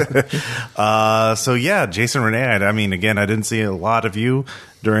 So yeah, Jason, Renee, I mean, again, I didn't see a lot of you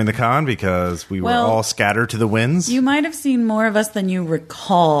during the con because we were all scattered to the winds. You might have seen more of us than you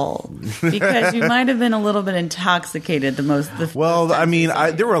recall because you might have been a little bit intoxicated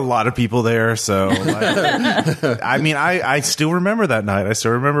there were a lot of people there, so I mean, I still remember that night. I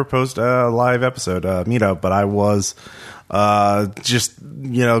still remember post live episode meetup, but I was just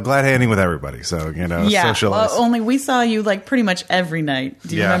glad handing with everybody. So socialize. Well, only we saw you like pretty much every night.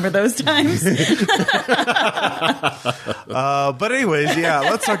 Do you remember those times? But anyways,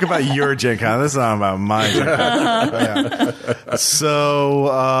 let's talk about your Gen Con. This is not about my Gen Con. So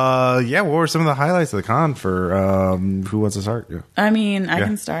what were some of the highlights of the con for who wants to start? I mean, I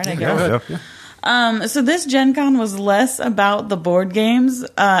can start, I guess. So this Gen Con was less about the board games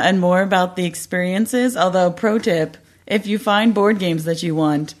and more about the experiences. Although, pro tip, if you find board games that you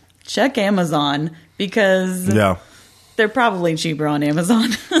want, check Amazon because they're probably cheaper on Amazon.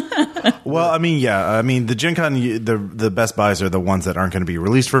 Well, I mean, the Gen Con, the best buys are the ones that aren't going to be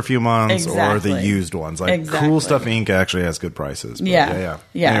released for a few months or the used ones. Like Cool Stuff Inc. actually has good prices. But yeah.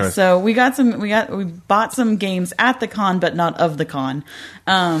 Anyways. So we bought some games at the con, but not of the con.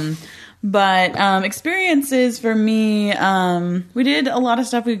 But experiences for me, we did a lot of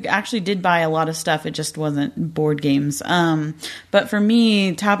stuff. We actually did buy a lot of stuff. It just wasn't board games. But for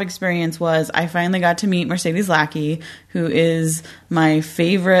me, top experience was I finally got to meet Mercedes Lackey, who is my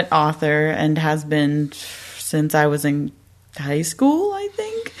favorite author and has been since I was in high school, I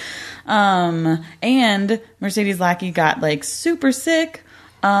think. And Mercedes Lackey got like super sick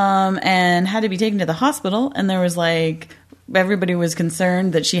and had to be taken to the hospital. And there was everybody was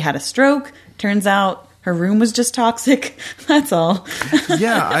concerned that she had a stroke. Turns out her room was just toxic. That's all.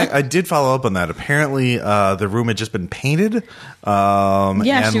 I did follow up on that. Apparently, the room had just been painted. She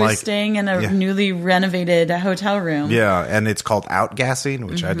was staying in a newly renovated hotel room. Yeah, and it's called outgassing,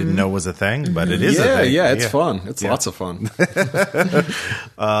 which I didn't know was a thing, but it is a thing. Yeah, it's fun. It's lots of fun.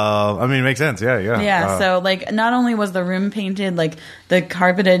 I mean, it makes sense. Yeah. So, not only was the room painted, the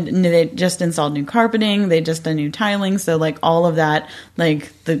carpeted, they just installed new carpeting, they just did new tiling, so, all of that,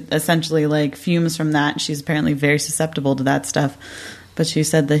 essentially, fumes from that. She's apparently very susceptible to that stuff. But she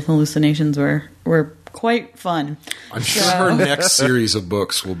said the hallucinations were quite fun. I'm sure her next series of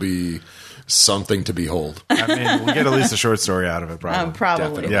books will be something to behold. I mean, we'll get at least a short story out of it,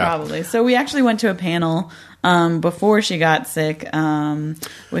 probably. Probably. So we actually went to a panel before she got sick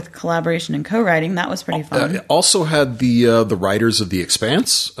with collaboration and co-writing. That was pretty fun. Also had the writers of The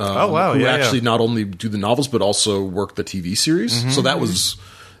Expanse. Who actually not only do the novels but also work the TV series. Mm-hmm. So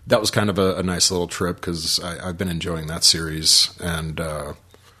that was kind of a nice little trip because I've been enjoying that series and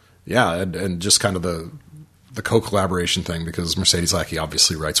just kind of the co-collaboration thing because Mercedes Lackey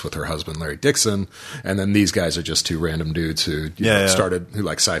obviously writes with her husband Larry Dixon, and then these guys are just two random dudes who who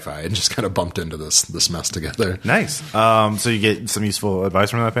like sci-fi and just kind of bumped into this mess together. Nice. So you get some useful advice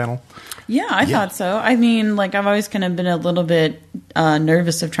from that panel? Yeah, I thought so. I mean, I've always kind of been a little bit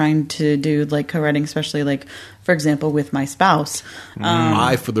nervous of trying to do co-writing, especially for example, with my spouse.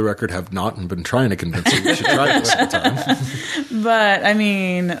 I, for the record, have not been trying to convince you we should try this sometime. But I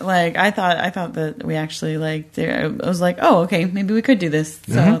mean, I thought that we actually I was oh, okay, maybe we could do this.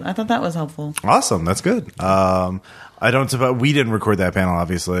 So I thought that was helpful. Awesome, that's good. I don't. We didn't record that panel,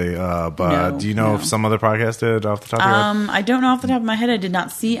 obviously. But do you know if some other podcast did off the top of your head? I don't know off the top of my head. I did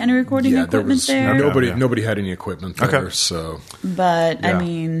not see any recording equipment there. Nobody had any equipment there. Okay. So, but I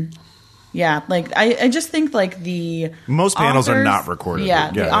mean. Yeah, like I just think like the most panels are not recorded.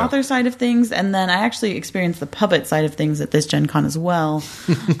 Yeah, the author side of things, and then I actually experienced the puppet side of things at this Gen Con as well.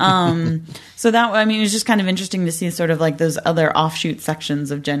 So that, I mean, it's just kind of interesting to see sort of like those other offshoot sections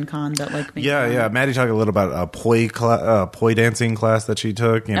of Gen Con that like make Maddie talked a little about a poi dancing class that she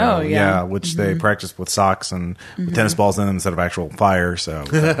took. Which they practiced with socks and with tennis balls in instead of actual fire. So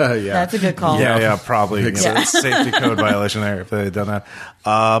that's a good call. Yeah, probably safety code violation there if they had done that.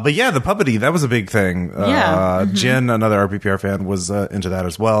 But yeah, the puppety, that was a big thing. Jen, another RPPR fan, was into that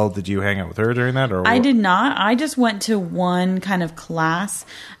as well. Did you hang out with her during that? Or I did not. I just went to one kind of class,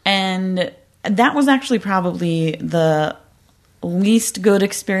 and that was actually probably the least good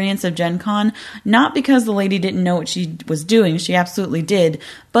experience of Gen Con. Not because the lady didn't know what she was doing. She absolutely did.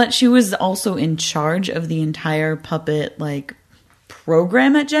 But she was also in charge of the entire puppet, like,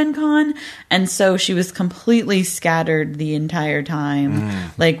 program at Gen Con, and so she was completely scattered the entire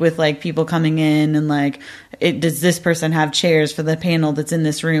time, like with like people coming in and like, does this person have chairs for the panel that's in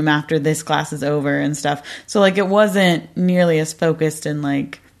this room after this class is over and stuff. So like it wasn't nearly as focused and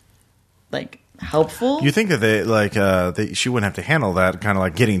like helpful. You think that she wouldn't have to handle that, kind of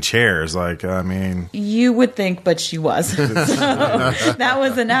like getting chairs, like, I mean, you would think, but she was. So that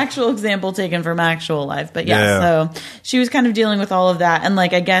was an actual example taken from actual life. But so she was kind of dealing with all of that, and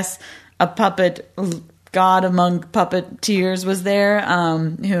like I guess a puppet god among puppeteers was there,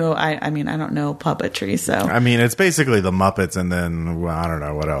 who I mean I don't know puppetry, so I mean it's basically the Muppets, and then I don't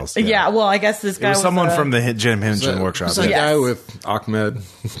know what else. Yeah, well I guess this guy was someone from the Jim Henson workshop. Was that guy with Ahmed?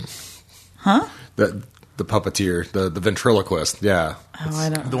 Huh? The puppeteer, the ventriloquist, yeah. Oh, I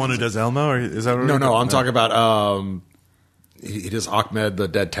don't. The one who does Elmo, or is that? No. I'm talking about. He does Ahmed, the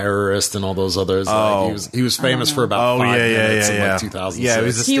dead terrorist, and all those others. Like, he was famous for about 5 minutes in like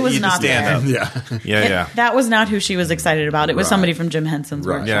 2006. Yeah, he was not there. Yeah. That was not who she was excited about. It was somebody from Jim Henson's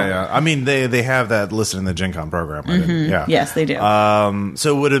workshop. Yeah. I mean, they have that listed in the Gen Con program. Yes, they do.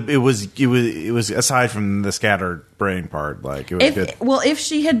 So it was aside from the scattered brain part, like it was good. Well, if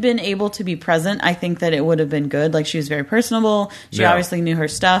she had been able to be present, I think that it would have been good. Like she was very personable. She obviously knew her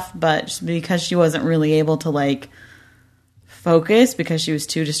stuff, but because she wasn't really able to like focus because she was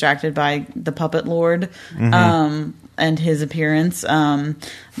too distracted by the puppet lord and his appearance,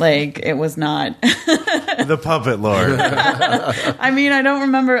 like it was not the puppet lord. I mean, I don't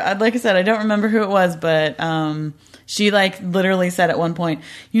remember, like I said, I don't remember who it was, but she like literally said at one point,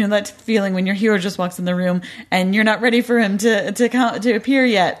 you know, that feeling when your hero just walks in the room and you're not ready for him to appear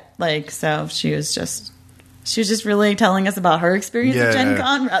yet. Like, so she was just really telling us about her experience at Gen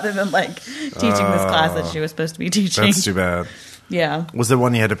Con rather than like teaching this class that she was supposed to be teaching. That's too bad. Yeah. Was there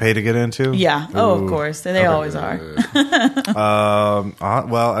one you had to pay to get into? Yeah. Ooh. Oh, of course. They always are.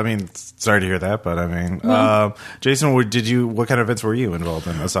 Well, I mean, sorry to hear that, but I mean, Jason, what kind of events were you involved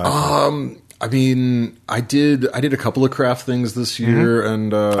in aside from I mean, I did a couple of craft things this year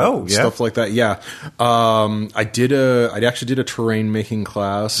and stuff like that. Yeah, I actually did a terrain making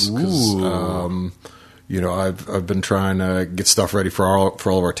class because you know, I've been trying to get stuff ready for all of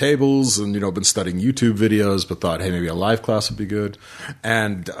our tables, and you know, been studying YouTube videos, but thought, hey, maybe a live class would be good.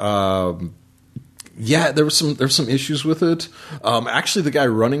 And there was some issues with it. Actually, the guy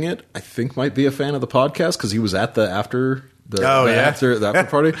running it, I think, might be a fan of the podcast because he was at the after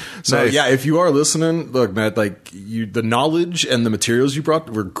party. So nice. Yeah, if you are listening, look, Matt, like the knowledge and the materials you brought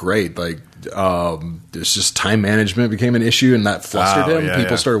were great. Like, there's just time management became an issue, and that flustered him.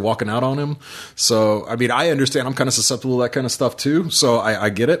 People started walking out on him. So, I mean, I understand. I'm kind of susceptible to that kind of stuff too. So I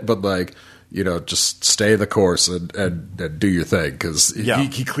get it, but like, you know, just stay the course and do your thing, because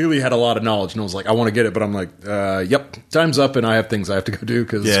he clearly had a lot of knowledge, and I was like, I want to get it, but I'm like, yep, time's up, and I have things I have to go do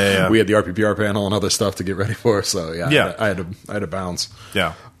because we had the RPPR panel and other stuff to get ready for. So I had to bounce.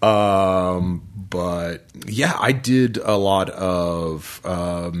 Yeah. But yeah, I did a lot of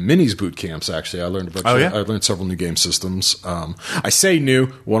minis boot camps. Actually, I learned a bunch. I learned several new game systems. I say new.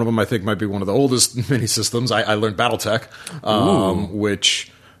 One of them I think might be one of the oldest mini systems. I learned BattleTech,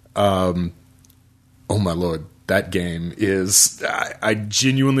 which. Oh my lord, that game is... I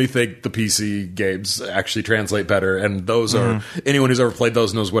genuinely think the PC games actually translate better, and those are... Anyone who's ever played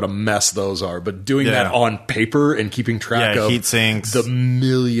those knows what a mess those are, but doing that on paper and keeping track of heat sinks, the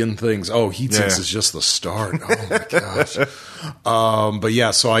million things... Oh, heat sinks is just the start. Oh my gosh. But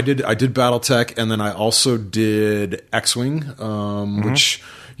yeah, so I did BattleTech, and then I also did X-Wing, which...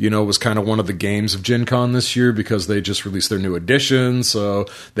 was kind of one of the games of Gen Con this year because they just released their new edition. So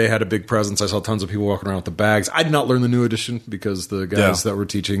they had a big presence. I saw tons of people walking around with the bags. I did not learn the new edition because the guys that were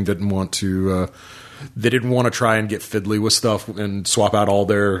teaching didn't want to. They didn't want to try and get fiddly with stuff and swap out all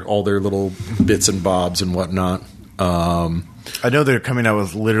their little bits and bobs and whatnot. I know they're coming out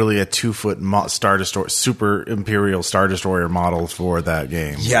with literally a 2-foot Star Destroyer, Super Imperial Star Destroyer model for that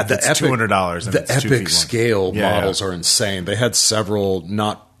game. Yeah, it's $200. The epic scale models are insane. They had several,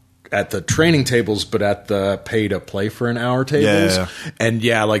 not at the training tables, but at the pay to play for an hour tables. And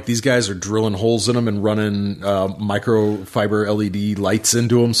like these guys are drilling holes in them and running microfiber LED lights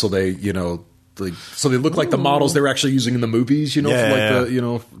into them, so they so they look like the models they were actually using in the movies, for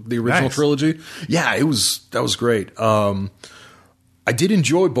the original trilogy. Yeah, that was great. I did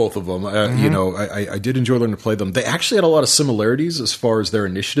enjoy both of them. I did enjoy learning to play them. They actually had a lot of similarities as far as their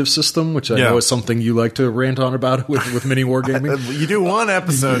initiative system, which I know is something you like to rant on about with mini wargaming. You do one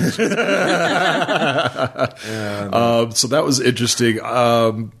episode. So that was interesting.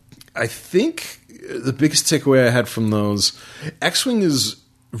 I think the biggest takeaway I had from those, X-Wing is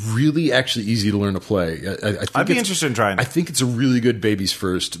really actually easy to learn to play. I'd be interested in trying it. I think it's a really good baby's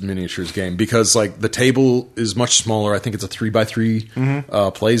first miniatures game because the table is much smaller. I think it's a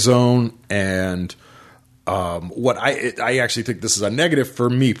 3x3 play zone, and what I actually think this is a negative for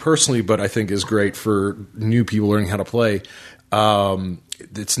me personally, but I think is great for new people learning how to play.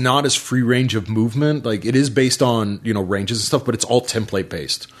 It's not as free range of movement. It is based on ranges and stuff, but it's all template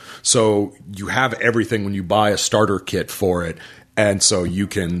based. So you have everything when you buy a starter kit for it. And so you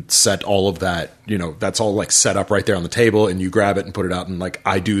can set all of that, that's all set up right there on the table, and you grab it and put it out and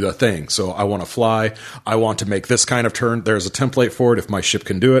I do the thing. So I want to fly. I want to make this kind of turn. There's a template for it. If my ship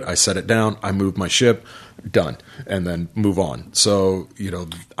can do it, I set it down. I move my ship. Done. And then move on. So,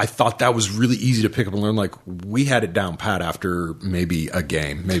 I thought that was really easy to pick up and learn. We had it down pat after maybe a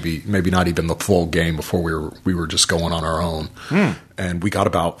game, maybe not even the full game before we were just going on our own. And we got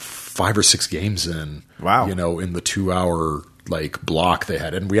about 5 or 6 games in. Wow. In the 2-hour block they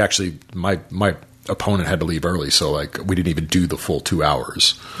had, and we actually my opponent had to leave early, so we didn't even do the full 2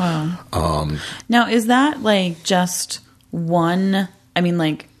 hours. Wow. Now is that just one? I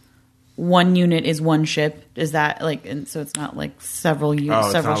mean, one unit is one ship. Is that and so it's not several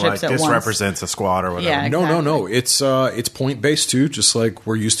units, several ships at once. This represents a squad or whatever. Yeah, exactly. No. It's point based too, just like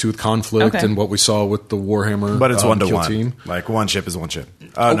we're used to with Conflict and what we saw with the Warhammer. But it's 1-to-1. Team. One ship is one ship.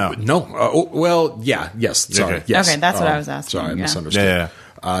 No. Well, yeah, yes. Sorry. Okay. Yes. Okay, that's what I was asking. Sorry, I misunderstood.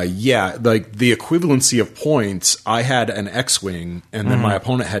 Yeah. The equivalency of points, I had an X-Wing, and then my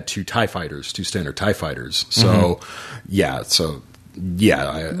opponent had 2 TIE fighters, 2 standard TIE fighters. So,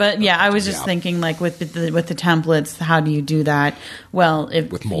 I was just thinking with the templates, how do you do that? Well,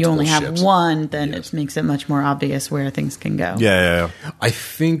 if you only have ships. one, then it makes it much more obvious where things can go. Yeah. I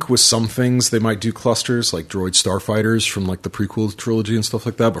think with some things they might do clusters like droid starfighters from the prequel trilogy and stuff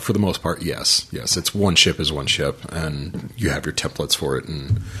like that, but for the most part, yes, it's one ship is one ship, and you have your templates for it.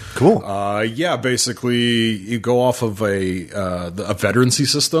 And cool. Basically you go off of a veterancy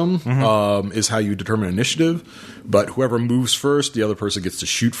system. Is how you determine initiative, but whoever moves first, the other person gets to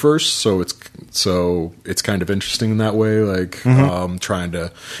shoot first. So it's kind of interesting in that way.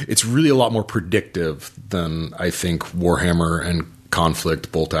 It's really a lot more predictive than I think Warhammer and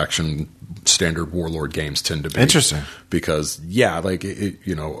Conflict bolt action standard Warlord games tend to be. Interesting. Because my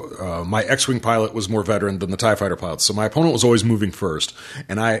X-Wing pilot was more veteran than the TIE fighter pilot, so my opponent was always moving first,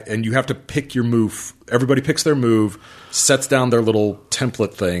 and you have to pick your move. Everybody picks their move, sets down their little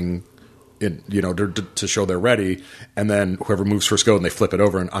template thing, to show they're ready, and then whoever moves first go, and they flip it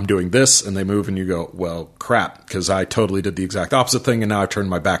over, and I'm doing this, and they move, and you go, well, crap, because I totally did the exact opposite thing, and now I've turned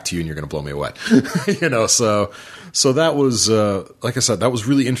my back to you, and you're going to blow me away. So that was, like I said, that was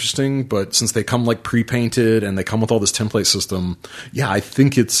really interesting, but since they come pre-painted, and they come with all this template system, I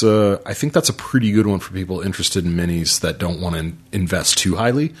think that's a pretty good one for people interested in minis that don't want to invest too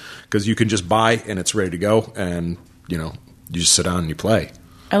highly, because you can just buy, and it's ready to go, and, you just sit down and you play.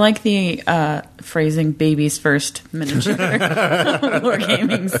 I like the phrasing "baby's first miniature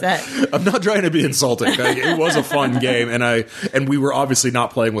wargaming set." I'm not trying to be insulting. It was a fun game, and we were obviously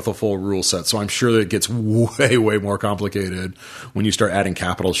not playing with a full rule set, so I'm sure that it gets way more complicated when you start adding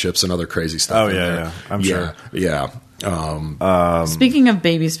capital ships and other crazy stuff. I'm sure. Yeah. Speaking of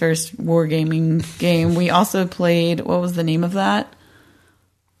baby's first wargaming game, we also played. What was the name of that?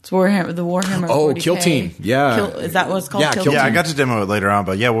 It's Warhammer, the Warhammer 40K. Kill Team. Yeah. Is that what it's called? Yeah, Kill Team. Yeah, I got to demo it later on,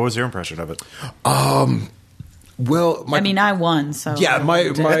 but what was your impression of it? Well, I won, so yeah,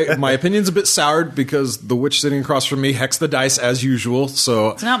 my opinion's a bit soured because the witch sitting across from me hexed the dice as usual.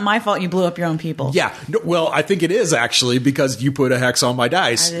 So it's not my fault you blew up your own people. Yeah, well, I think it is actually because you put a hex on my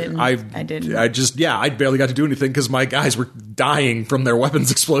dice. I didn't. I barely got to do anything because my guys were dying from their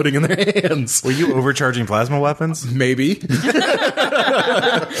weapons exploding in their hands. Were you overcharging plasma weapons? Maybe.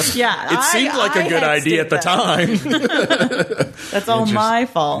 Yeah, it seemed like a good idea at the time. That's all my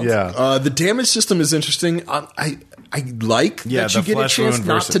fault. Yeah, the damage system is interesting. I like that you get a chance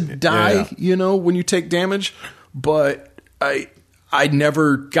not to die, when you take damage, but I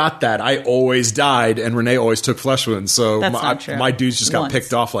never got that. I always died, and Renee always took flesh wounds. So my dudes just got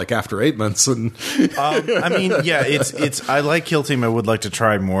picked off like after 8 months. And it's. I like Kill Team. I would like to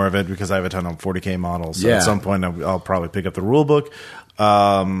try more of it because I have a ton of 40K models. So at some point, I'll probably pick up the rule book.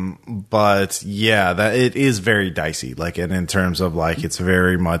 But yeah, that it is very dicey. Like, and in terms of like, it's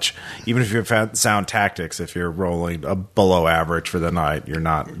very much, even if you have sound tactics, if you're rolling a below average for the night, you're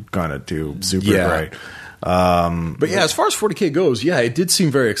not gonna do super great. But yeah, as far as 40K goes, it did seem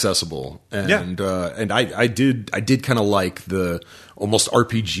very accessible, and I did kind of like the almost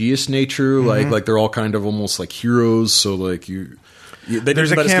RPG-ish nature, like they're all kind of almost like heroes. So like they didn't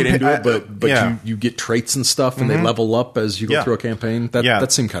let us get into it, but you get traits and stuff, and they level up as you go through a campaign.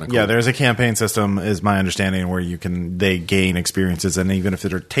 That seemed kind of cool. Yeah, there's a campaign system, is my understanding, where they gain experiences, and even if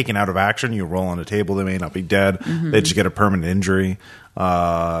they're taken out of action, you roll on a table, they may not be dead. They just get a permanent injury.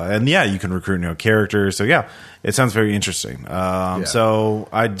 And you can recruit new characters. So it sounds very interesting. So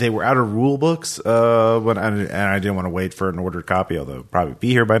they were out of rule books, and I didn't want to wait for an ordered copy, although it'd probably be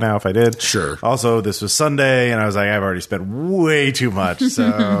here by now if I did. Sure. Also, this was Sunday, and I was like, I've already spent way too much,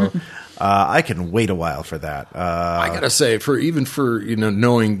 so I can wait a while for that. I gotta say, for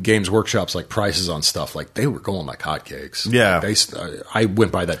knowing Games Workshop's like prices on stuff, like they were going like hotcakes. Yeah, I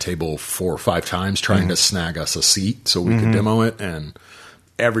went by that table 4 or 5 times trying to snag us a seat so we could demo it, and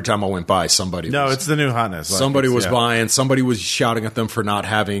every time I went by, it's the new hotness. Somebody was buying. Somebody was shouting at them for not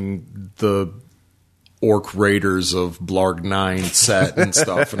having the Orc Raiders of Blarg 9 set and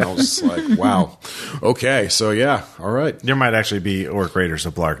stuff, and I was like, wow, okay, so all right. There might actually be Orc Raiders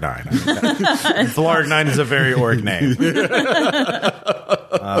of Blarg 9. Blarg 9 is a very orc name.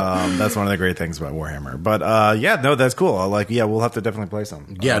 That's one of the great things about Warhammer. But that's cool. We'll have to definitely play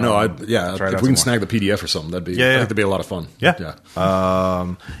some. If we can snag the PDF or something, I think that'd be a lot of fun.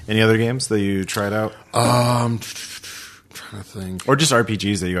 Any other games that you tried out? Trying to think, or just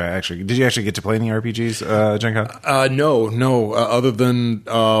RPGs that did you actually get to play any RPGs, Gen Con? No. Other than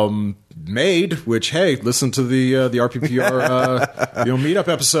Made, which listen to the RPPR meetup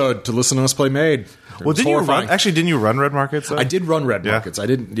episode to listen to us play Made. Well, didn't you run Red Markets? Though? I did run Red Markets. I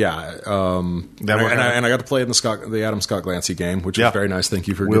didn't. And I got to play it in the Adam Scott Glancy game, which was very nice. Thank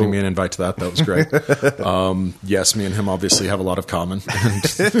you for giving me an invite to that. That was great. Yes, me and him obviously have a lot of common. And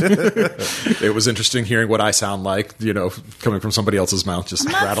it was interesting hearing what I sound like, coming from somebody else's mouth,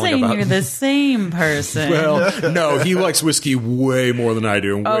 just rattling about. You're the same person. Well, no, he likes whiskey way more than I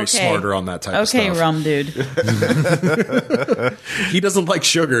do, and way smarter on that type of stuff. Okay, rum dude. He doesn't like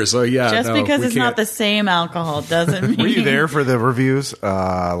sugar, so Just because it's not the same alcohol doesn't mean. Were you there for the reviews?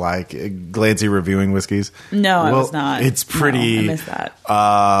 Like Glancy reviewing whiskeys? No, I was not. It's pretty. I missed that.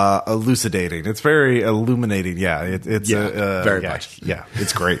 Elucidating. It's very illuminating. Yeah, it's very much. Yeah,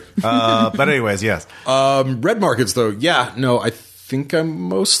 it's great. But anyways, yes. Red Markets, though. I think I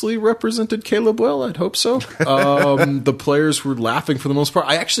mostly represented Caleb well. I'd hope so. The players were laughing for the most part.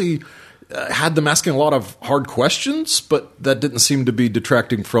 I actually had them asking a lot of hard questions, but that didn't seem to be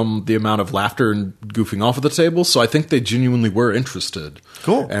detracting from the amount of laughter and goofing off at the table. So I think they genuinely were interested.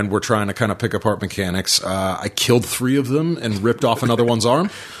 Cool. And we're trying to kind of pick apart mechanics. I killed 3 of them and ripped off another one's arm.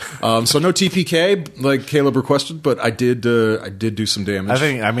 So no TPK like Caleb requested, but I did do some damage.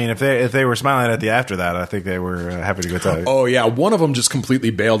 If they were smiling at you after that, I think they were happy to go tell you. Oh yeah, one of them just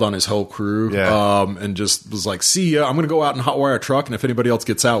completely bailed on his whole crew. Yeah. And just was like, "See ya. I'm going to go out and hotwire a truck, and if anybody else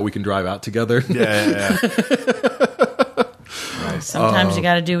gets out, we can drive out together." Yeah. Sometimes you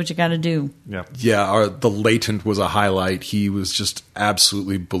got to do what you got to do. Yeah. The Latent was a highlight. He was just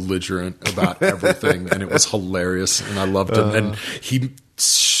absolutely belligerent about everything, and it was hilarious, and I loved him. And he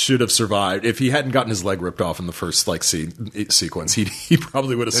should have survived if he hadn't gotten his leg ripped off in the first sequence. He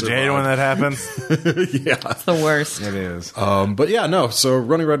probably would have survived. Did you hate when that happens? Yeah, it's the worst. It is. But yeah, no. So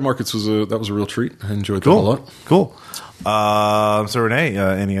running Red Markets was a real treat. I enjoyed that a lot. Cool. So Renee,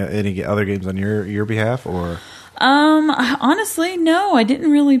 any other games on your behalf or? Honestly, no, I didn't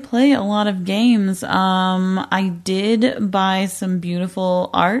really play a lot of games. I did buy some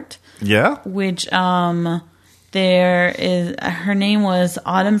beautiful art. Yeah. Which, her name was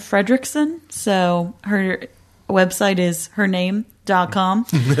Autumn Fredrickson. So her website is hername.com.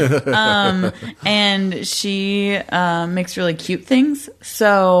 And she makes really cute things.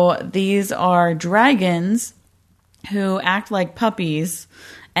 So these are dragons who act like puppies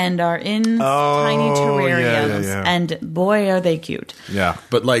and are in tiny terrariums, and boy, are they cute. Yeah.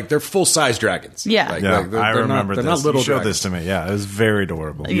 But, like, they're full-size dragons. Yeah. I remember they're this. not little You showed dragons. this to me. Yeah, it was very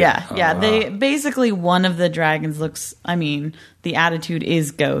adorable. Yeah. They basically, one of the dragons looks, I mean, the attitude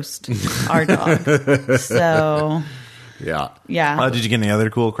is Ghost, our dog. So... Yeah. Did you get any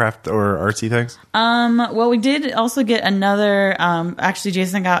other cool craft or artsy things? Well, we did also get another. Actually,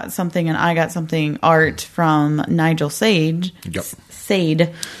 Jason got something, and I got something art from Nigel Sade. Yep.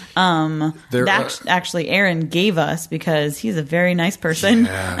 Sade. Actually, Aaron gave us because he's a very nice person.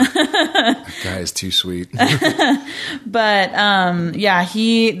 Yeah. That guy is too sweet. But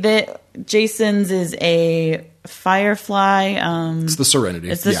Jason's is a Firefly. It's the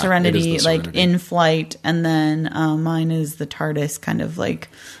Serenity. It's the Serenity, it is the like Serenity. in flight, and then mine is the TARDIS, kind of like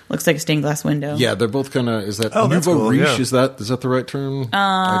looks like a stained glass window. Yeah, they're both kind of. Is that that's nouveau cool, riche? yeah. Is that the right term?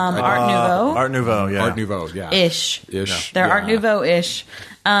 Art Nouveau. Art Nouveau, yeah. Art Nouveau, yeah. Ish. Ish. They're yeah. Art Nouveau-ish.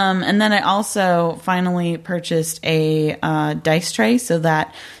 And then I also finally purchased a dice tray so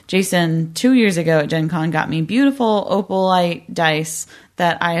that Jason, 2 years ago at Gen Con, got me beautiful opalite dice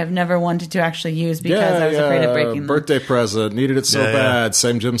that I have never wanted to actually use because I was afraid of breaking them. Birthday present. Needed it so bad.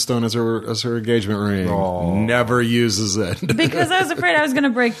 Same gemstone as her engagement ring. Aww. Never uses it. Because I was afraid I was going to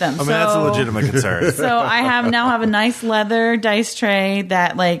break them. I mean, that's a legitimate concern. So I now have a nice leather dice tray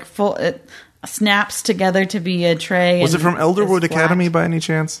that it snaps together to be a tray. Was it from Elderwood is flat. Academy by any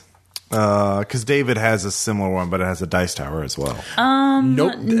chance? Because David has a similar one, but it has a dice tower as well.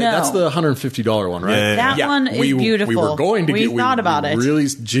 Nope. No. That's the $150 one, right? Yeah. That one is beautiful. We were going to we get. thought about it. Really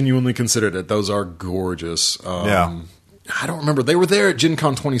genuinely considered it. Those are gorgeous. Yeah. I don't remember. They were there at Gen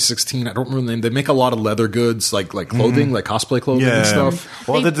Con 2016. I don't remember the name. They make a lot of leather goods, like clothing, like cosplay clothing and stuff.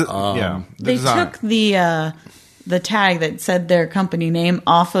 Well, They- the They design. took the tag that said their company name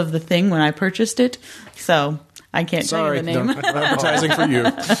off of the thing when I purchased it, so I can't Sorry, tell you the name. no advertising for you.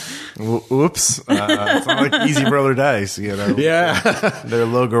 Whoops. It's not like Easy Brother Dice. You know, Yeah. their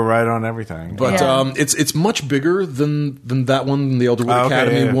logo right on everything. But Yeah. it's much bigger than that one, the Elderwood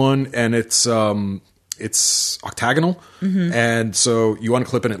Academy one, and it's octagonal, and so you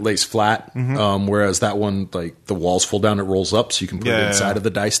unclip and it lays flat. Whereas that one, like the walls fold down, it rolls up, so you can put it inside of the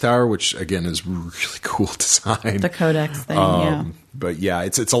dice tower, which again is really cool design. The Codex thing, yeah. But yeah,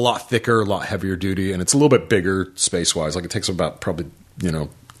 it's a lot thicker, a lot heavier duty, and it's a little bit bigger space wise. Like it takes about probably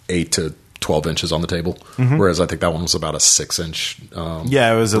 8 to 12 inches on the table, whereas I think that one was about a 6-inch. It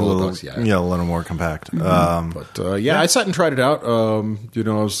was a roll of little, dice, a little more compact. But I sat and tried it out. I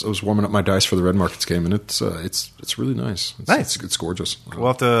was warming up my dice for the Red Markets game, and it's really nice. Nice. It's gorgeous. I'll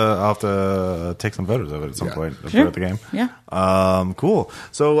have to take some photos of it at some point throughout the game. Yeah. Cool.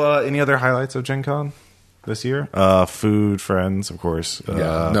 So, any other highlights of Gen Con this year? Food, friends, of course.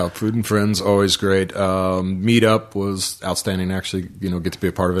 Food and friends, always great. Meetup was outstanding. Actually, get to be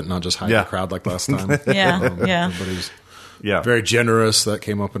a part of it, not just hide in the crowd like last time. Everybody's very generous that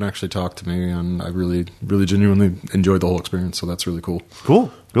came up and actually talked to me, and I really, really genuinely enjoyed the whole experience. So that's really cool.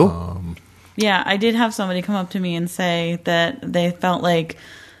 Cool. Yeah, I did have somebody come up to me and say that they felt like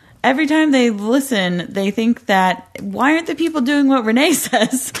every time they listen, they think that, why aren't the people doing what Renee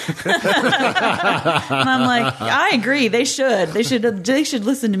says? And I'm like, I agree. They should. They should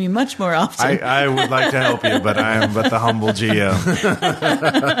listen to me much more often. I would like to help you, but I am but the humble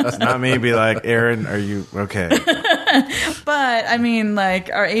GM. It's not me be like, Aaron, are you okay? But I mean,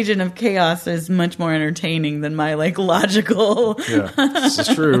 like, our Agent of Chaos is much more entertaining than my logical. Yeah, This is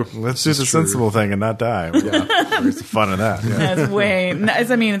true. Let's do the sensible thing and not die. Yeah, where's the fun of that? Yeah. That's way.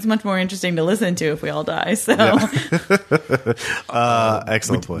 I mean, it's much more interesting to listen to if we all die. So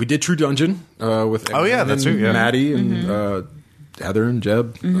Excellent. We did True Dungeon with that's true. Yeah. Maddie and Heather and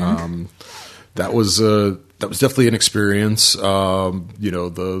Jeb. That was definitely an experience.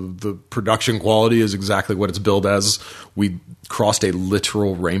 The production quality is exactly what it's billed as. We crossed a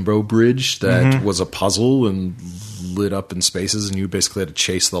literal rainbow bridge that was a puzzle and lit up in spaces, and you basically had to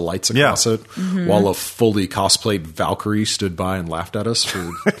chase the lights across it, while a fully cosplayed Valkyrie stood by and laughed at us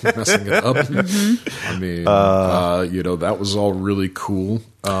for messing it up. I mean, that was all really cool.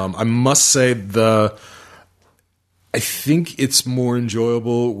 I must say I think it's more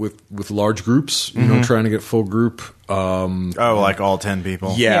enjoyable with large groups, trying to get full group. Like all 10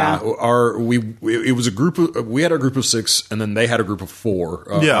 people. Yeah. It was a group we had our group of 6, and then they had a group of 4,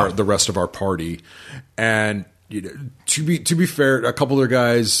 the rest of our party. And to be fair, a couple of their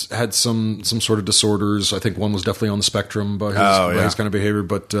guys had some sort of disorders. I think one was definitely on the spectrum by his kind of behavior,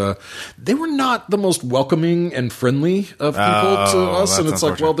 but they were not the most welcoming and friendly of people to us. And it's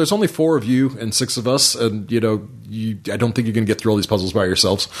like, well, there's only 4 of you and 6 of us, and I don't think you're going to get through all these puzzles by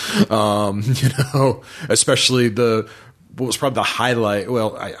yourselves. Especially what was probably the highlight.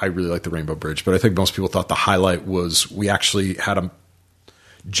 Well, I really like the Rainbow Bridge, but I think most people thought the highlight was we actually had a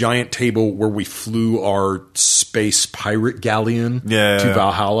giant table where we flew our space pirate galleon to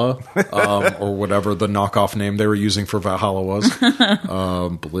Valhalla, or whatever the knockoff name they were using for Valhalla was,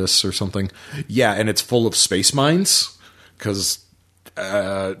 Bliss or something. Yeah, and it's full of space mines because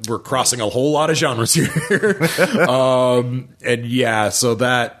we're crossing a whole lot of genres here. And yeah, so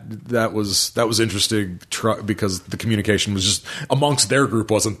that was interesting because the communication was just amongst their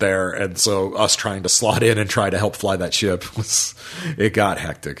group wasn't there, and so us trying to slot in and try to help fly that ship it got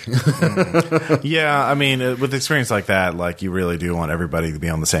hectic. Yeah, I mean, with experience like that, like you really do want everybody to be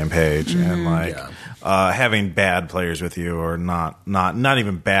on the same page, and like having bad players with you, or not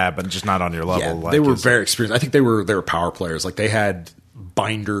even bad, but just not on your level. Yeah, they were very experienced. I think they were power players. Like they had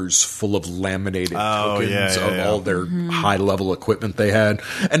binders full of laminated tokens of all their high level equipment they had,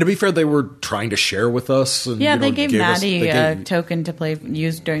 and to be fair, they were trying to share with us. And, they gave Maddie a token to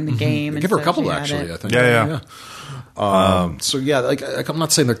use during the game. They gave her a couple actually. I think. Yeah. So like I'm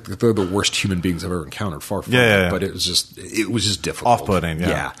not saying that they're the worst human beings I've ever encountered, far from it, but it was just difficult, off-putting.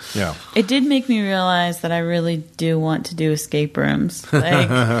 Yeah. It did make me realize that I really do want to do escape rooms,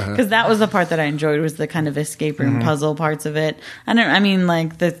 because that was the part that I enjoyed, was the kind of escape room puzzle parts of it. I mean,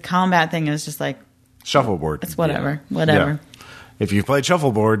 like the combat thing is just like shuffleboard. It's whatever. Yeah. If you've played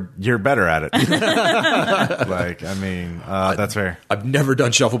shuffleboard, you're better at it. That's fair. I've never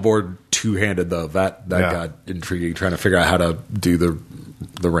done shuffleboard two-handed though. That got intriguing. Trying to figure out how to do the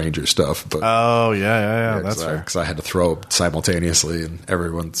ranger stuff. But that's fair. Because I had to throw simultaneously, and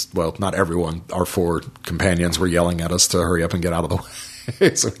not everyone. Our 4 companions were yelling at us to hurry up and get out of the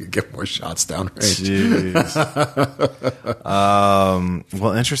way, so we could get more shots down range. Jeez.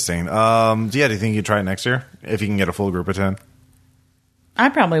 Well, interesting. Do you think you'd try it next year if you can get a full group of 10? I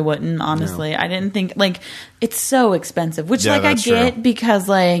probably wouldn't, honestly. No. I didn't think, it's so expensive, which, I get true. Because,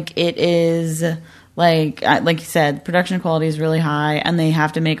 it is, like you said, production quality is really high, and they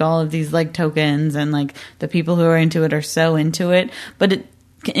have to make all of these, tokens, and, the people who are into it are so into it. But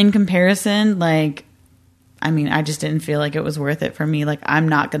in comparison, I just didn't feel like it was worth it for me. I'm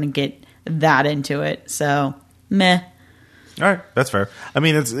not going to get that into it. So, meh. All right, that's fair. I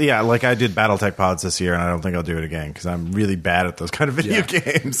mean, I did BattleTech pods this year, and I don't think I'll do it again because I'm really bad at those kind of video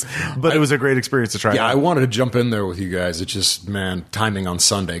games. But it was a great experience to try. Yeah, I wanted to jump in there with you guys. It just, timing on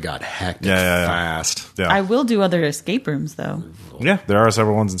Sunday got hectic fast. Yeah. I will do other escape rooms, though. Yeah, there are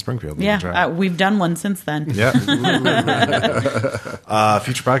several ones in Springfield. We've done one since then. Yeah. Future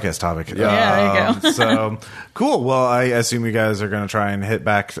podcast topic. Yeah, there you go. So, cool. Well, I assume you guys are going to try and head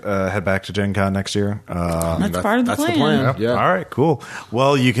back to Gen Con next year. That's part of the plan. The plan. Yeah. All right, cool.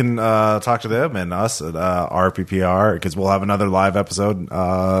 Well, you can talk to them and us at RPPR, because we'll have another live episode,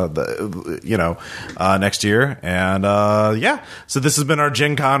 next year. And so this has been our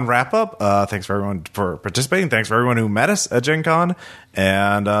Gen Con wrap up. Thanks for everyone for participating. Thanks for everyone who met us at Gen Con.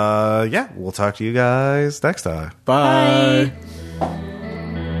 And we'll talk to you guys next time. Bye.